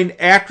divine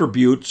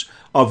attributes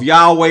of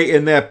Yahweh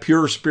in that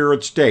pure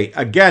spirit state.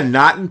 Again,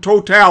 not in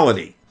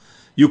totality.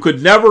 You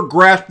could never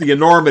grasp the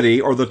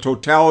enormity or the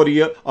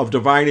totality of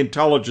divine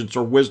intelligence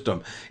or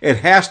wisdom. It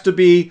has to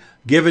be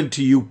given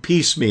to you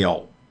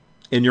piecemeal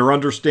in your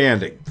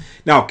understanding.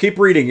 Now, keep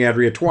reading,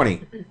 Andrea.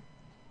 20.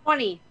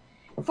 20.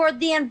 For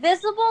the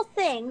invisible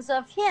things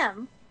of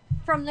him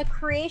from the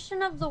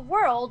creation of the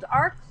world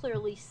are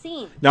clearly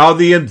seen. Now,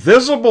 the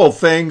invisible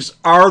things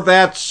are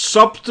that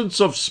substance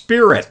of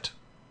spirit.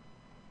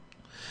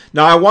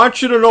 Now, I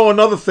want you to know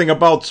another thing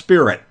about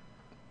spirit.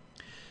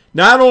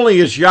 Not only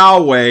is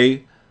Yahweh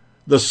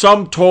the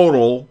sum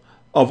total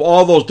of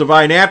all those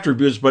divine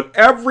attributes, but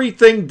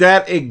everything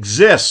that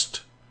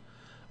exists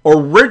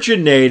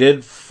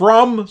originated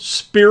from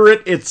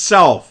spirit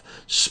itself.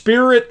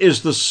 Spirit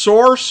is the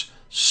source,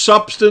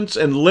 substance,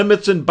 and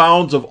limits and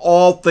bounds of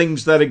all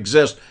things that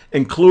exist,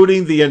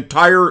 including the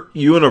entire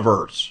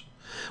universe.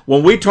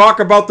 When we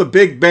talk about the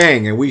Big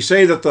Bang and we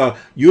say that the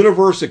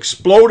universe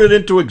exploded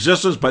into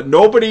existence, but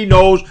nobody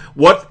knows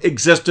what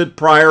existed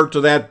prior to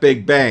that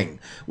Big Bang.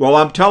 Well,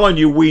 I'm telling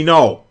you, we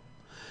know.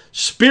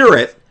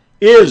 Spirit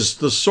is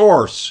the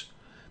source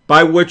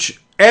by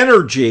which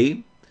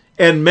energy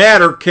and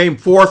matter came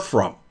forth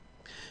from.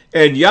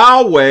 And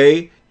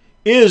Yahweh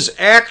is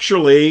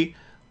actually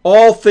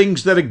all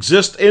things that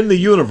exist in the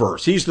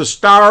universe. He's the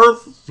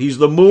stars, he's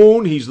the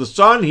moon, he's the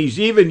sun, he's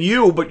even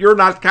you, but you're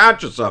not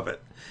conscious of it.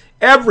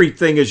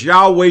 Everything is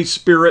Yahweh's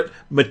spirit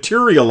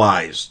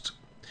materialized.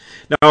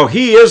 Now,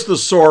 he is the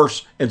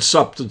source and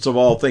substance of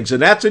all things, and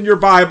that's in your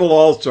Bible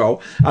also.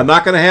 I'm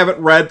not going to have it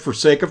read for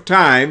sake of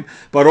time,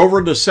 but over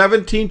in the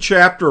 17th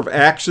chapter of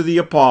Acts of the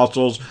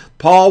Apostles,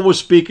 Paul was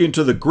speaking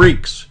to the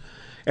Greeks,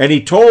 and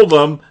he told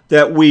them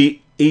that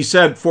he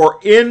said,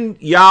 for in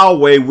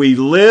Yahweh we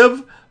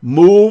live,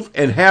 move,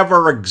 and have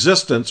our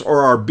existence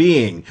or our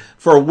being,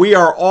 for we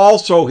are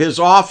also his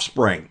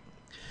offspring.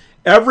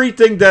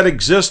 Everything that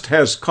exists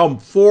has come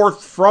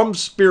forth from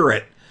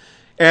spirit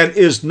and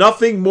is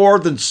nothing more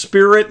than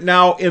spirit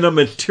now in a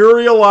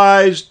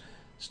materialized,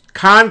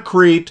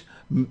 concrete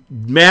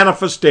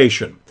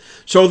manifestation.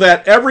 So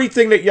that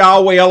everything that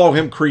Yahweh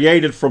Elohim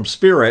created from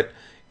spirit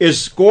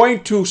is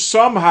going to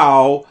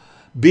somehow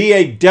be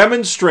a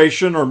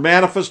demonstration or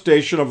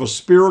manifestation of a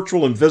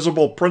spiritual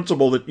invisible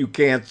principle that you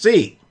can't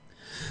see.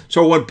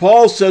 So when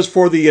Paul says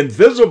for the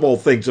invisible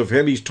things of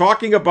him, he's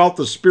talking about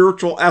the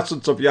spiritual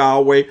essence of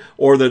Yahweh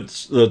or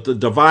the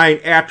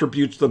divine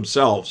attributes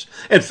themselves.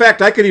 In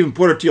fact, I could even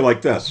put it to you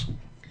like this.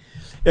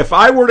 If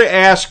I were to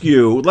ask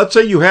you, let's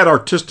say you had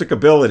artistic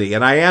ability,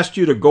 and I asked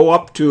you to go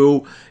up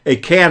to a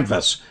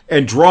canvas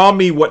and draw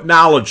me what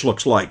knowledge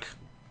looks like.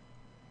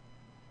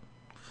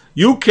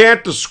 You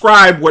can't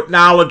describe what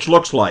knowledge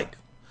looks like.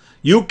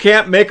 You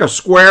can't make a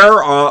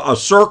square, a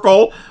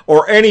circle,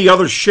 or any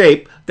other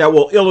shape that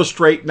will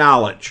illustrate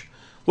knowledge.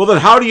 Well, then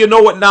how do you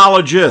know what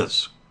knowledge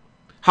is?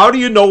 How do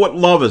you know what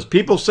love is?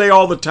 People say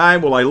all the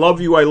time, well, I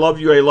love you, I love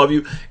you, I love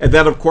you. And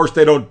then, of course,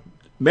 they don't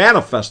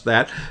manifest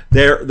that.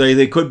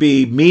 They could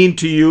be mean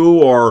to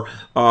you or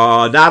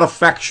not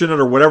affectionate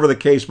or whatever the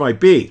case might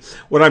be.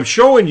 What I'm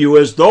showing you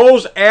is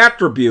those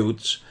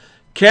attributes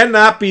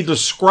cannot be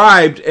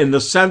described in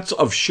the sense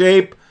of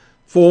shape,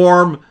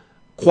 form,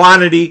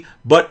 quantity,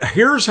 but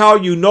here's how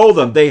you know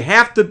them. They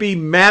have to be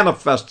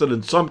manifested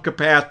in some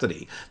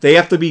capacity. They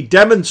have to be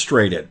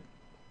demonstrated,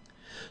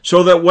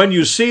 so that when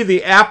you see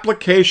the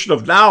application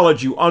of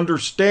knowledge, you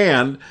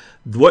understand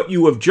what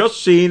you have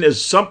just seen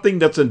is something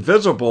that's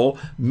invisible,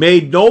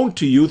 made known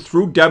to you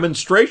through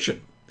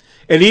demonstration.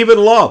 And even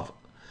love.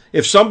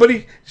 If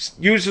somebody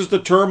uses the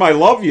term "I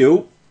love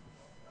you,"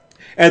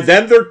 and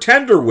then they're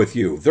tender with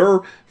you, they're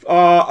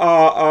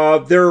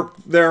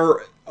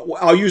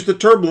I'll use the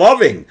term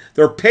loving,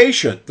 they're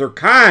patient, they're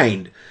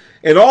kind,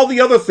 and all the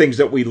other things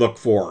that we look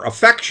for,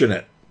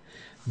 affectionate.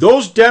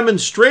 Those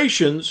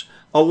demonstrations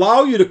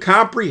allow you to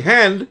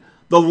comprehend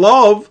the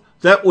love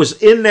that was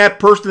in that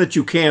person that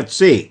you can't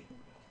see.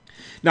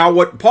 Now,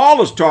 what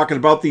Paul is talking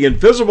about, the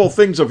invisible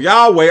things of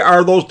Yahweh,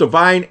 are those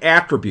divine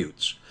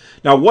attributes.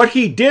 Now, what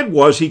he did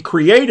was he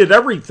created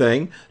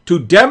everything to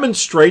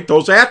demonstrate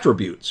those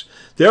attributes.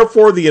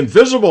 Therefore, the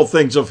invisible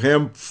things of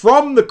him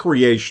from the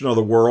creation of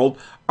the world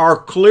are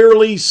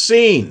clearly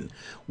seen.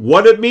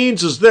 What it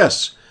means is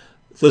this.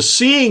 The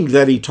seeing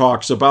that he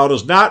talks about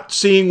is not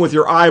seeing with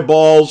your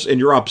eyeballs and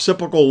your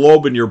occipital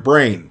lobe in your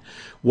brain.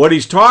 What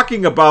he's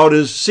talking about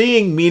is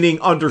seeing, meaning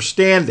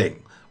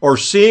understanding, or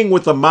seeing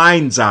with the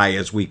mind's eye,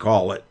 as we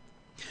call it.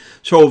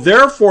 So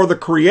therefore, the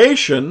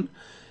creation,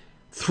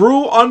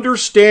 through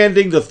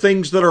understanding the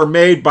things that are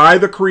made by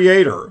the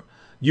Creator,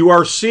 you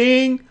are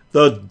seeing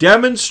the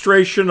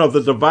demonstration of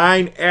the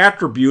divine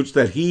attributes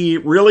that he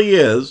really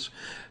is.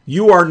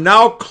 You are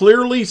now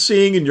clearly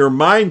seeing in your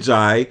mind's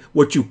eye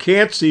what you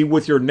can't see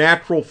with your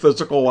natural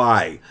physical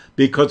eye,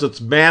 because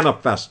it's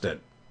manifested.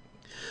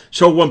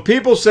 So when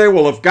people say,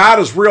 well, if God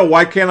is real,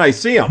 why can't I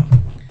see him?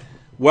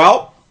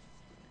 Well,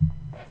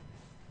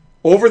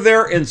 over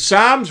there in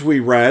Psalms we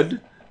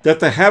read that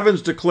the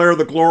heavens declare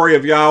the glory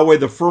of Yahweh,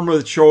 the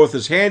firmament showeth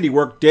his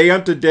handiwork, day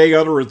unto day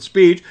uttereth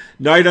speech,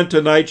 night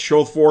unto night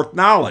showeth forth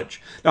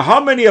knowledge. Now,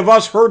 how many of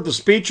us heard the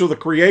speech of the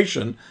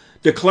creation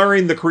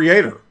declaring the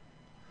Creator?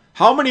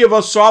 How many of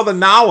us saw the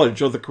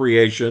knowledge of the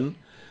creation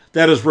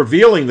that is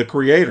revealing the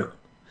Creator?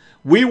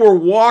 We were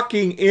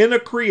walking in a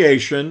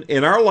creation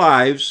in our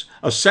lives,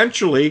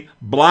 essentially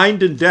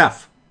blind and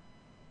deaf,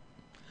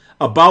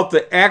 about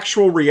the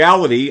actual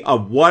reality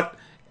of what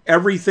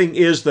everything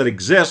is that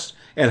exists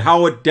and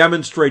how it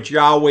demonstrates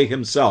Yahweh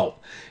himself.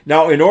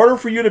 Now, in order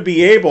for you to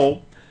be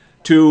able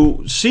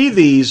to see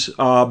these,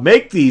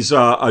 make these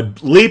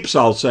leaps,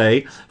 I'll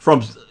say,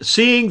 from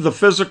seeing the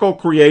physical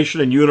creation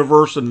and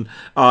universe and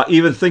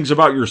even things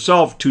about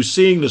yourself to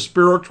seeing the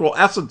spiritual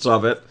essence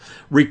of it,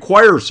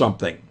 requires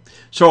something.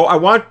 So I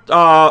want,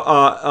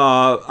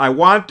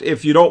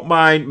 if you don't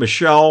mind,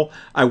 Michelle,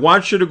 I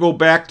want you to go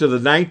back to the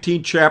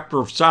 19th chapter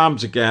of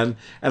Psalms again,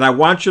 and I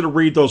want you to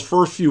read those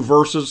first few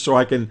verses so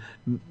I can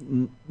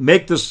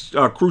make this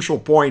crucial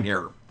point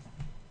here.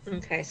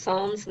 Okay,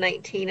 Psalms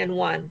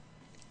 19:1.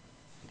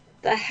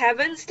 The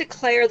heavens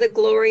declare the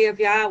glory of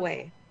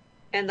Yahweh,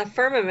 and the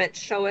firmament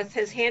showeth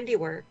his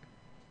handiwork.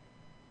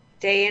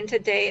 Day unto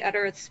day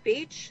uttereth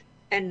speech,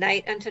 and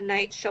night unto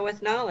night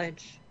showeth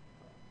knowledge.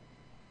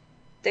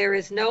 There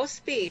is no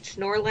speech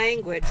nor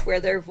language where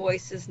their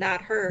voice is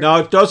not heard. Now,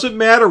 it doesn't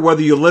matter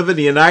whether you live in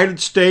the United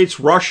States,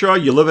 Russia,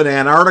 you live in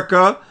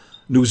Antarctica,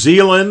 New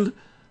Zealand.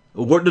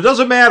 It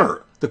doesn't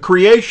matter. The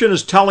creation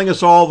is telling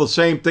us all the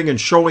same thing and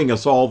showing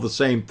us all the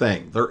same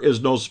thing. There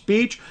is no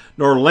speech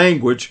nor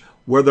language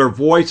where their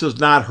voice is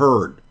not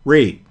heard.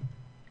 Read.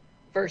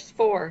 Verse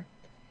 4.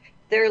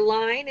 Their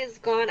line is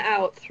gone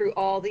out through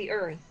all the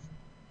earth,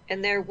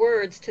 and their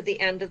words to the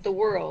end of the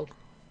world.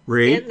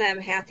 Read. In them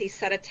hath he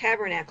set a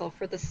tabernacle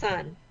for the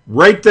sun.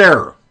 Right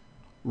there.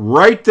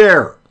 Right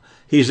there.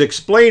 He's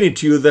explaining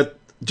to you that,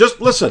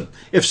 just listen,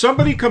 if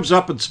somebody comes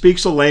up and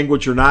speaks a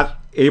language you're not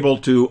able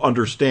to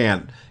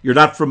understand, you're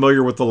not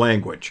familiar with the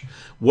language,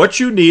 what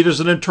you need is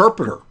an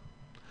interpreter.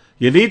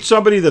 You need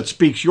somebody that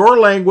speaks your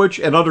language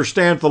and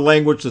understands the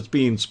language that's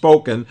being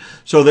spoken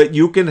so that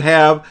you can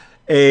have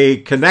a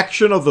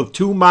connection of the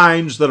two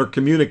minds that are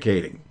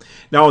communicating.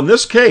 Now, in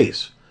this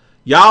case,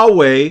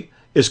 Yahweh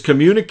is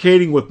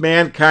communicating with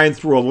mankind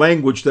through a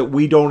language that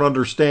we don't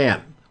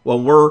understand.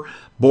 When we're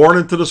born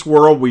into this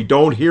world, we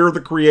don't hear the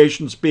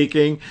creation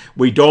speaking.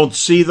 We don't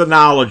see the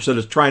knowledge that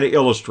it's trying to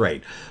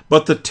illustrate.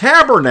 But the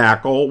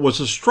tabernacle was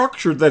a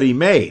structure that he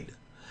made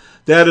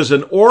that is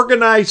an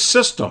organized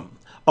system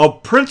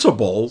of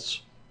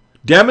principles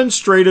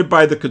demonstrated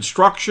by the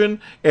construction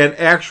and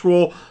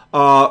actual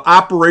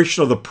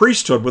operation of the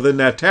priesthood within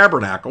that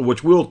tabernacle,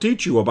 which we'll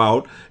teach you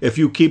about if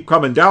you keep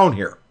coming down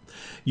here.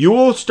 You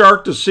will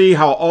start to see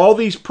how all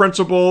these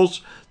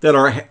principles that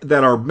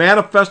are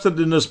manifested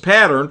in this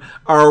pattern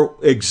are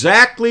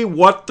exactly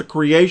what the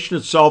creation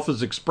itself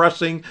is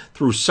expressing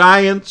through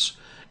science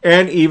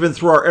and even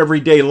through our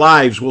everyday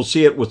lives. We'll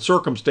see it with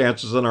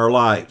circumstances in our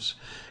lives.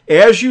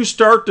 As you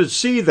start to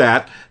see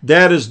that,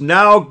 that is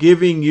now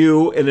giving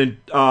you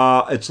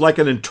it's like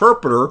an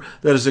interpreter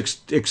that is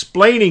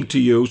explaining to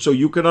you so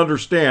you can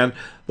understand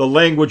the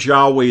language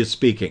Yahweh is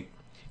speaking.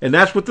 And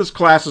that's what this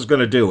class is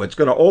going to do. It's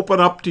going to open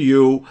up to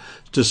you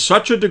to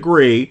such a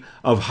degree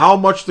of how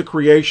much the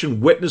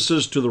creation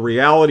witnesses to the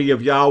reality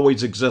of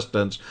Yahweh's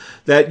existence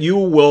that you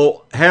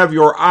will have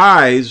your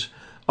eyes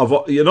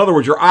in other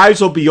words, your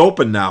eyes will be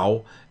open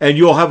now, and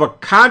you'll have a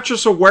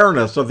conscious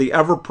awareness of the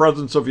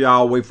ever-presence of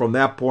Yahweh from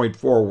that point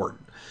forward.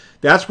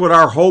 That's what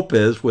our hope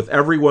is with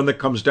everyone that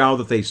comes down,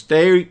 that they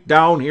stay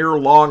down here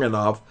long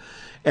enough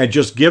and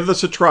just give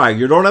this a try.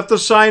 You don't have to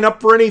sign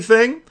up for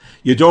anything.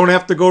 You don't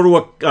have to go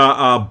to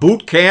a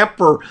boot camp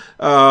for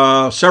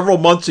several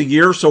months a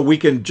year so we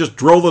can just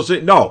drill this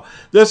in. No,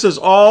 this is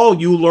all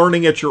you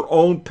learning at your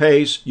own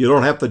pace. You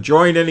don't have to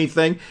join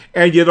anything,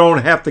 and you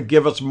don't have to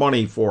give us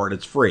money for it.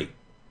 It's free.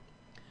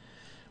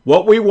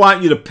 What we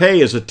want you to pay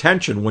is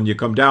attention when you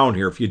come down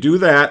here. If you do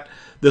that,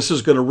 this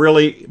is going to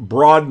really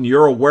broaden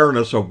your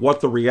awareness of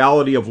what the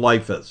reality of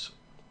life is.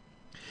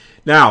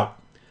 Now,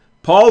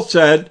 Paul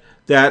said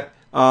that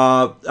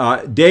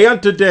day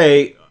unto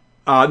day,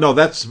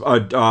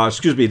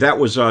 that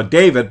was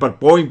David, but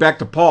going back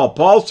to Paul,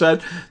 Paul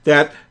said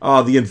that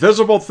the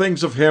invisible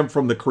things of him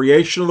from the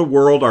creation of the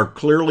world are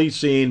clearly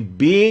seen,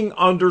 being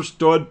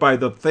understood by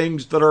the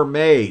things that are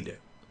made.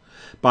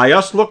 By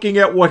us looking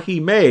at what he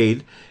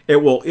made,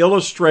 it will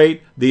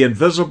illustrate the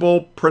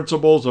invisible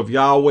principles of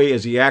Yahweh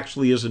as he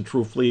actually is and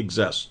truthfully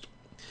exists.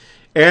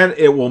 And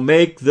it will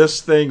make this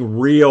thing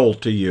real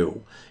to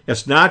you.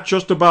 It's not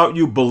just about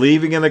you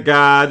believing in a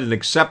God and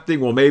accepting,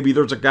 well, maybe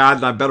there's a God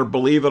and I better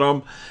believe in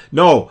him.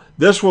 No,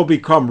 this will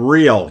become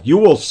real. You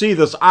will see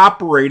this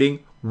operating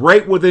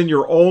right within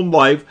your own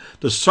life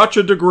to such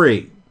a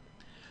degree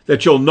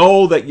that you'll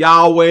know that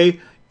Yahweh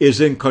is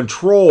in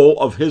control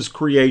of his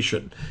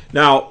creation.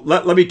 Now,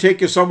 let me take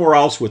you somewhere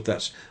else with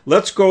this.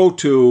 Let's go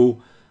to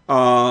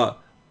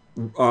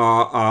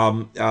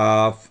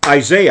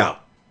Isaiah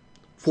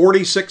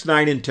 46,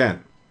 9, and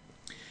 10.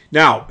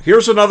 Now,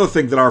 here's another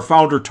thing that our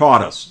founder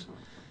taught us.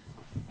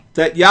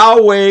 That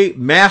Yahweh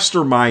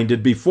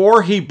masterminded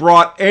before he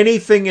brought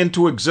anything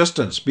into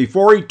existence,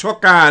 before he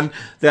took on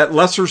that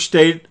lesser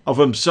state of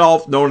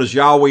himself known as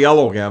Yahweh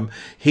Elohim,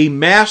 he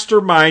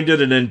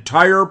masterminded an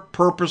entire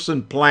purpose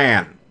and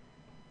plan.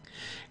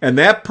 And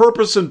that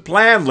purpose and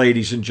plan,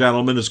 ladies and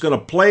gentlemen, is going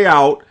to play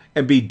out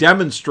and be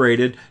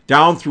demonstrated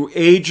down through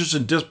ages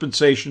and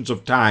dispensations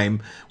of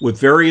time with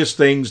various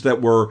things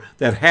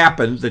that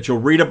happened that you'll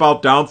read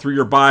about down through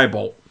your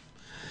Bible.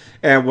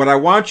 And what I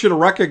want you to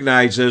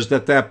recognize is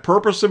that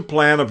purpose and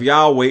plan of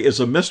Yahweh is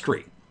a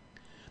mystery.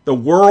 The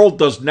world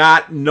does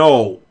not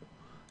know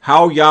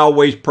how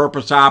Yahweh's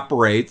purpose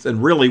operates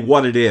and really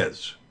what it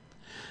is.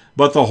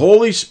 But the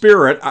Holy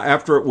Spirit,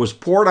 after it was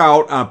poured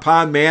out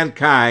upon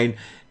mankind,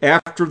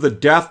 after the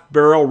death,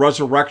 burial,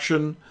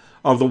 resurrection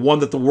of the one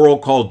that the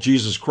world called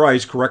Jesus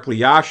Christ, correctly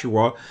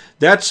Yahshua,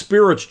 that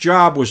Spirit's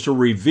job was to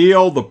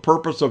reveal the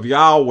purpose of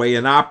Yahweh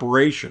in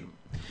operation.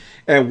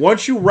 And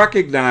once you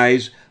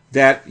recognize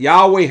that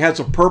Yahweh has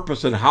a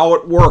purpose and how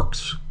it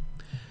works,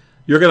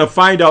 you're going to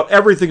find out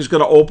everything's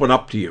going to open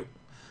up to you.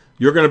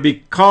 You're going to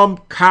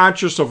become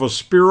conscious of a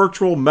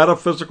spiritual,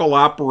 metaphysical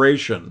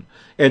operation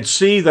and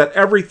see that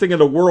everything in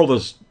the world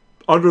is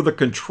under the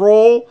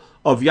control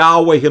of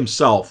Yahweh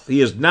himself.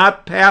 He is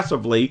not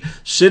passively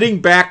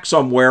sitting back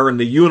somewhere in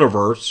the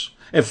universe.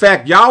 In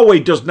fact, Yahweh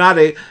does not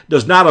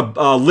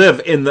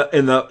live in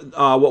the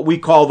what we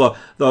call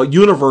the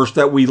universe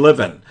that we live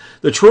in.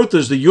 The truth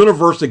is the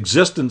universe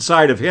exists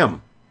inside of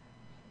him,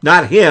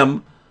 not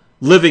him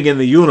living in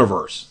the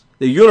universe.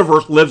 The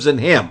universe lives in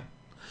him.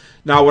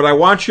 Now, what I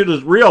want you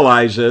to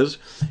realize is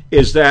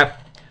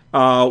that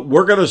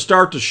we're going to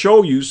start to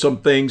show you some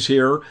things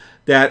here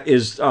that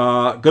is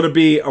going to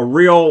be a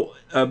real,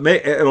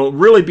 it'll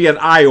really be an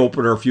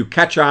eye-opener if you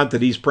catch on to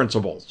these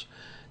principles.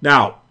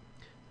 Now,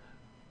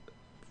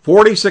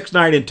 46,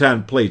 9, and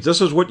 10, please. This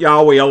is what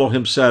Yahweh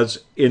Elohim says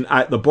in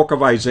the book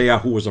of Isaiah,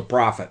 who was a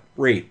prophet.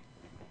 Read.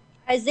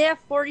 Isaiah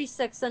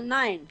 46 and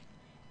 9.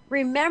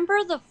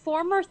 Remember the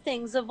former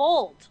things of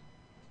old,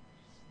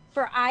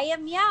 for I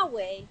am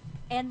Yahweh,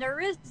 and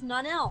there is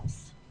none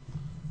else.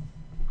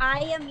 I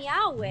am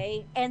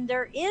Yahweh, and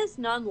there is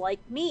none like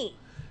me.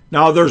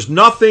 Now, there's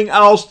nothing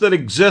else that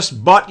exists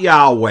but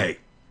Yahweh.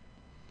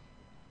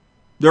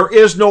 There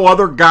is no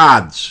other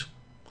gods.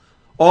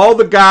 All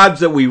the gods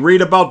that we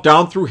read about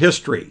down through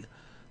history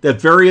that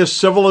various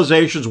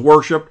civilizations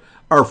worship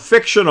are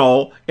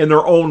fictional in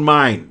their own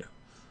mind.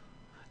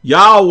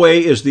 Yahweh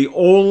is the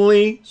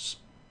only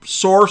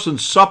source and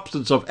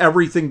substance of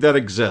everything that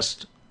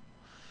exists.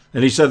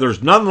 And he said,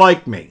 there's none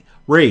like me.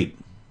 Read.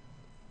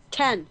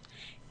 10.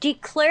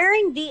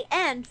 Declaring the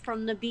end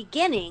from the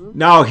beginning.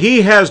 Now,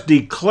 he has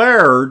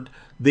declared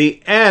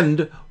the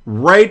end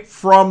right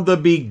from the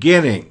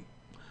beginning.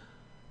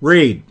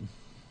 Read.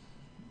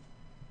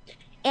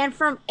 And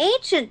from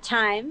ancient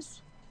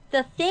times,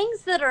 the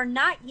things that are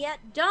not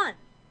yet done,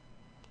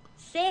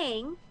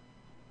 saying,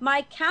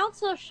 My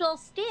counsel shall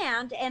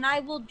stand, and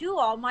I will do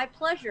all my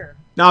pleasure.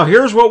 Now,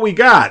 here's what we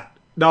got.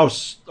 Now,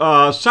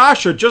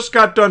 Sasha just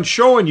got done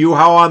showing you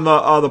how on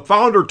the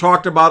founder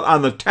talked about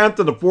on the 10th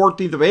and the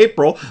 14th of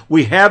April,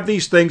 we have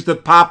these things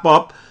that pop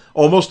up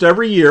almost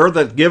every year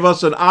that give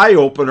us an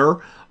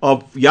eye-opener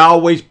of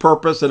Yahweh's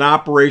purpose and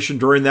operation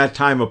during that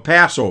time of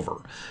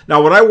Passover.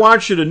 Now, what I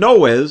want you to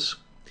know is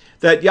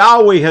that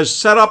Yahweh has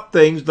set up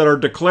things that are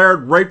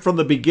declared right from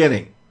the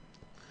beginning.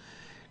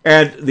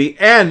 And the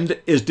end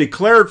is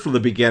declared from the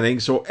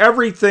beginning, so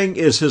everything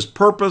is his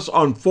purpose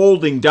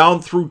unfolding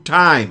down through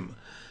time.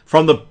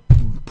 From the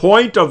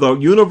point of the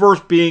universe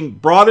being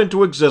brought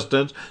into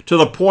existence to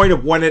the point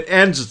of when it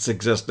ends its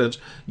existence,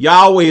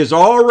 Yahweh has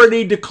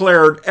already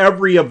declared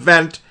every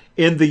event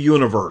in the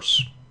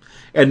universe.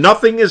 And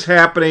nothing is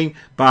happening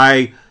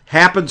by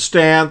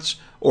happenstance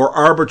or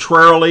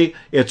arbitrarily.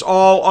 It's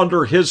all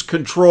under his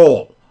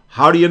control.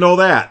 How do you know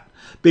that?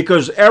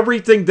 Because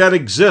everything that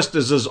exists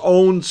is his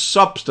own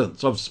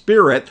substance of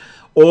spirit,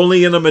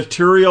 only in a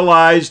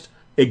materialized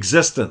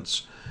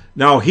existence.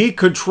 Now, he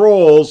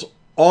controls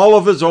all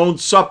of his own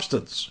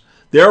substance.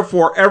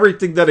 Therefore,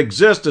 everything that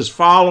exists is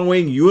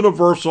following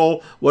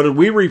universal, what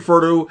we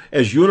refer to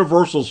as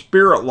universal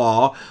spirit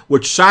law,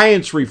 which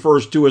science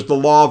refers to as the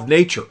law of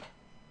nature.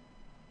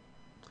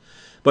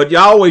 But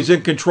Yahweh's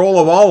in control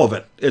of all of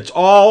it. It's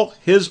all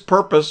his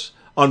purpose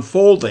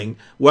unfolding,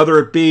 whether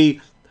it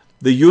be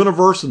the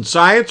universe and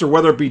science or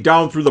whether it be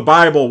down through the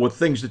Bible with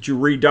things that you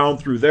read down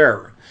through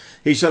there.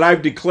 He said,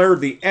 I've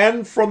declared the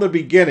end from the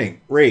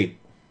beginning. Read.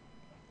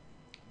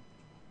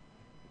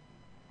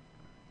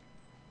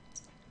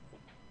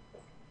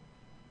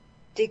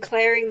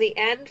 Declaring the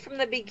end from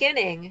the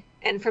beginning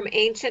and from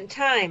ancient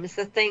times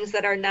the things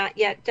that are not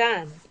yet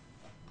done,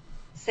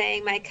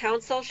 saying, my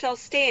counsel shall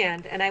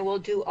stand, and I will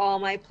do all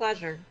my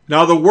pleasure.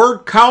 Now, the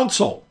word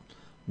counsel,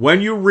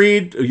 when you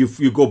read,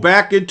 you go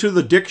back into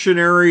the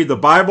dictionary, the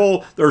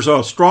Bible, there's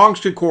a Strong's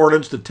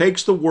Concordance that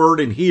takes the word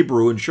in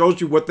Hebrew and shows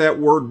you what that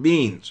word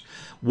means.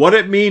 What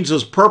it means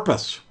is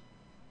purpose.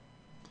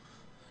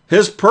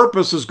 His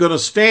purpose is going to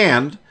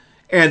stand,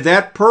 and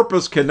that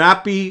purpose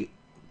cannot be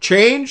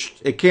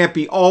changed. It can't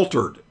be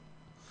altered.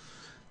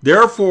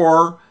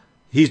 Therefore,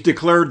 he's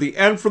declared the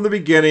end from the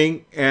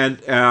beginning,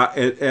 and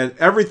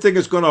everything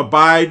is going to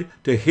abide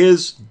to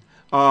his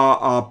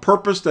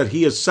purpose that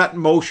he has set in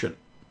motion.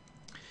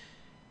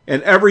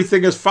 And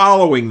everything is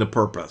following the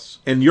purpose.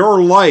 And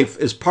your life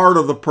is part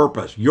of the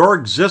purpose. Your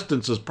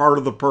existence is part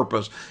of the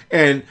purpose.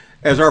 And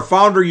as our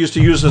founder used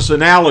to use this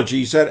analogy,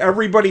 he said,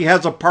 everybody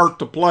has a part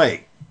to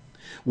play.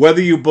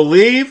 Whether you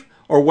believe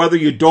or whether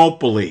you don't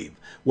believe.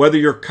 Whether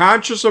you're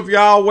conscious of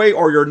Yahweh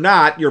or you're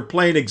not, you're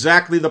playing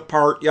exactly the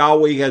part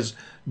Yahweh has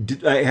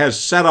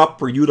set up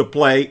for you to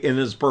play in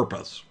his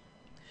purpose.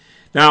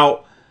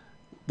 Now,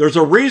 there's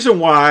a reason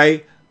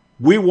why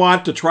we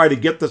want to try to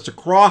get this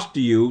across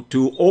to you,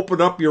 to open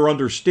up your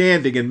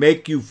understanding and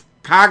make you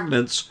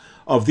cognizant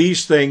of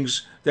these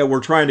things that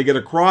we're trying to get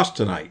across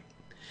tonight.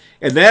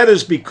 And that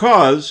is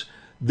because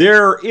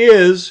there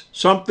is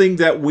something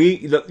that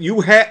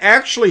you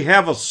actually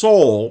have a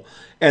soul,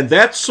 and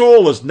that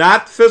soul is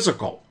not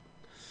physical,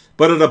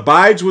 but it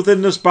abides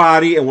within this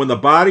body, and when the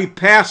body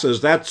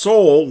passes, that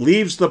soul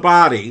leaves the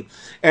body,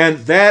 and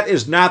that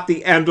is not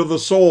the end of the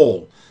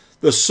soul.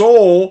 The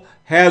soul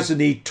has an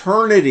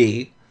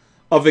eternity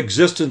of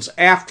existence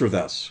after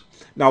this.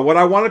 Now, what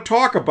I want to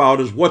talk about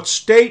is what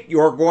state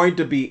you're going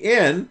to be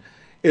in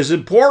is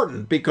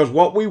important, because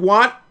what we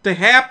want to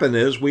happen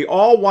is we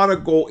all want to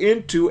go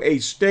into a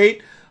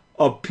state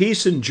of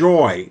peace and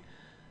joy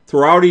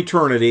throughout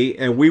eternity,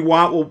 and we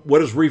want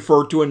what is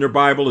referred to in the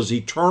Bible as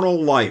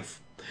eternal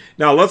life.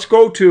 Now, let's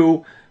go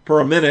to, for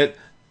a minute,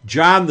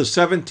 John the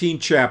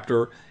 17th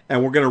chapter,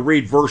 and we're going to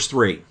read verse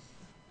 3.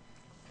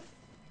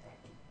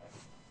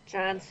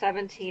 John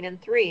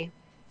 17:3.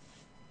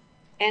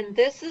 And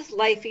this is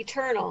life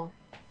eternal,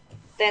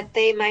 that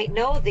they might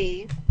know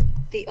thee,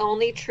 the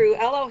only true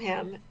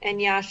Elohim,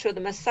 and Yahshua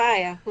the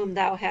Messiah, whom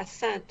thou hast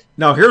sent.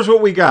 Now, here's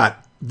what we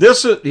got.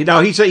 This is, he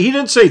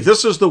didn't say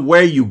this is the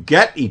way you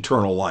get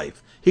eternal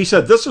life. He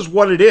said this is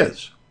what it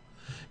is.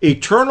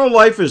 Eternal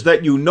life is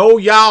that you know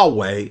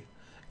Yahweh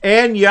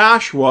and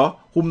Yahshua,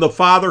 whom the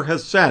Father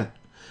has sent.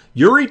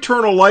 Your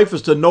eternal life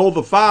is to know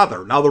the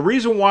Father. Now, the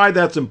reason why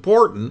that's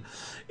important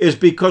is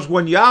because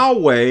when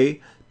Yahweh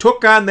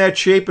took on that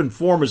shape and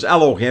form as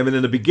Elohim, and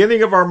in the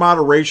beginning of our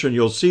moderation,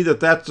 you'll see that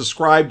that's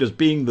described as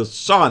being the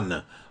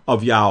Son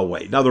of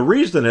Yahweh. Now, the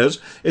reason is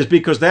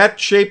because that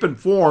shape and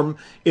form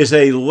is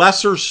a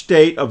lesser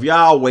state of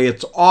Yahweh.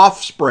 It's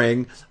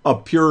offspring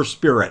of pure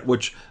spirit,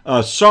 which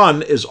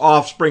son is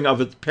offspring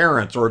of its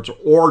parents or its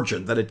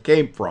origin that it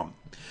came from.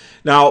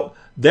 Now,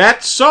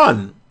 that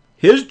son,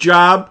 his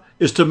job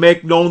is to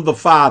make known the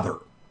Father.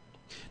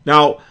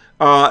 Now,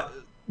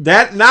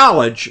 that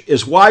knowledge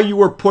is why you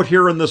were put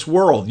here in this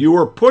world. You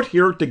were put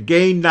here to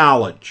gain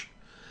knowledge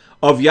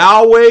of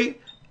Yahweh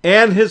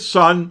and his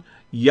son,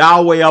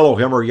 Yahweh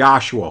Elohim, or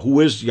Yahshua,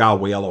 who is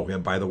Yahweh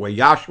Elohim, by the way.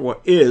 Yahshua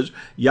is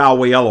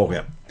Yahweh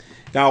Elohim.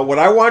 Now, what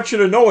I want you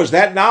to know is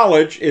that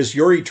knowledge is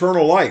your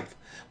eternal life.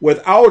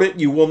 Without it,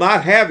 you will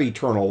not have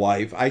eternal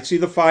life. I see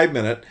the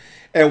 5-minute.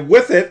 And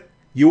with it,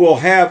 you will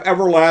have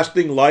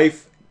everlasting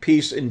life,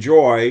 peace, and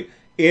joy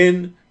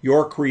in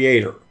your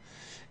Creator.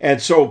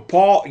 And so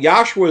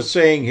Yahshua is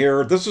saying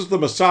here, this is the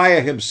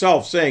Messiah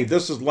himself saying,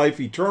 this is life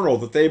eternal,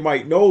 that they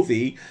might know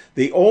thee,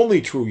 the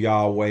only true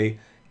Yahweh,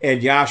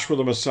 and Yahshua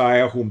the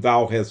Messiah, whom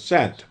thou hast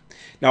sent.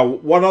 Now,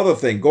 one other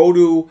thing. Go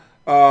to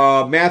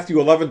Matthew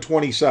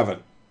 11:27.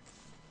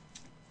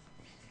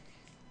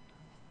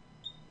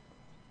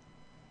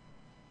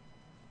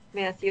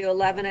 Matthew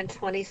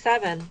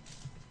 11:27.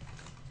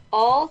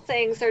 All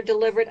things are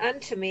delivered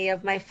unto me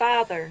of my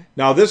Father.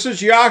 Now, this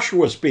is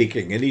Yahshua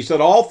speaking, and he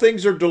said, all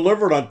things are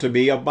delivered unto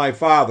me of my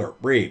Father.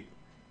 Read.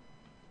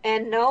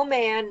 And no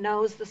man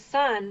knows the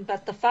Son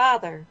but the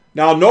Father.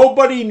 Now,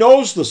 nobody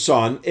knows the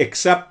Son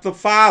except the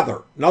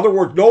Father. In other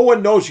words, no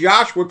one knows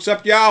Yahshua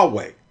except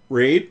Yahweh.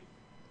 Read.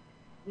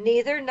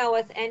 Neither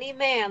knoweth any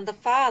man the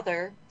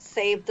Father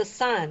save the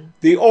Son.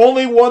 The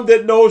only one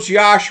that knows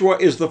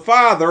Yahshua is the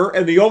Father,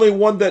 and the only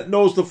one that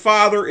knows the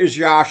Father is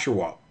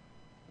Yahshua.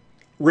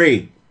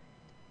 Read.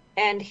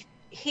 And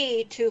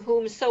he to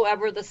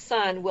whomsoever the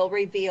Son will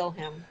reveal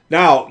him.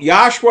 Now,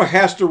 Yahshua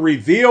has to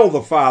reveal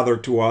the Father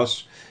to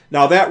us.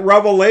 Now, that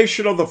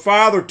revelation of the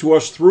Father to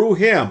us through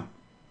him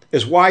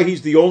is why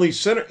he's the only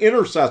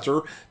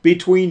intercessor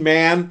between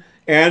man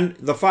and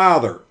the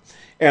Father.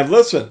 And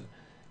listen,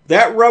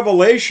 that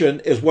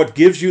revelation is what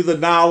gives you the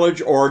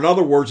knowledge, or in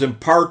other words,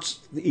 imparts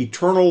the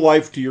eternal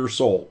life to your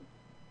soul.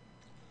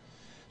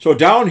 So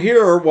down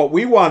here, what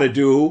we want to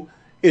do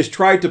is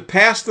try to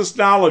pass this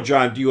knowledge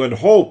on to you and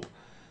hope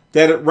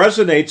that it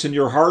resonates in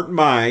your heart and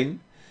mind.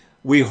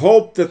 We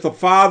hope that the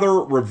Father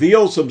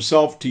reveals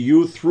himself to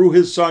you through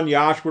his Son,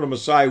 Yahshua the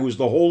Messiah, who is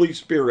the Holy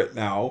Spirit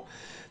now,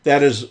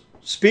 that is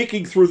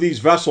speaking through these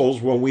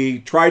vessels when we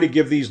try to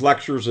give these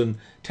lectures and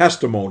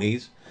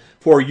testimonies,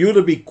 for you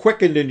to be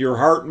quickened in your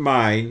heart and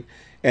mind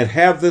and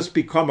have this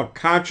become a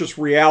conscious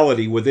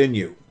reality within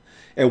you.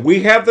 And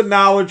we have the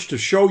knowledge to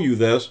show you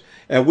this,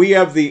 and we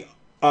have the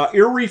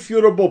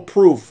irrefutable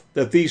proof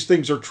that these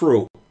things are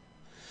true.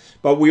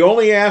 But we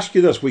only ask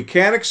you this. We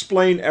can't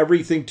explain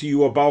everything to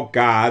you about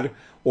God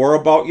or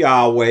about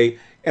Yahweh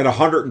in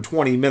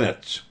 120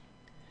 minutes.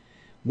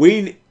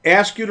 We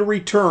ask you to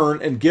return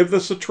and give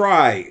this a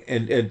try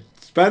and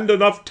spend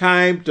enough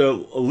time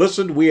to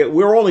listen.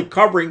 We're only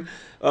covering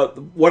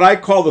what I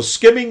call the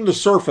skimming the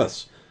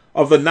surface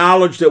of the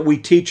knowledge that we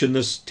teach in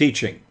this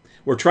teaching.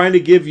 We're trying to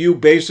give you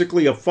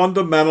basically a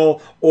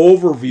fundamental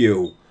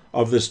overview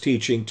of this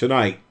teaching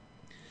tonight.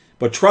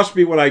 But trust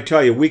me when I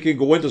tell you, we can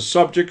go into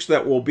subjects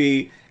that will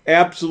be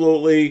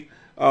absolutely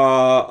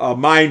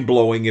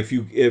mind-blowing if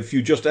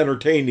you just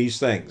entertain these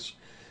things.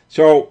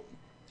 So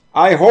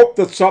I hope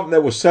that something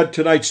that was said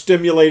tonight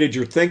stimulated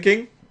your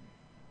thinking.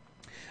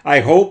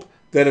 I hope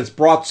that it's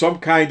brought some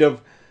kind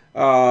of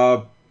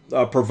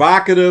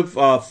provocative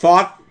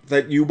thought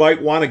that you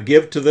might want to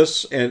give to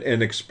this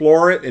and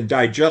explore it and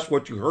digest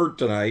what you heard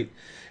tonight.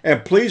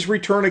 And please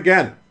return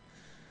again.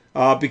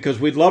 Because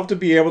we'd love to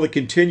be able to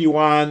continue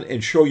on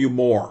and show you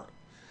more.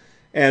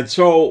 And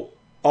so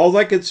all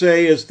I could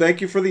say is thank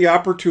you for the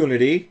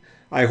opportunity.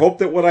 I hope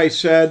that what I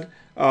said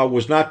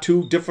was not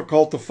too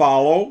difficult to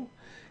follow.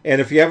 And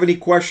if you have any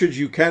questions,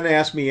 you can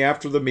ask me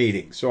after the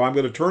meeting. So I'm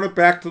going to turn it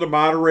back to the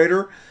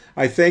moderator.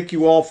 I thank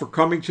you all for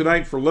coming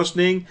tonight, for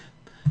listening,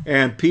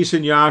 and peace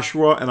in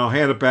Yahshua, and I'll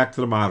hand it back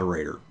to the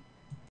moderator.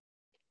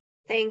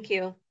 Thank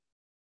you.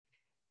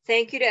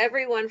 Thank you to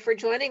everyone for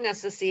joining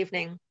us this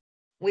evening.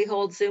 We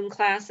hold Zoom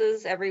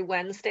classes every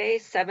Wednesday,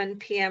 7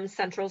 p.m.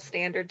 Central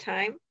Standard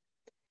Time,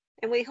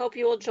 and we hope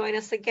you will join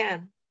us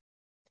again.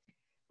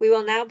 We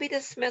will now be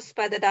dismissed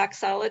by the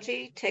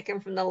doxology taken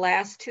from the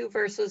last 2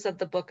 verses of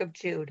the book of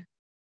Jude.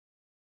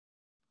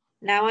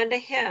 Now unto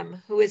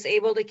him who is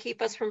able to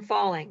keep us from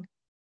falling,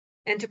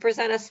 and to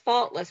present us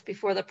faultless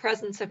before the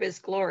presence of his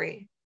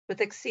glory, with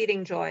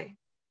exceeding joy,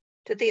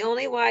 to the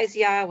only wise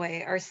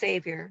Yahweh, our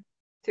Savior,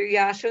 through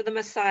Yahshua the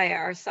Messiah,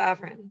 our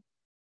Sovereign,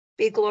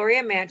 be glory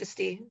and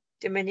majesty,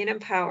 dominion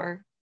and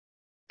power,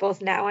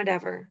 both now and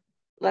ever.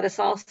 Let us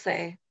all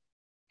say,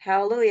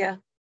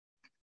 Hallelujah.